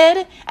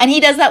excited, and he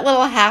does that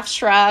little half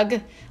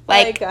shrug.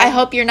 Like, I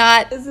hope you're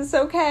not... Is this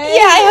okay?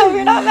 Yeah, I hope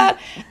you're not mad.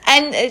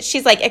 And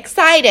she's like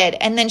excited,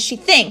 and then she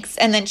thinks,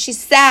 and then she's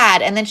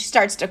sad, and then she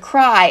starts to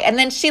cry, and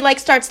then she like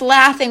starts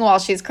laughing while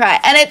she's crying.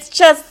 And it's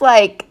just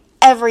like...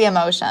 every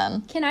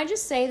emotion. Can I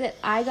just say that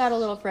I got a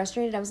little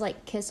frustrated? I was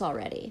like, kiss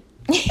already.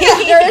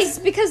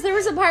 Because there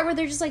was a part where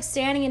they're just like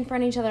standing in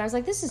front of each other. I was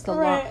like, this is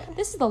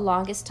the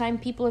longest time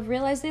people have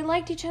realized they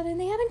liked each other and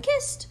they haven't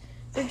kissed.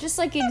 They're just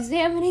like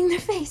examining their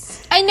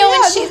face. I know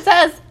when she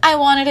says, I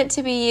wanted it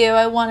to be you.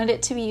 I wanted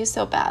it to be you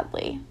so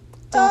badly.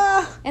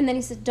 And then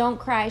he said, don't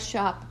cry,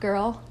 shop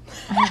girl.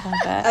 I love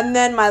it. And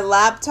then my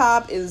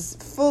laptop is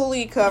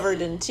fully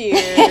covered in tears.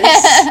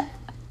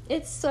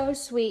 It's so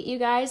sweet, you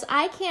guys.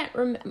 I can't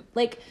remember.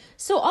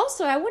 So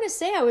also, I want to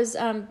say I was,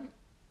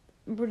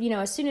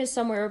 as soon as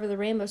Somewhere Over the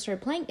Rainbow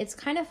started playing, it's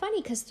kind of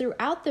funny because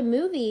throughout the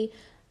movie,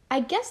 I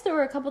guess there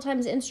were a couple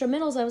times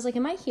instrumentals. I was like,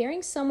 am I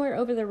hearing Somewhere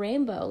Over the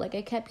Rainbow? Like,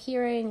 I kept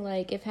hearing,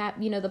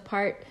 the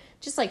part,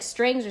 just like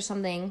strings or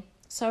something.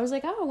 So I was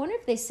like, I wonder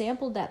if they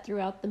sampled that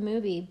throughout the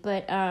movie.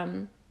 But,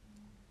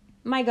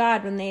 my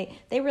God, when they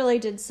really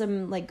did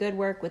some, good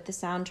work with the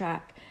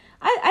soundtrack.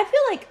 I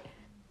feel like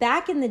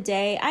back in the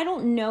day, I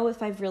don't know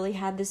if I've really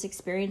had this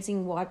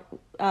experiencing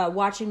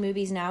watching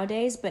movies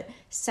nowadays, but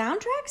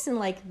soundtracks in,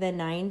 the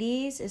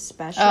 90s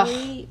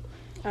especially.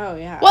 Oh,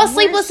 yeah. Well,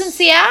 Sleepless in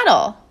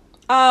Seattle.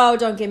 Oh,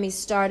 don't get me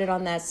started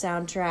on that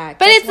soundtrack.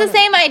 But it's the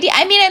same idea.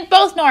 I mean, it's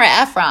both Nora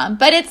Ephron,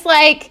 but it's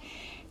like...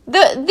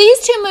 These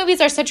two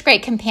movies are such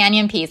great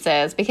companion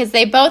pieces because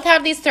they both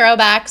have these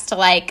throwbacks to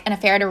An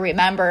Affair to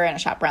Remember and A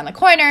Shop Around the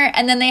Corner,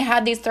 and then they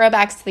have these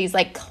throwbacks to these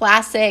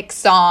classic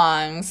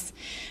songs,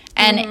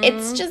 and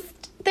it's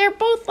just they're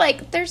both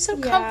they're so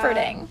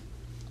comforting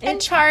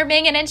and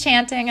charming and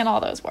enchanting and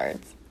all those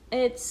words.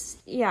 It's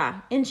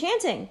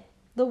enchanting,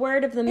 the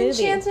word of the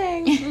movie.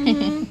 Enchanting.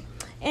 Mm-hmm.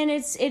 And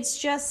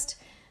it's just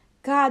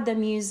God, the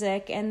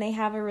music, and they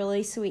have a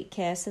really sweet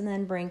kiss, and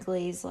then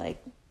Brinkley's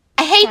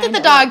I hate that the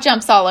dog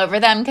jumps all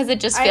over them because it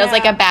just feels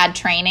like a bad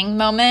training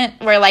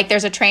moment where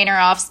there's a trainer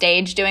off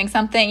stage doing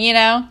something,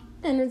 And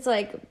it's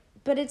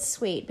but it's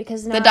sweet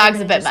because now the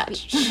dog's a bit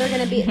much. They're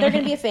gonna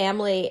be a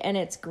family, and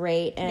it's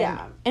great.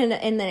 And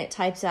and then it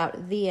types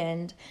out the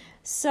end.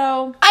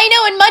 So I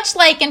know, and much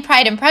like in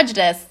Pride and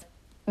Prejudice,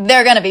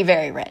 they're gonna be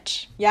very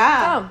rich.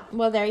 Yeah. Oh,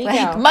 well, there you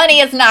go. Money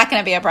is not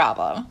gonna be a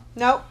problem.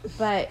 Nope.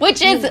 But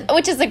which is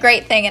a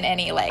great thing in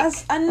any a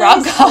nice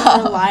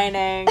rom-com.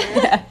 lining.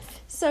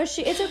 So it's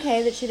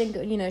okay that she didn't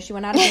go, she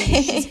went out of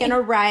business. She's going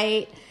to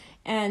write,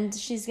 and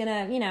she's going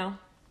to,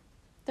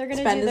 they're going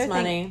to spend do their his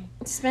money. thing.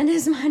 Spend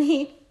his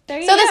money. There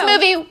you so go. This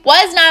movie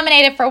was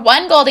nominated for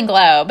 1 Golden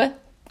Globe.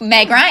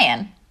 Meg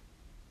Ryan.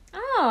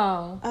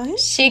 Oh.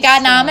 She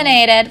got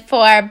nominated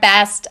for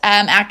Best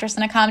Actress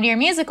in a Comedy or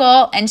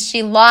Musical, and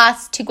she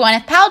lost to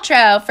Gwyneth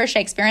Paltrow for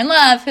Shakespeare in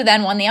Love, who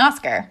then won the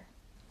Oscar.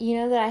 You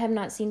know that I have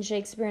not seen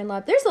Shakespeare in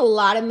Love. There's a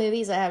lot of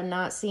movies I have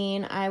not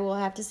seen, I will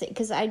have to say,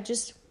 because I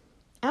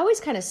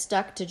always kind of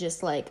stuck to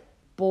just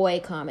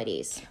boy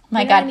comedies.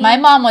 My God, my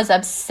mom was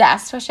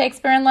obsessed with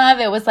Shakespeare in Love.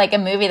 It was a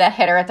movie that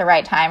hit her at the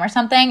right time or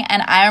something.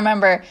 And I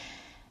remember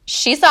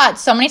she saw it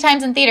so many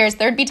times in theaters.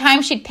 There'd be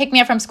times she'd pick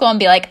me up from school and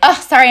be like, oh,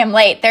 sorry, I'm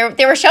late.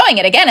 They were showing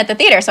it again at the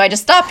theater, so I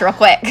just stopped real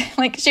quick.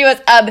 She was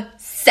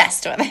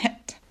obsessed with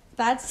it.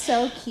 That's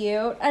so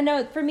cute. I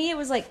know, for me, it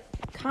was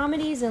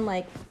comedies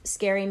and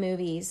scary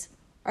movies.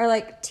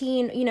 Or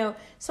teen,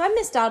 so I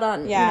missed out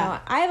on,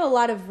 I have a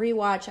lot of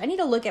rewatch. I need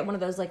to look at one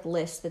of those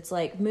lists that's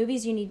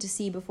movies you need to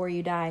see before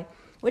you die.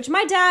 Which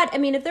my dad,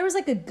 if there was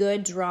a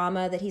good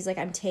drama that he's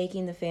I'm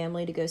taking the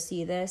family to go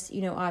see this,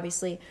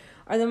 obviously.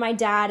 Or then my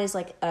dad is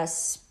a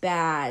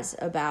spaz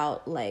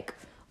about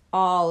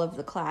all of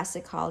the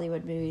classic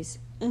Hollywood movies.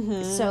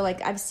 Mm-hmm. So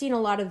I've seen a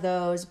lot of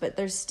those, but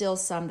there's still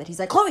some that he's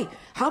Chloe,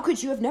 how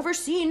could you have never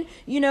seen,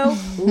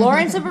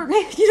 Lawrence of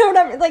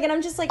whatever, and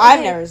I'm just okay.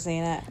 I've never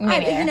seen it.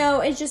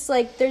 It's just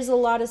there's a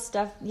lot of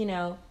stuff,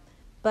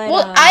 but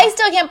well, I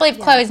still can't believe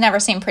Chloe's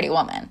never seen Pretty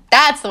Woman.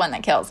 That's the one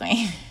that kills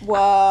me.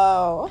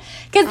 Whoa.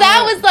 Because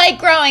that was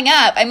growing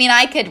up.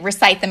 I could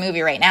recite the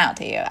movie right now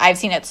to you. I've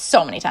seen it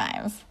so many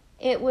times.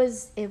 It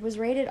was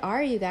rated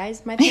R, you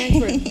guys. My parents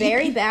were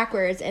very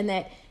backwards, and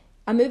that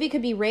a movie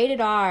could be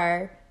rated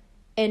R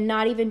and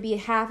not even be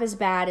half as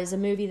bad as a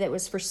movie that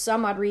was for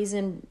some odd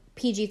reason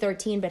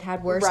PG-13 but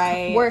had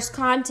worse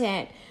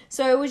content.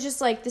 So it was just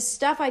the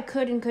stuff I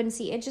could and couldn't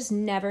see, it just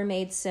never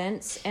made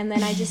sense. And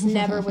then I just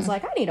never was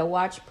I need to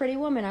watch Pretty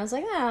Woman. I was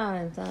we're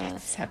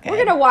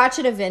going to watch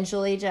it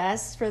eventually,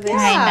 Jess, for this.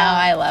 I know,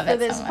 I love it for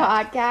this so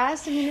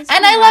podcast.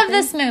 And I love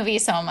this movie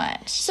so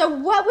much. So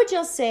what would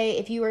y'all say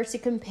if you were to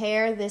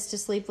compare this to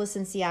Sleepless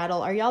in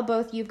Seattle? Are y'all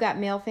both, you've got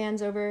male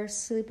fans over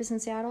Sleepless in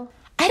Seattle?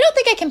 I don't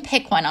think I can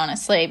pick one,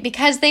 honestly,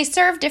 because they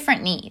serve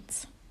different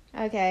needs.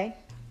 Okay.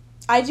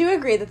 I do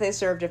agree that they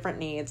serve different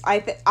needs.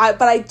 But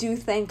I do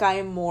think I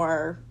am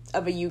more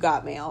of a You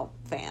Got Mail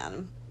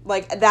fan.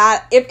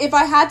 That, if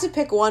I had to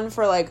pick one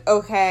for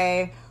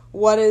okay,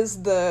 what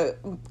is the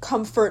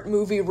comfort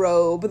movie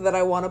robe that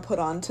I want to put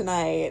on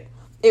tonight,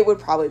 it would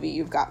probably be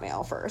You've Got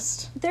Mail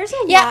first. There's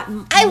a lot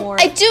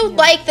more. I do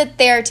like that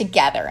they're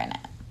together in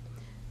it.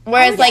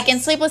 Whereas in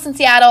Sleepless in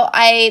Seattle,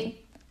 I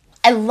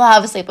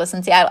love Sleepless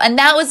in Seattle. And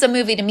that was a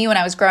movie to me when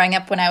I was growing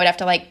up, when I would have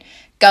to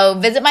go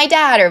visit my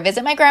dad or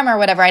visit my grandma or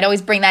whatever. I'd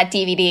always bring that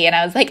DVD and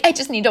I was I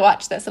just need to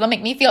watch this. It'll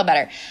make me feel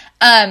better.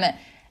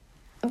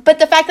 But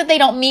the fact that they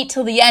don't meet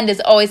till the end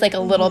is always a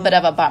little bit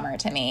of a bummer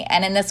to me.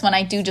 And in this one,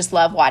 I do just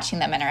love watching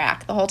them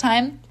interact the whole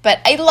time. But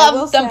I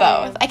love them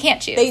both. I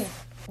can't choose.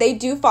 they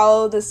do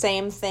follow the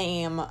same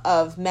theme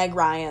of Meg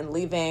Ryan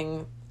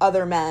leaving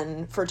other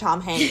men for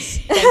Tom Hanks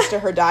thanks to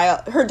her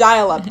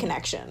dial-up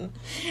connection.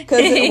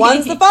 Because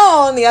one's the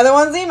phone, the other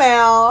one's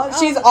email.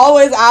 She's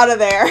always out of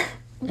there.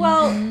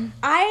 Well,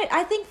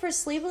 I think for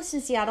Sleepless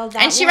in Seattle,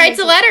 and she writes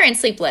a letter in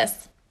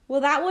Sleepless.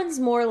 Well, that one's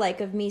more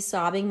like of me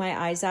sobbing my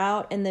eyes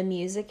out, and the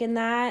music in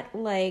that,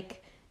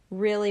 like,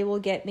 really will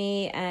get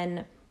me.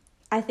 And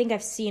I think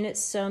I've seen it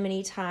so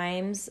many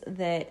times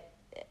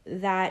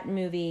that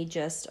movie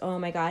just, oh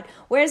my God.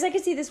 Whereas I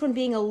could see this one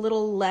being a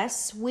little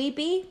less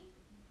weepy,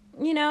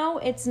 you know?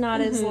 It's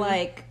not as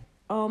like,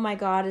 oh my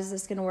God, is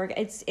this going to work?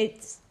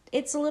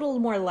 It's a little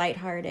more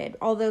lighthearted,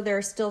 although there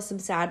are still some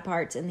sad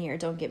parts in here,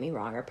 don't get me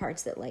wrong, or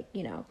parts that, like,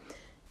 you know,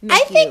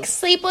 I think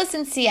Sleepless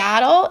in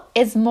Seattle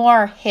is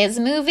more his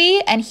movie,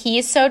 and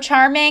he's so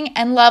charming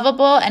and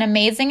lovable and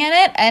amazing in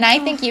it. And I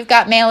think You've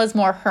Got Mail is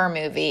more her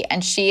movie,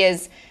 and she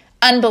is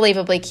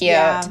unbelievably cute.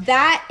 Yeah.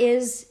 That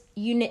is,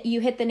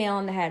 you hit the nail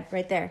on the head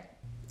right there.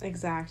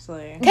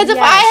 Exactly. Because if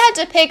I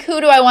had to pick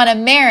who do I want to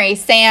marry,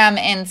 Sam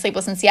in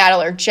Sleepless in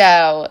Seattle or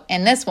Joe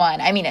in this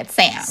one, I mean, it's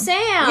Sam.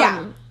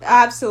 Yeah,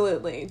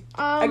 absolutely.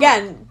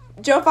 Again,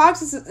 Joe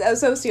Fox is a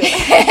sociopath.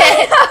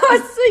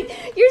 It's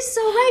like, you're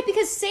so right,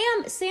 because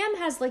Sam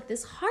has like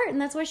this heart,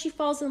 and that's why she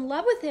falls in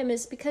love with him,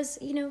 is because,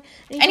 you know,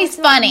 and he's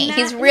funny.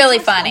 He's really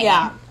funny.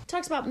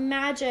 Talks about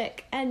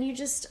magic, and you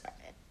just,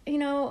 you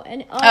know,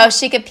 and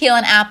she could peel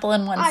an apple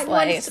in one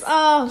slice.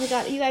 Oh my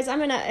God, you guys, I'm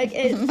gonna.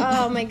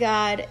 Oh my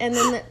God, and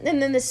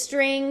then the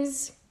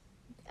strings.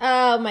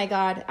 Oh my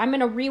God, I'm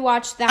gonna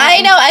rewatch that.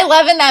 I know, I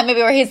love in that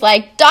movie where he's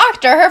like,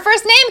 Doctor, her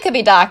first name could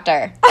be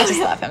Doctor. I just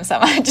love him so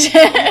much.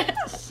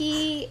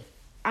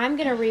 I'm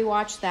gonna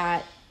rewatch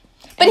that.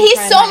 But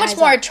he's so much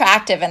more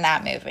attractive in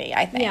that movie,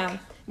 I think. Yeah.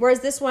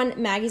 Whereas this one,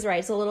 Maggie's right,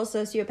 it's a little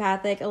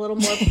sociopathic, a little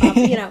more,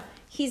 you know,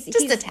 he's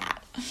a tad.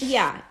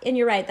 Yeah, and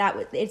you're right,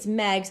 it's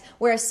Meg's.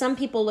 Whereas some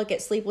people look at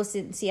Sleepless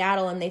in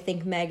Seattle and they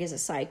think Meg is a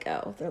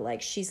psycho. They're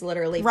like, she's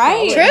literally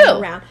following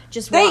around.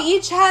 They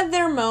each had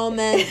their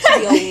moment to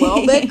be a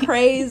little bit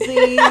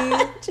crazy.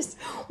 Just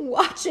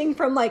watching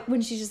from, like,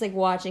 when she's just like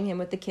watching him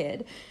with the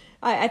kid.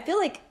 I feel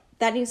like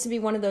that needs to be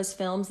one of those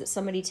films that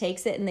somebody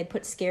takes it and they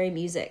put scary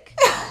music.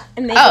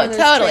 And make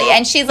totally.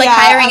 And she's like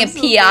hiring a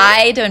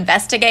PI to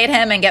investigate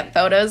him and get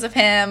photos of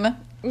him.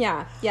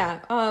 Yeah.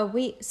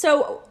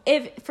 So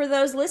if for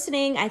those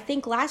listening, I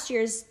think last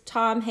year's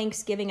Tom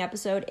Hanks Giving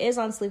episode is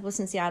on Sleepless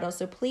in Seattle.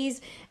 So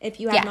please,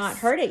 if you have not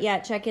heard it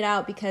yet, check it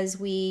out, because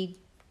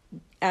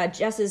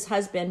Jess's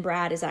husband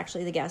Brad is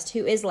actually the guest,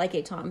 who is like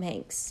a Tom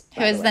Hanks,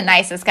 who is the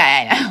nicest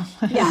guy I know.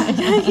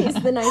 Yeah, he's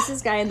the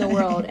nicest guy in the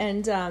world.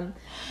 And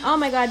oh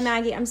my God,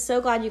 Maggie, I'm so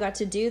glad you got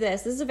to do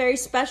this. This is a very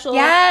special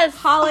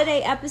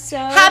holiday episode.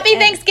 Happy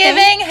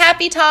Thanksgiving!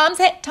 Happy Tom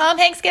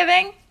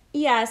Hanksgiving!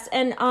 Yes,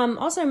 and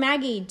also,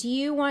 Maggie, do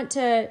you want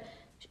to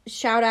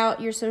shout out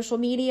your social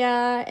media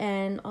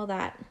and all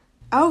that?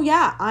 Oh,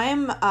 yeah.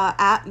 I'm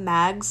at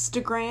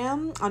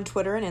Magstagram on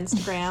Twitter and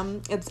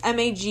Instagram. It's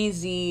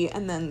MAGZ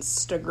and then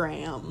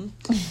Stagram.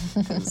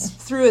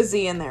 Threw a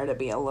Z in there to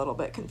be a little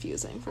bit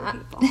confusing for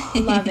people.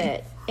 Love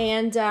it.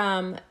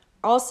 And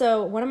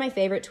also, one of my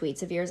favorite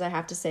tweets of yours, I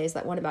have to say, is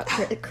that one about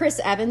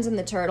Chris Evans and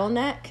the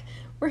turtleneck.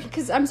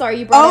 Because I'm sorry,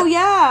 you brought. Oh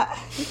yeah.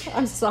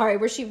 I'm sorry.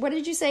 What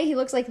did you say? He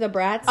looks like the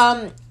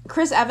Bratz.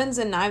 Chris Evans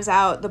in Knives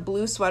Out, the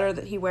blue sweater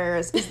that he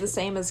wears is the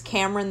same as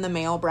Cameron the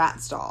male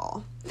Bratz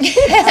doll. I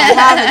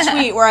have a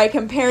tweet where I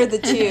compared the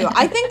two.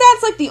 I think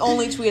that's like the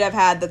only tweet I've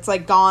had that's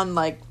like gone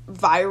like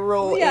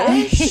viral.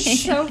 Yeah,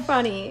 so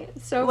funny.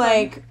 So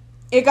like. Fun.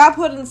 It got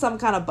put in some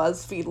kind of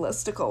BuzzFeed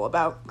listicle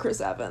about Chris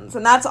Evans,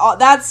 and that's all.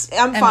 I'm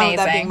fine with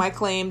that being my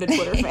claim to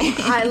Twitter fame.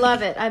 I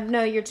love it. I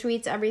know your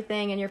tweets,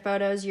 everything, and your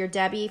photos. Your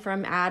Debbie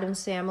from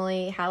Addams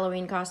Family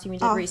Halloween costume you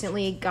did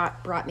recently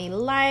brought me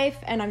life,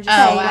 and I'm just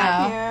so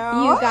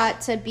glad you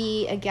got to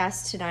be a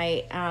guest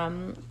tonight.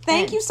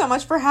 Thank you so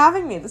much for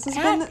having me. This has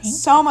been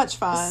so much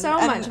fun. So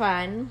much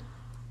fun.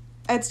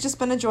 It's just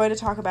been a joy to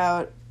talk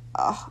about.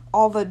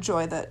 All the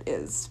joy that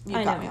is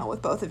You've Got Mail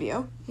with both of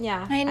you.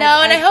 Yeah. I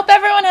know, and I hope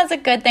everyone has a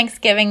good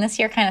Thanksgiving. This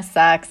year kind of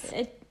sucks.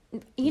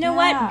 You know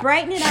what?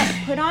 Brighten it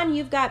up. Put on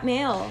You've Got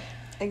Mail.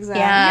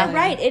 Exactly. Yeah. You're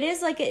right. It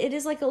is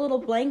like a little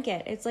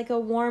blanket. It's like a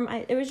warm.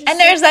 It was just. And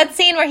there's that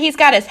scene where he's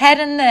got his head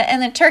in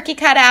the turkey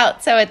cut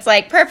out, so it's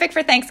like perfect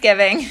for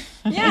Thanksgiving.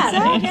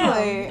 Yeah,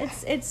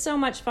 exactly. It's so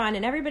much fun,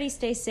 and everybody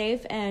stay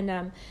safe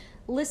and.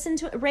 Listen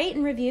to it, rate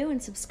and review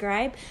and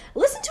subscribe.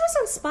 Listen to us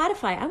on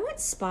Spotify. I want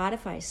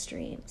Spotify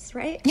streams,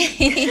 right?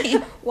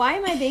 Why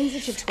am I being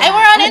such a twat? And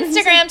we're on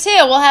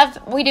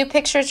Instagram too. We do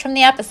pictures from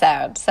the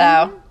episode,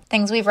 so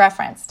things we've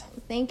referenced.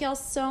 Thank y'all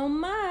so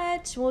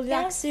much. We'll be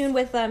back soon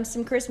with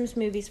some Christmas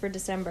movies for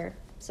December.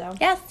 So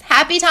yes,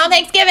 happy Tom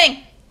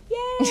Thanksgiving!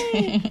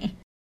 Yay!